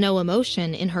there was no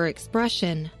emotion in her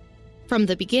expression. From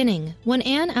the beginning, when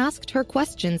Anne asked her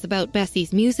questions about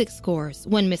Bessie's music scores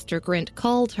when Mr. Grint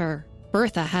called her,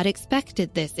 Bertha had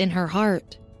expected this in her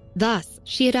heart. Thus,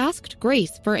 she had asked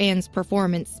Grace for Anne's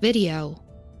performance video.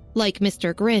 Like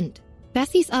Mr. Grint,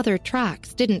 Bessie's other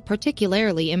tracks didn't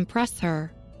particularly impress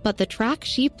her, but the track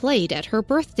she played at her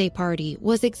birthday party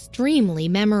was extremely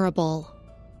memorable.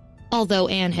 Although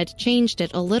Anne had changed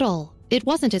it a little, it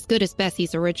wasn't as good as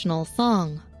Bessie's original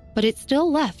song, but it still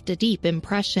left a deep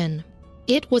impression.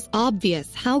 It was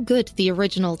obvious how good the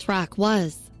original track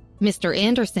was. Mr.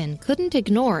 Anderson couldn't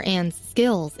ignore Anne's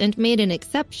skills and made an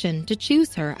exception to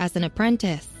choose her as an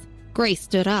apprentice. Grace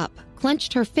stood up,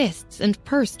 clenched her fists, and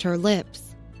pursed her lips.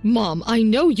 Mom, I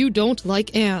know you don't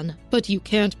like Anne, but you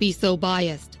can't be so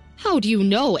biased. How do you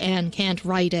know Anne can't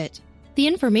write it? The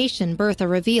information Bertha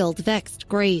revealed vexed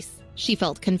Grace. She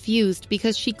felt confused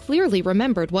because she clearly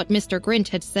remembered what Mr. Grint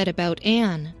had said about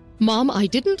Anne. Mom, I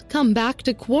didn't come back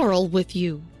to quarrel with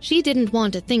you. She didn't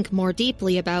want to think more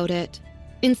deeply about it.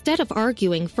 Instead of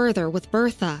arguing further with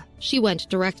Bertha, she went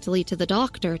directly to the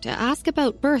doctor to ask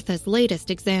about Bertha's latest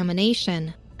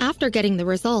examination. After getting the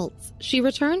results, she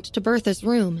returned to Bertha's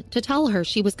room to tell her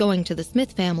she was going to the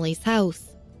Smith family's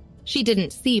house. She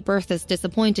didn't see Bertha's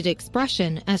disappointed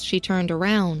expression as she turned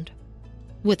around.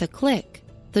 With a click,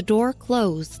 the door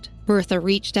closed. Bertha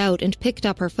reached out and picked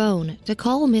up her phone to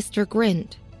call Mr.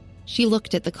 Grint. She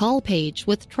looked at the call page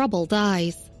with troubled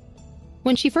eyes.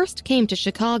 When she first came to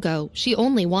Chicago, she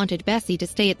only wanted Bessie to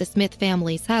stay at the Smith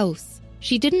family's house.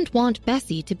 She didn't want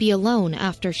Bessie to be alone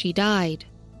after she died.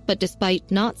 But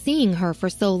despite not seeing her for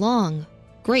so long,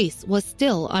 Grace was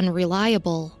still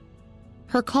unreliable.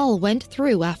 Her call went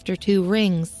through after 2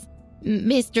 rings.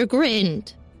 Mr.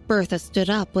 Grint. Bertha stood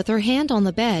up with her hand on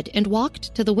the bed and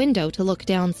walked to the window to look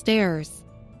downstairs.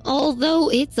 Although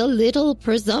it's a little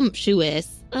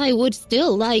presumptuous, I would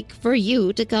still like for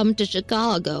you to come to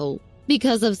Chicago.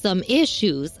 Because of some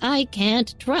issues, I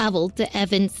can't travel to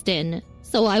Evanston,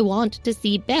 so I want to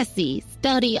see Bessie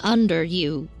study under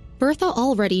you. Bertha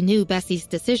already knew Bessie's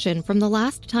decision from the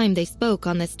last time they spoke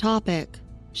on this topic.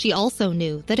 She also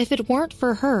knew that if it weren't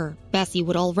for her, Bessie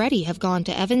would already have gone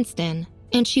to Evanston,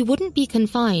 and she wouldn't be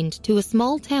confined to a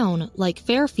small town like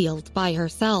Fairfield by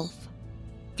herself.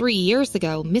 3 years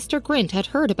ago, Mr. Grint had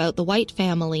heard about the White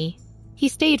family. He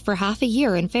stayed for half a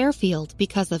year in Fairfield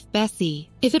because of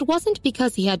Bessie. If it wasn't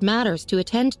because he had matters to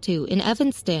attend to in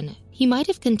Evanston, he might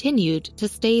have continued to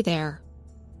stay there.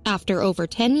 After over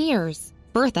 10 years,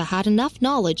 Bertha had enough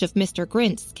knowledge of Mr.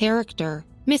 Grint's character.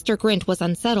 Mr. Grint was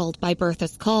unsettled by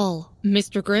Bertha's call.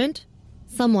 Mr. Grint?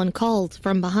 Someone called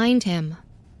from behind him.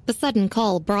 The sudden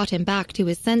call brought him back to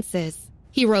his senses.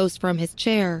 He rose from his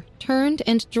chair, turned,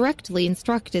 and directly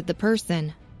instructed the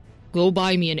person. Go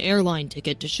buy me an airline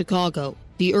ticket to Chicago,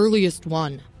 the earliest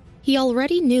one. He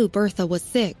already knew Bertha was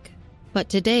sick, but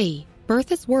today,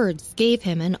 Bertha's words gave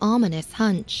him an ominous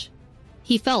hunch.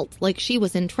 He felt like she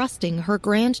was entrusting her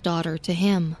granddaughter to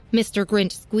him. Mr.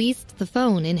 Grint squeezed the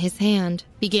phone in his hand,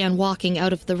 began walking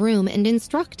out of the room, and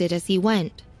instructed as he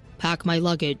went. Pack my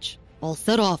luggage. I'll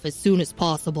set off as soon as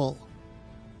possible.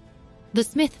 The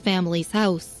Smith family's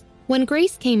house. When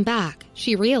Grace came back,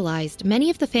 she realized many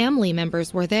of the family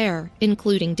members were there,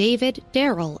 including David,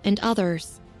 Daryl, and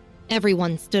others.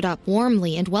 Everyone stood up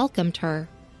warmly and welcomed her.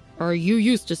 Are you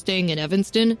used to staying in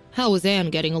Evanston? How is Anne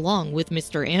getting along with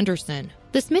Mr. Anderson?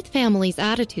 The Smith family's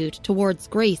attitude towards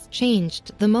Grace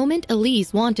changed the moment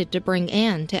Elise wanted to bring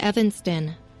Anne to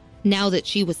Evanston. Now that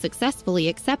she was successfully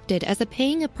accepted as a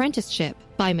paying apprenticeship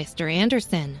by Mr.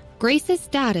 Anderson, Grace's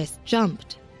status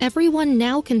jumped. Everyone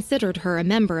now considered her a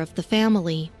member of the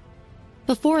family.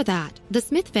 Before that, the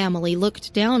Smith family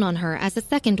looked down on her as a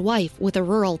second wife with a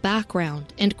rural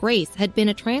background, and Grace had been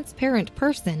a transparent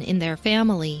person in their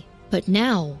family. But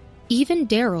now, even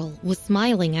Daryl was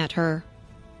smiling at her.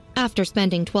 After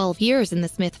spending 12 years in the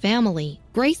Smith family,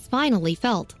 Grace finally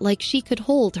felt like she could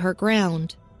hold her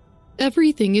ground.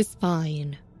 "Everything is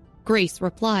fine," Grace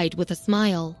replied with a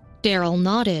smile. Daryl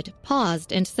nodded,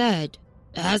 paused, and said,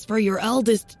 "As for your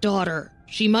eldest daughter,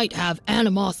 she might have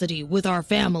animosity with our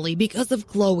family because of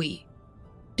Chloe."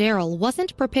 Daryl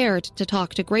wasn't prepared to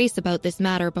talk to Grace about this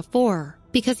matter before,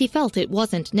 because he felt it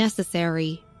wasn't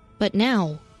necessary. But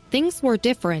now, things were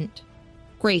different.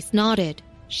 Grace nodded.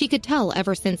 She could tell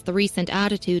ever since the recent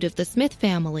attitude of the Smith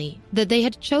family that they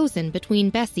had chosen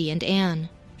between Bessie and Anne.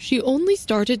 "She only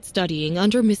started studying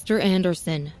under Mr.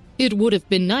 Anderson. It would have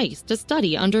been nice to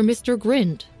study under Mr.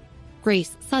 Grint,"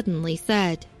 Grace suddenly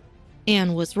said.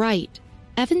 Anne was right.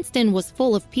 Evanston was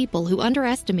full of people who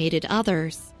underestimated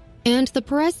others, and the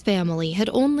Perez family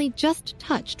had only just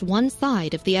touched one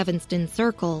side of the Evanston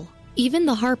circle. Even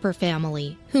the Harper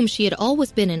family, whom she had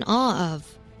always been in awe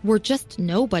of, were just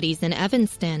nobodies in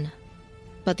Evanston.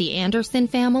 But the Anderson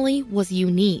family was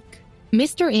unique.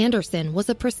 Mr. Anderson was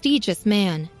a prestigious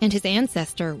man, and his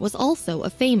ancestor was also a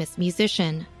famous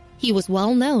musician. He was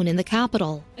well known in the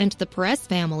capital, and the Perez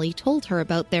family told her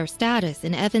about their status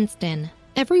in Evanston.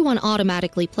 Everyone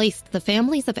automatically placed the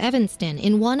families of Evanston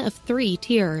in one of 3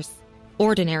 tiers.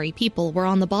 Ordinary people were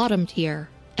on the bottom tier.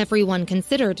 Everyone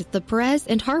considered the Perez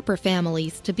and Harper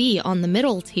families to be on the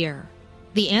middle tier.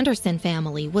 The Anderson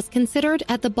family was considered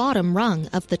at the bottom rung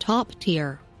of the top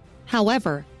tier.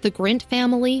 However, the Grint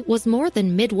family was more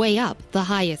than midway up the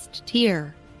highest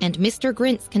tier, and Mr.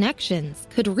 Grint's connections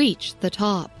could reach the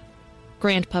top.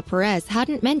 Grandpa Perez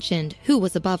hadn't mentioned who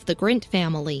was above the Grint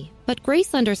family, but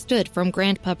Grace understood from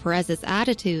Grandpa Perez's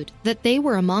attitude that they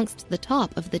were amongst the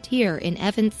top of the tier in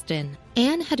Evanston.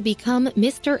 Anne had become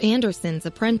Mr. Anderson's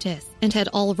apprentice and had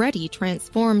already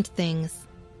transformed things.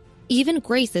 Even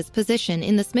Grace's position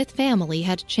in the Smith family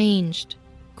had changed.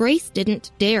 Grace didn't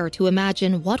dare to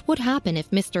imagine what would happen if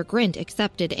Mr. Grint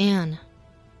accepted Anne.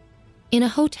 In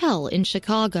a hotel in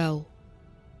Chicago,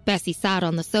 Bessie sat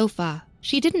on the sofa.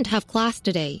 She didn't have class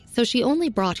today, so she only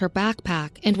brought her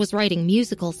backpack and was writing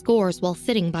musical scores while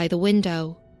sitting by the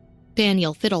window.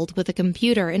 Daniel fiddled with a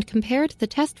computer and compared the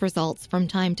test results from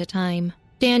time to time.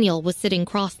 Daniel was sitting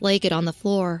cross-legged on the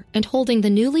floor and holding the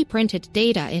newly printed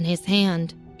data in his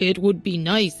hand. "It would be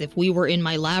nice if we were in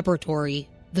my laboratory.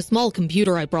 The small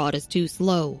computer I brought is too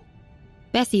slow."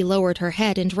 Bessie lowered her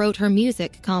head and wrote her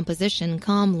music composition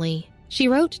calmly. She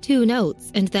wrote 2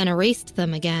 notes and then erased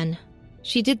them again.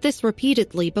 She did this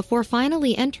repeatedly before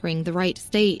finally entering the right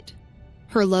state.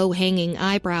 Her low-hanging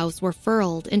eyebrows were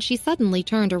furled, and she suddenly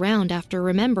turned around after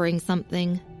remembering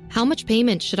something. "How much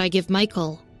payment should I give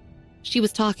Michael?" She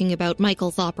was talking about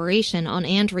Michael's operation on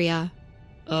Andrea.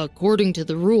 "According to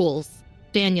the rules,"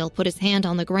 Daniel put his hand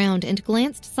on the ground and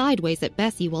glanced sideways at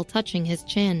Bessie while touching his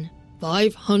chin.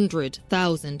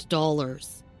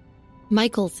 $500,000.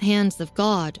 Michael's hands of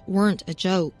God weren't a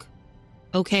joke.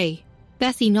 "Okay."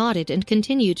 Bessie nodded and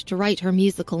continued to write her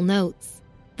musical notes.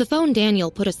 The phone Daniel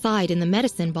put aside in the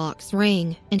medicine box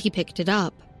rang, and he picked it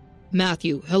up.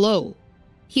 "Matthew, hello."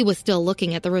 He was still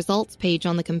looking at the results page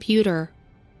on the computer.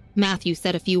 Matthew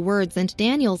said a few words, and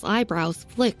Daniel's eyebrows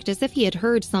flicked as if he had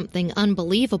heard something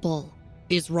unbelievable.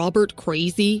 "Is Robert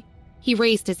crazy?" He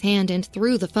raised his hand and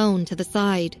threw the phone to the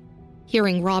side.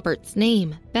 Hearing Robert's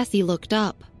name, Bessie looked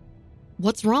up.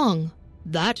 "What's wrong?"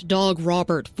 "That dog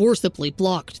Robert forcibly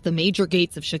blocked the major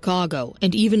gates of Chicago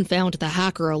and even found the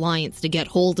Hacker Alliance to get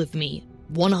hold of me.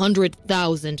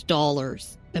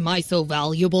 $100,000. Am I so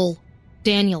valuable?"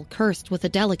 Daniel cursed with a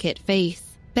delicate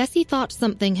face. Bessie thought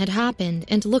something had happened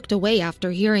and looked away after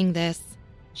hearing this.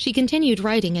 She continued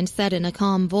writing and said in a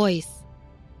calm voice,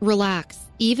 "Relax.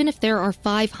 Even if there are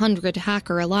 500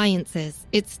 Hacker Alliances,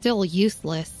 it's still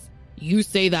useless." "You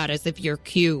say that as if you're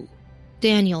Q,"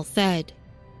 Daniel said.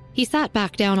 He sat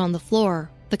back down on the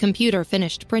floor. The computer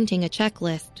finished printing a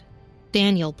checklist.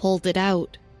 Daniel pulled it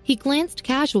out. He glanced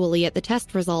casually at the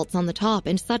test results on the top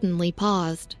and suddenly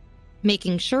paused.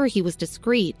 Making sure he was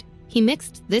discreet, he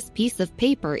mixed this piece of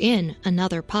paper in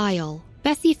another pile.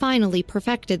 Bessie finally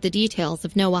perfected the details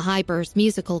of Noah Hyber's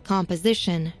musical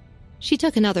composition. She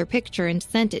took another picture and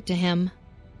sent it to him.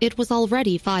 It was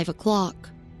already 5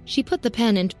 o'clock. She put the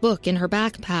pen and book in her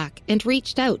backpack and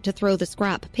reached out to throw the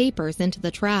scrap papers into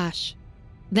the trash.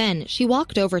 Then she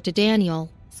walked over to Daniel,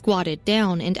 squatted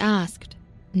down, and asked,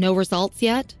 "No results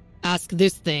yet?" "Ask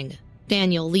this thing."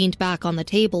 Daniel leaned back on the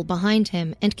table behind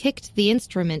him and kicked the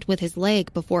instrument with his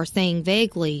leg before saying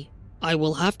vaguely, "I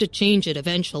will have to change it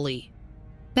eventually."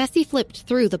 Bessie flipped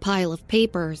through the pile of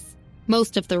papers.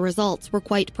 Most of the results were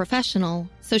quite professional,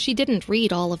 so she didn't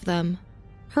read all of them.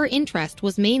 Her interest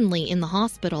was mainly in the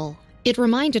hospital. It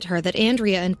reminded her that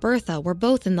Andrea and Bertha were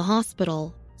both in the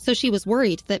hospital, so she was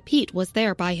worried that Pete was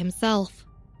there by himself.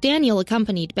 Daniel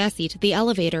accompanied Bessie to the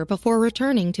elevator before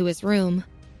returning to his room.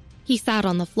 He sat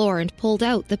on the floor and pulled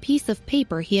out the piece of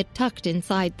paper he had tucked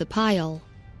inside the pile.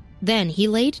 Then he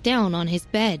laid down on his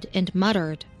bed and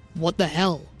muttered, "What the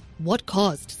hell? What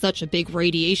caused such a big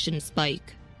radiation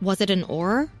spike?" Was it an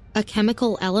ore? A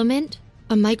chemical element?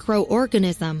 A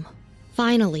microorganism?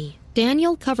 Finally,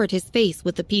 Daniel covered his face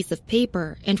with the piece of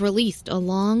paper and released a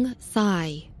long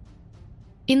sigh.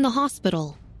 In the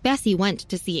hospital, Bessie went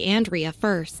to see Andrea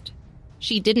first.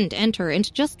 She didn't enter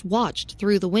and just watched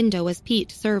through the window as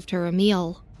Pete served her a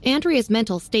meal. Andrea's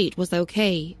mental state was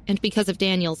okay, and because of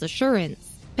Daniel's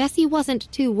assurance, Bessie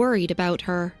wasn't too worried about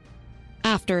her.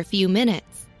 After a few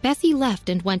minutes, Bessie left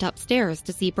and went upstairs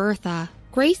to see Bertha.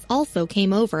 Grace also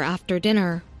came over after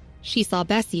dinner. She saw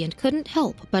Bessie and couldn't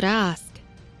help but ask,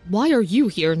 "Why are you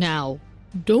here now?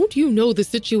 Don't you know the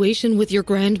situation with your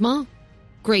grandma?"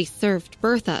 Grace served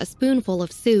Bertha a spoonful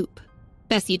of soup.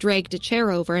 Bessie dragged a chair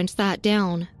over and sat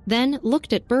down, then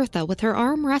looked at Bertha with her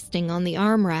arm resting on the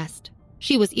armrest.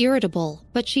 She was irritable,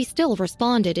 but she still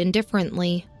responded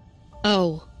indifferently.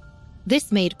 "Oh."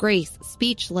 This made Grace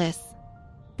speechless.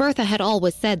 Bertha had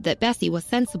always said that Bessie was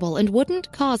sensible and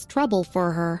wouldn't cause trouble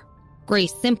for her.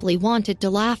 Grace simply wanted to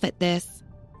laugh at this.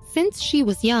 Since she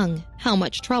was young, how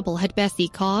much trouble had Bessie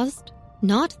caused?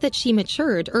 Not that she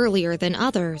matured earlier than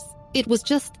others. It was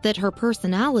just that her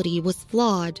personality was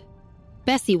flawed.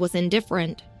 Bessie was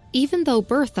indifferent, even though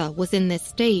Bertha was in this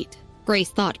state. Grace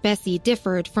thought Bessie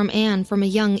differed from Anne from a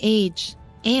young age.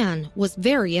 Anne was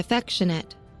very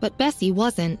affectionate, but Bessie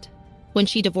wasn't. When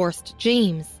she divorced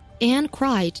James, Anne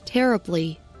cried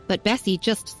terribly, but Bessie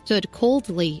just stood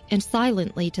coldly and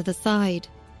silently to the side.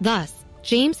 Thus,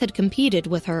 James had competed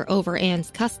with her over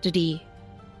Anne's custody.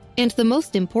 And the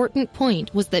most important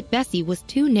point was that Bessie was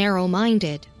too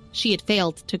narrow-minded. She had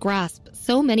failed to grasp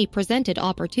so many presented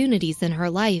opportunities in her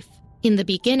life. In the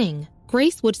beginning,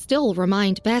 Grace would still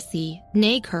remind Bessie,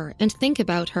 nag her, and think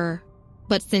about her.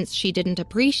 But since she didn't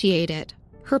appreciate it,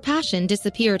 her passion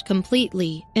disappeared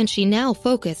completely, and she now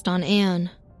focused on Anne.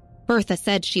 Bertha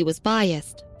said she was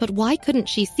biased, but why couldn't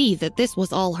she see that this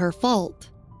was all her fault?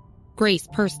 Grace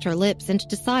pursed her lips and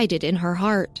decided in her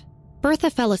heart. Bertha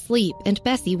fell asleep and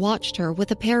Bessie watched her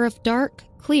with a pair of dark,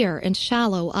 clear, and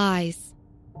shallow eyes.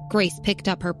 Grace picked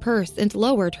up her purse and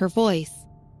lowered her voice.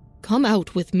 "Come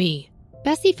out with me."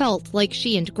 Bessie felt like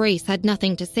she and Grace had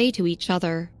nothing to say to each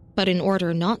other, but in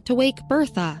order not to wake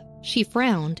Bertha, she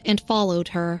frowned and followed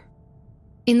her.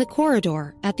 In the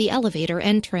corridor at the elevator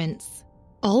entrance,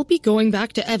 "I'll be going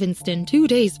back to Evanston 2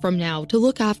 days from now to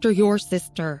look after your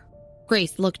sister."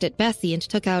 Grace looked at Bessie and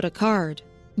took out a card.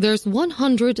 "There's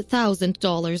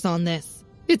 $100,000 on this.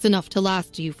 It's enough to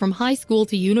last you from high school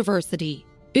to university.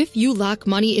 If you lack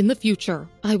money in the future,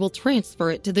 I will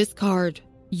transfer it to this card.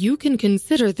 You can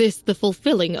consider this the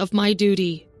fulfilling of my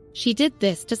duty." She did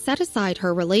this to set aside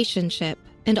her relationship,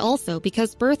 and also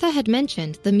because Bertha had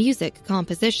mentioned the music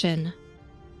composition.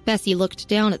 Bessie looked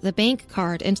down at the bank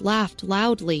card and laughed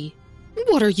loudly.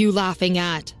 "What are you laughing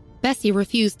at?" Bessie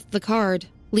refused the card,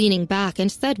 leaning back and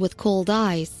said with cold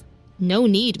eyes, "No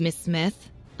need, Miss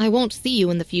Smith. I won't see you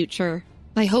in the future.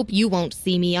 I hope you won't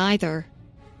see me either.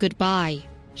 Goodbye."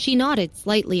 She nodded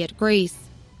slightly at Grace.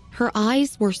 Her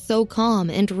eyes were so calm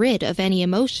and rid of any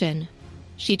emotion.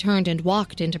 She turned and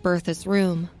walked into Bertha's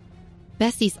room.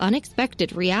 Bessie's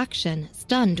unexpected reaction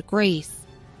stunned Grace.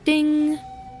 Ding!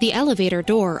 The elevator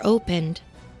door opened.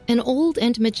 An old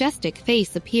and majestic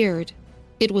face appeared.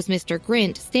 It was Mr.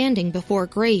 Grint standing before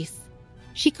Grace.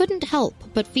 She couldn't help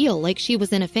but feel like she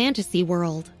was in a fantasy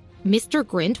world. Mr.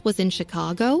 Grint was in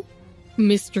Chicago?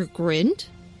 "Mr. Grint?"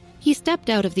 He stepped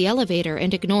out of the elevator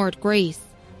and ignored Grace.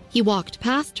 He walked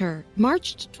past her,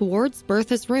 marched towards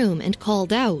Bertha's room, and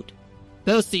called out,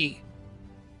 "Bessie,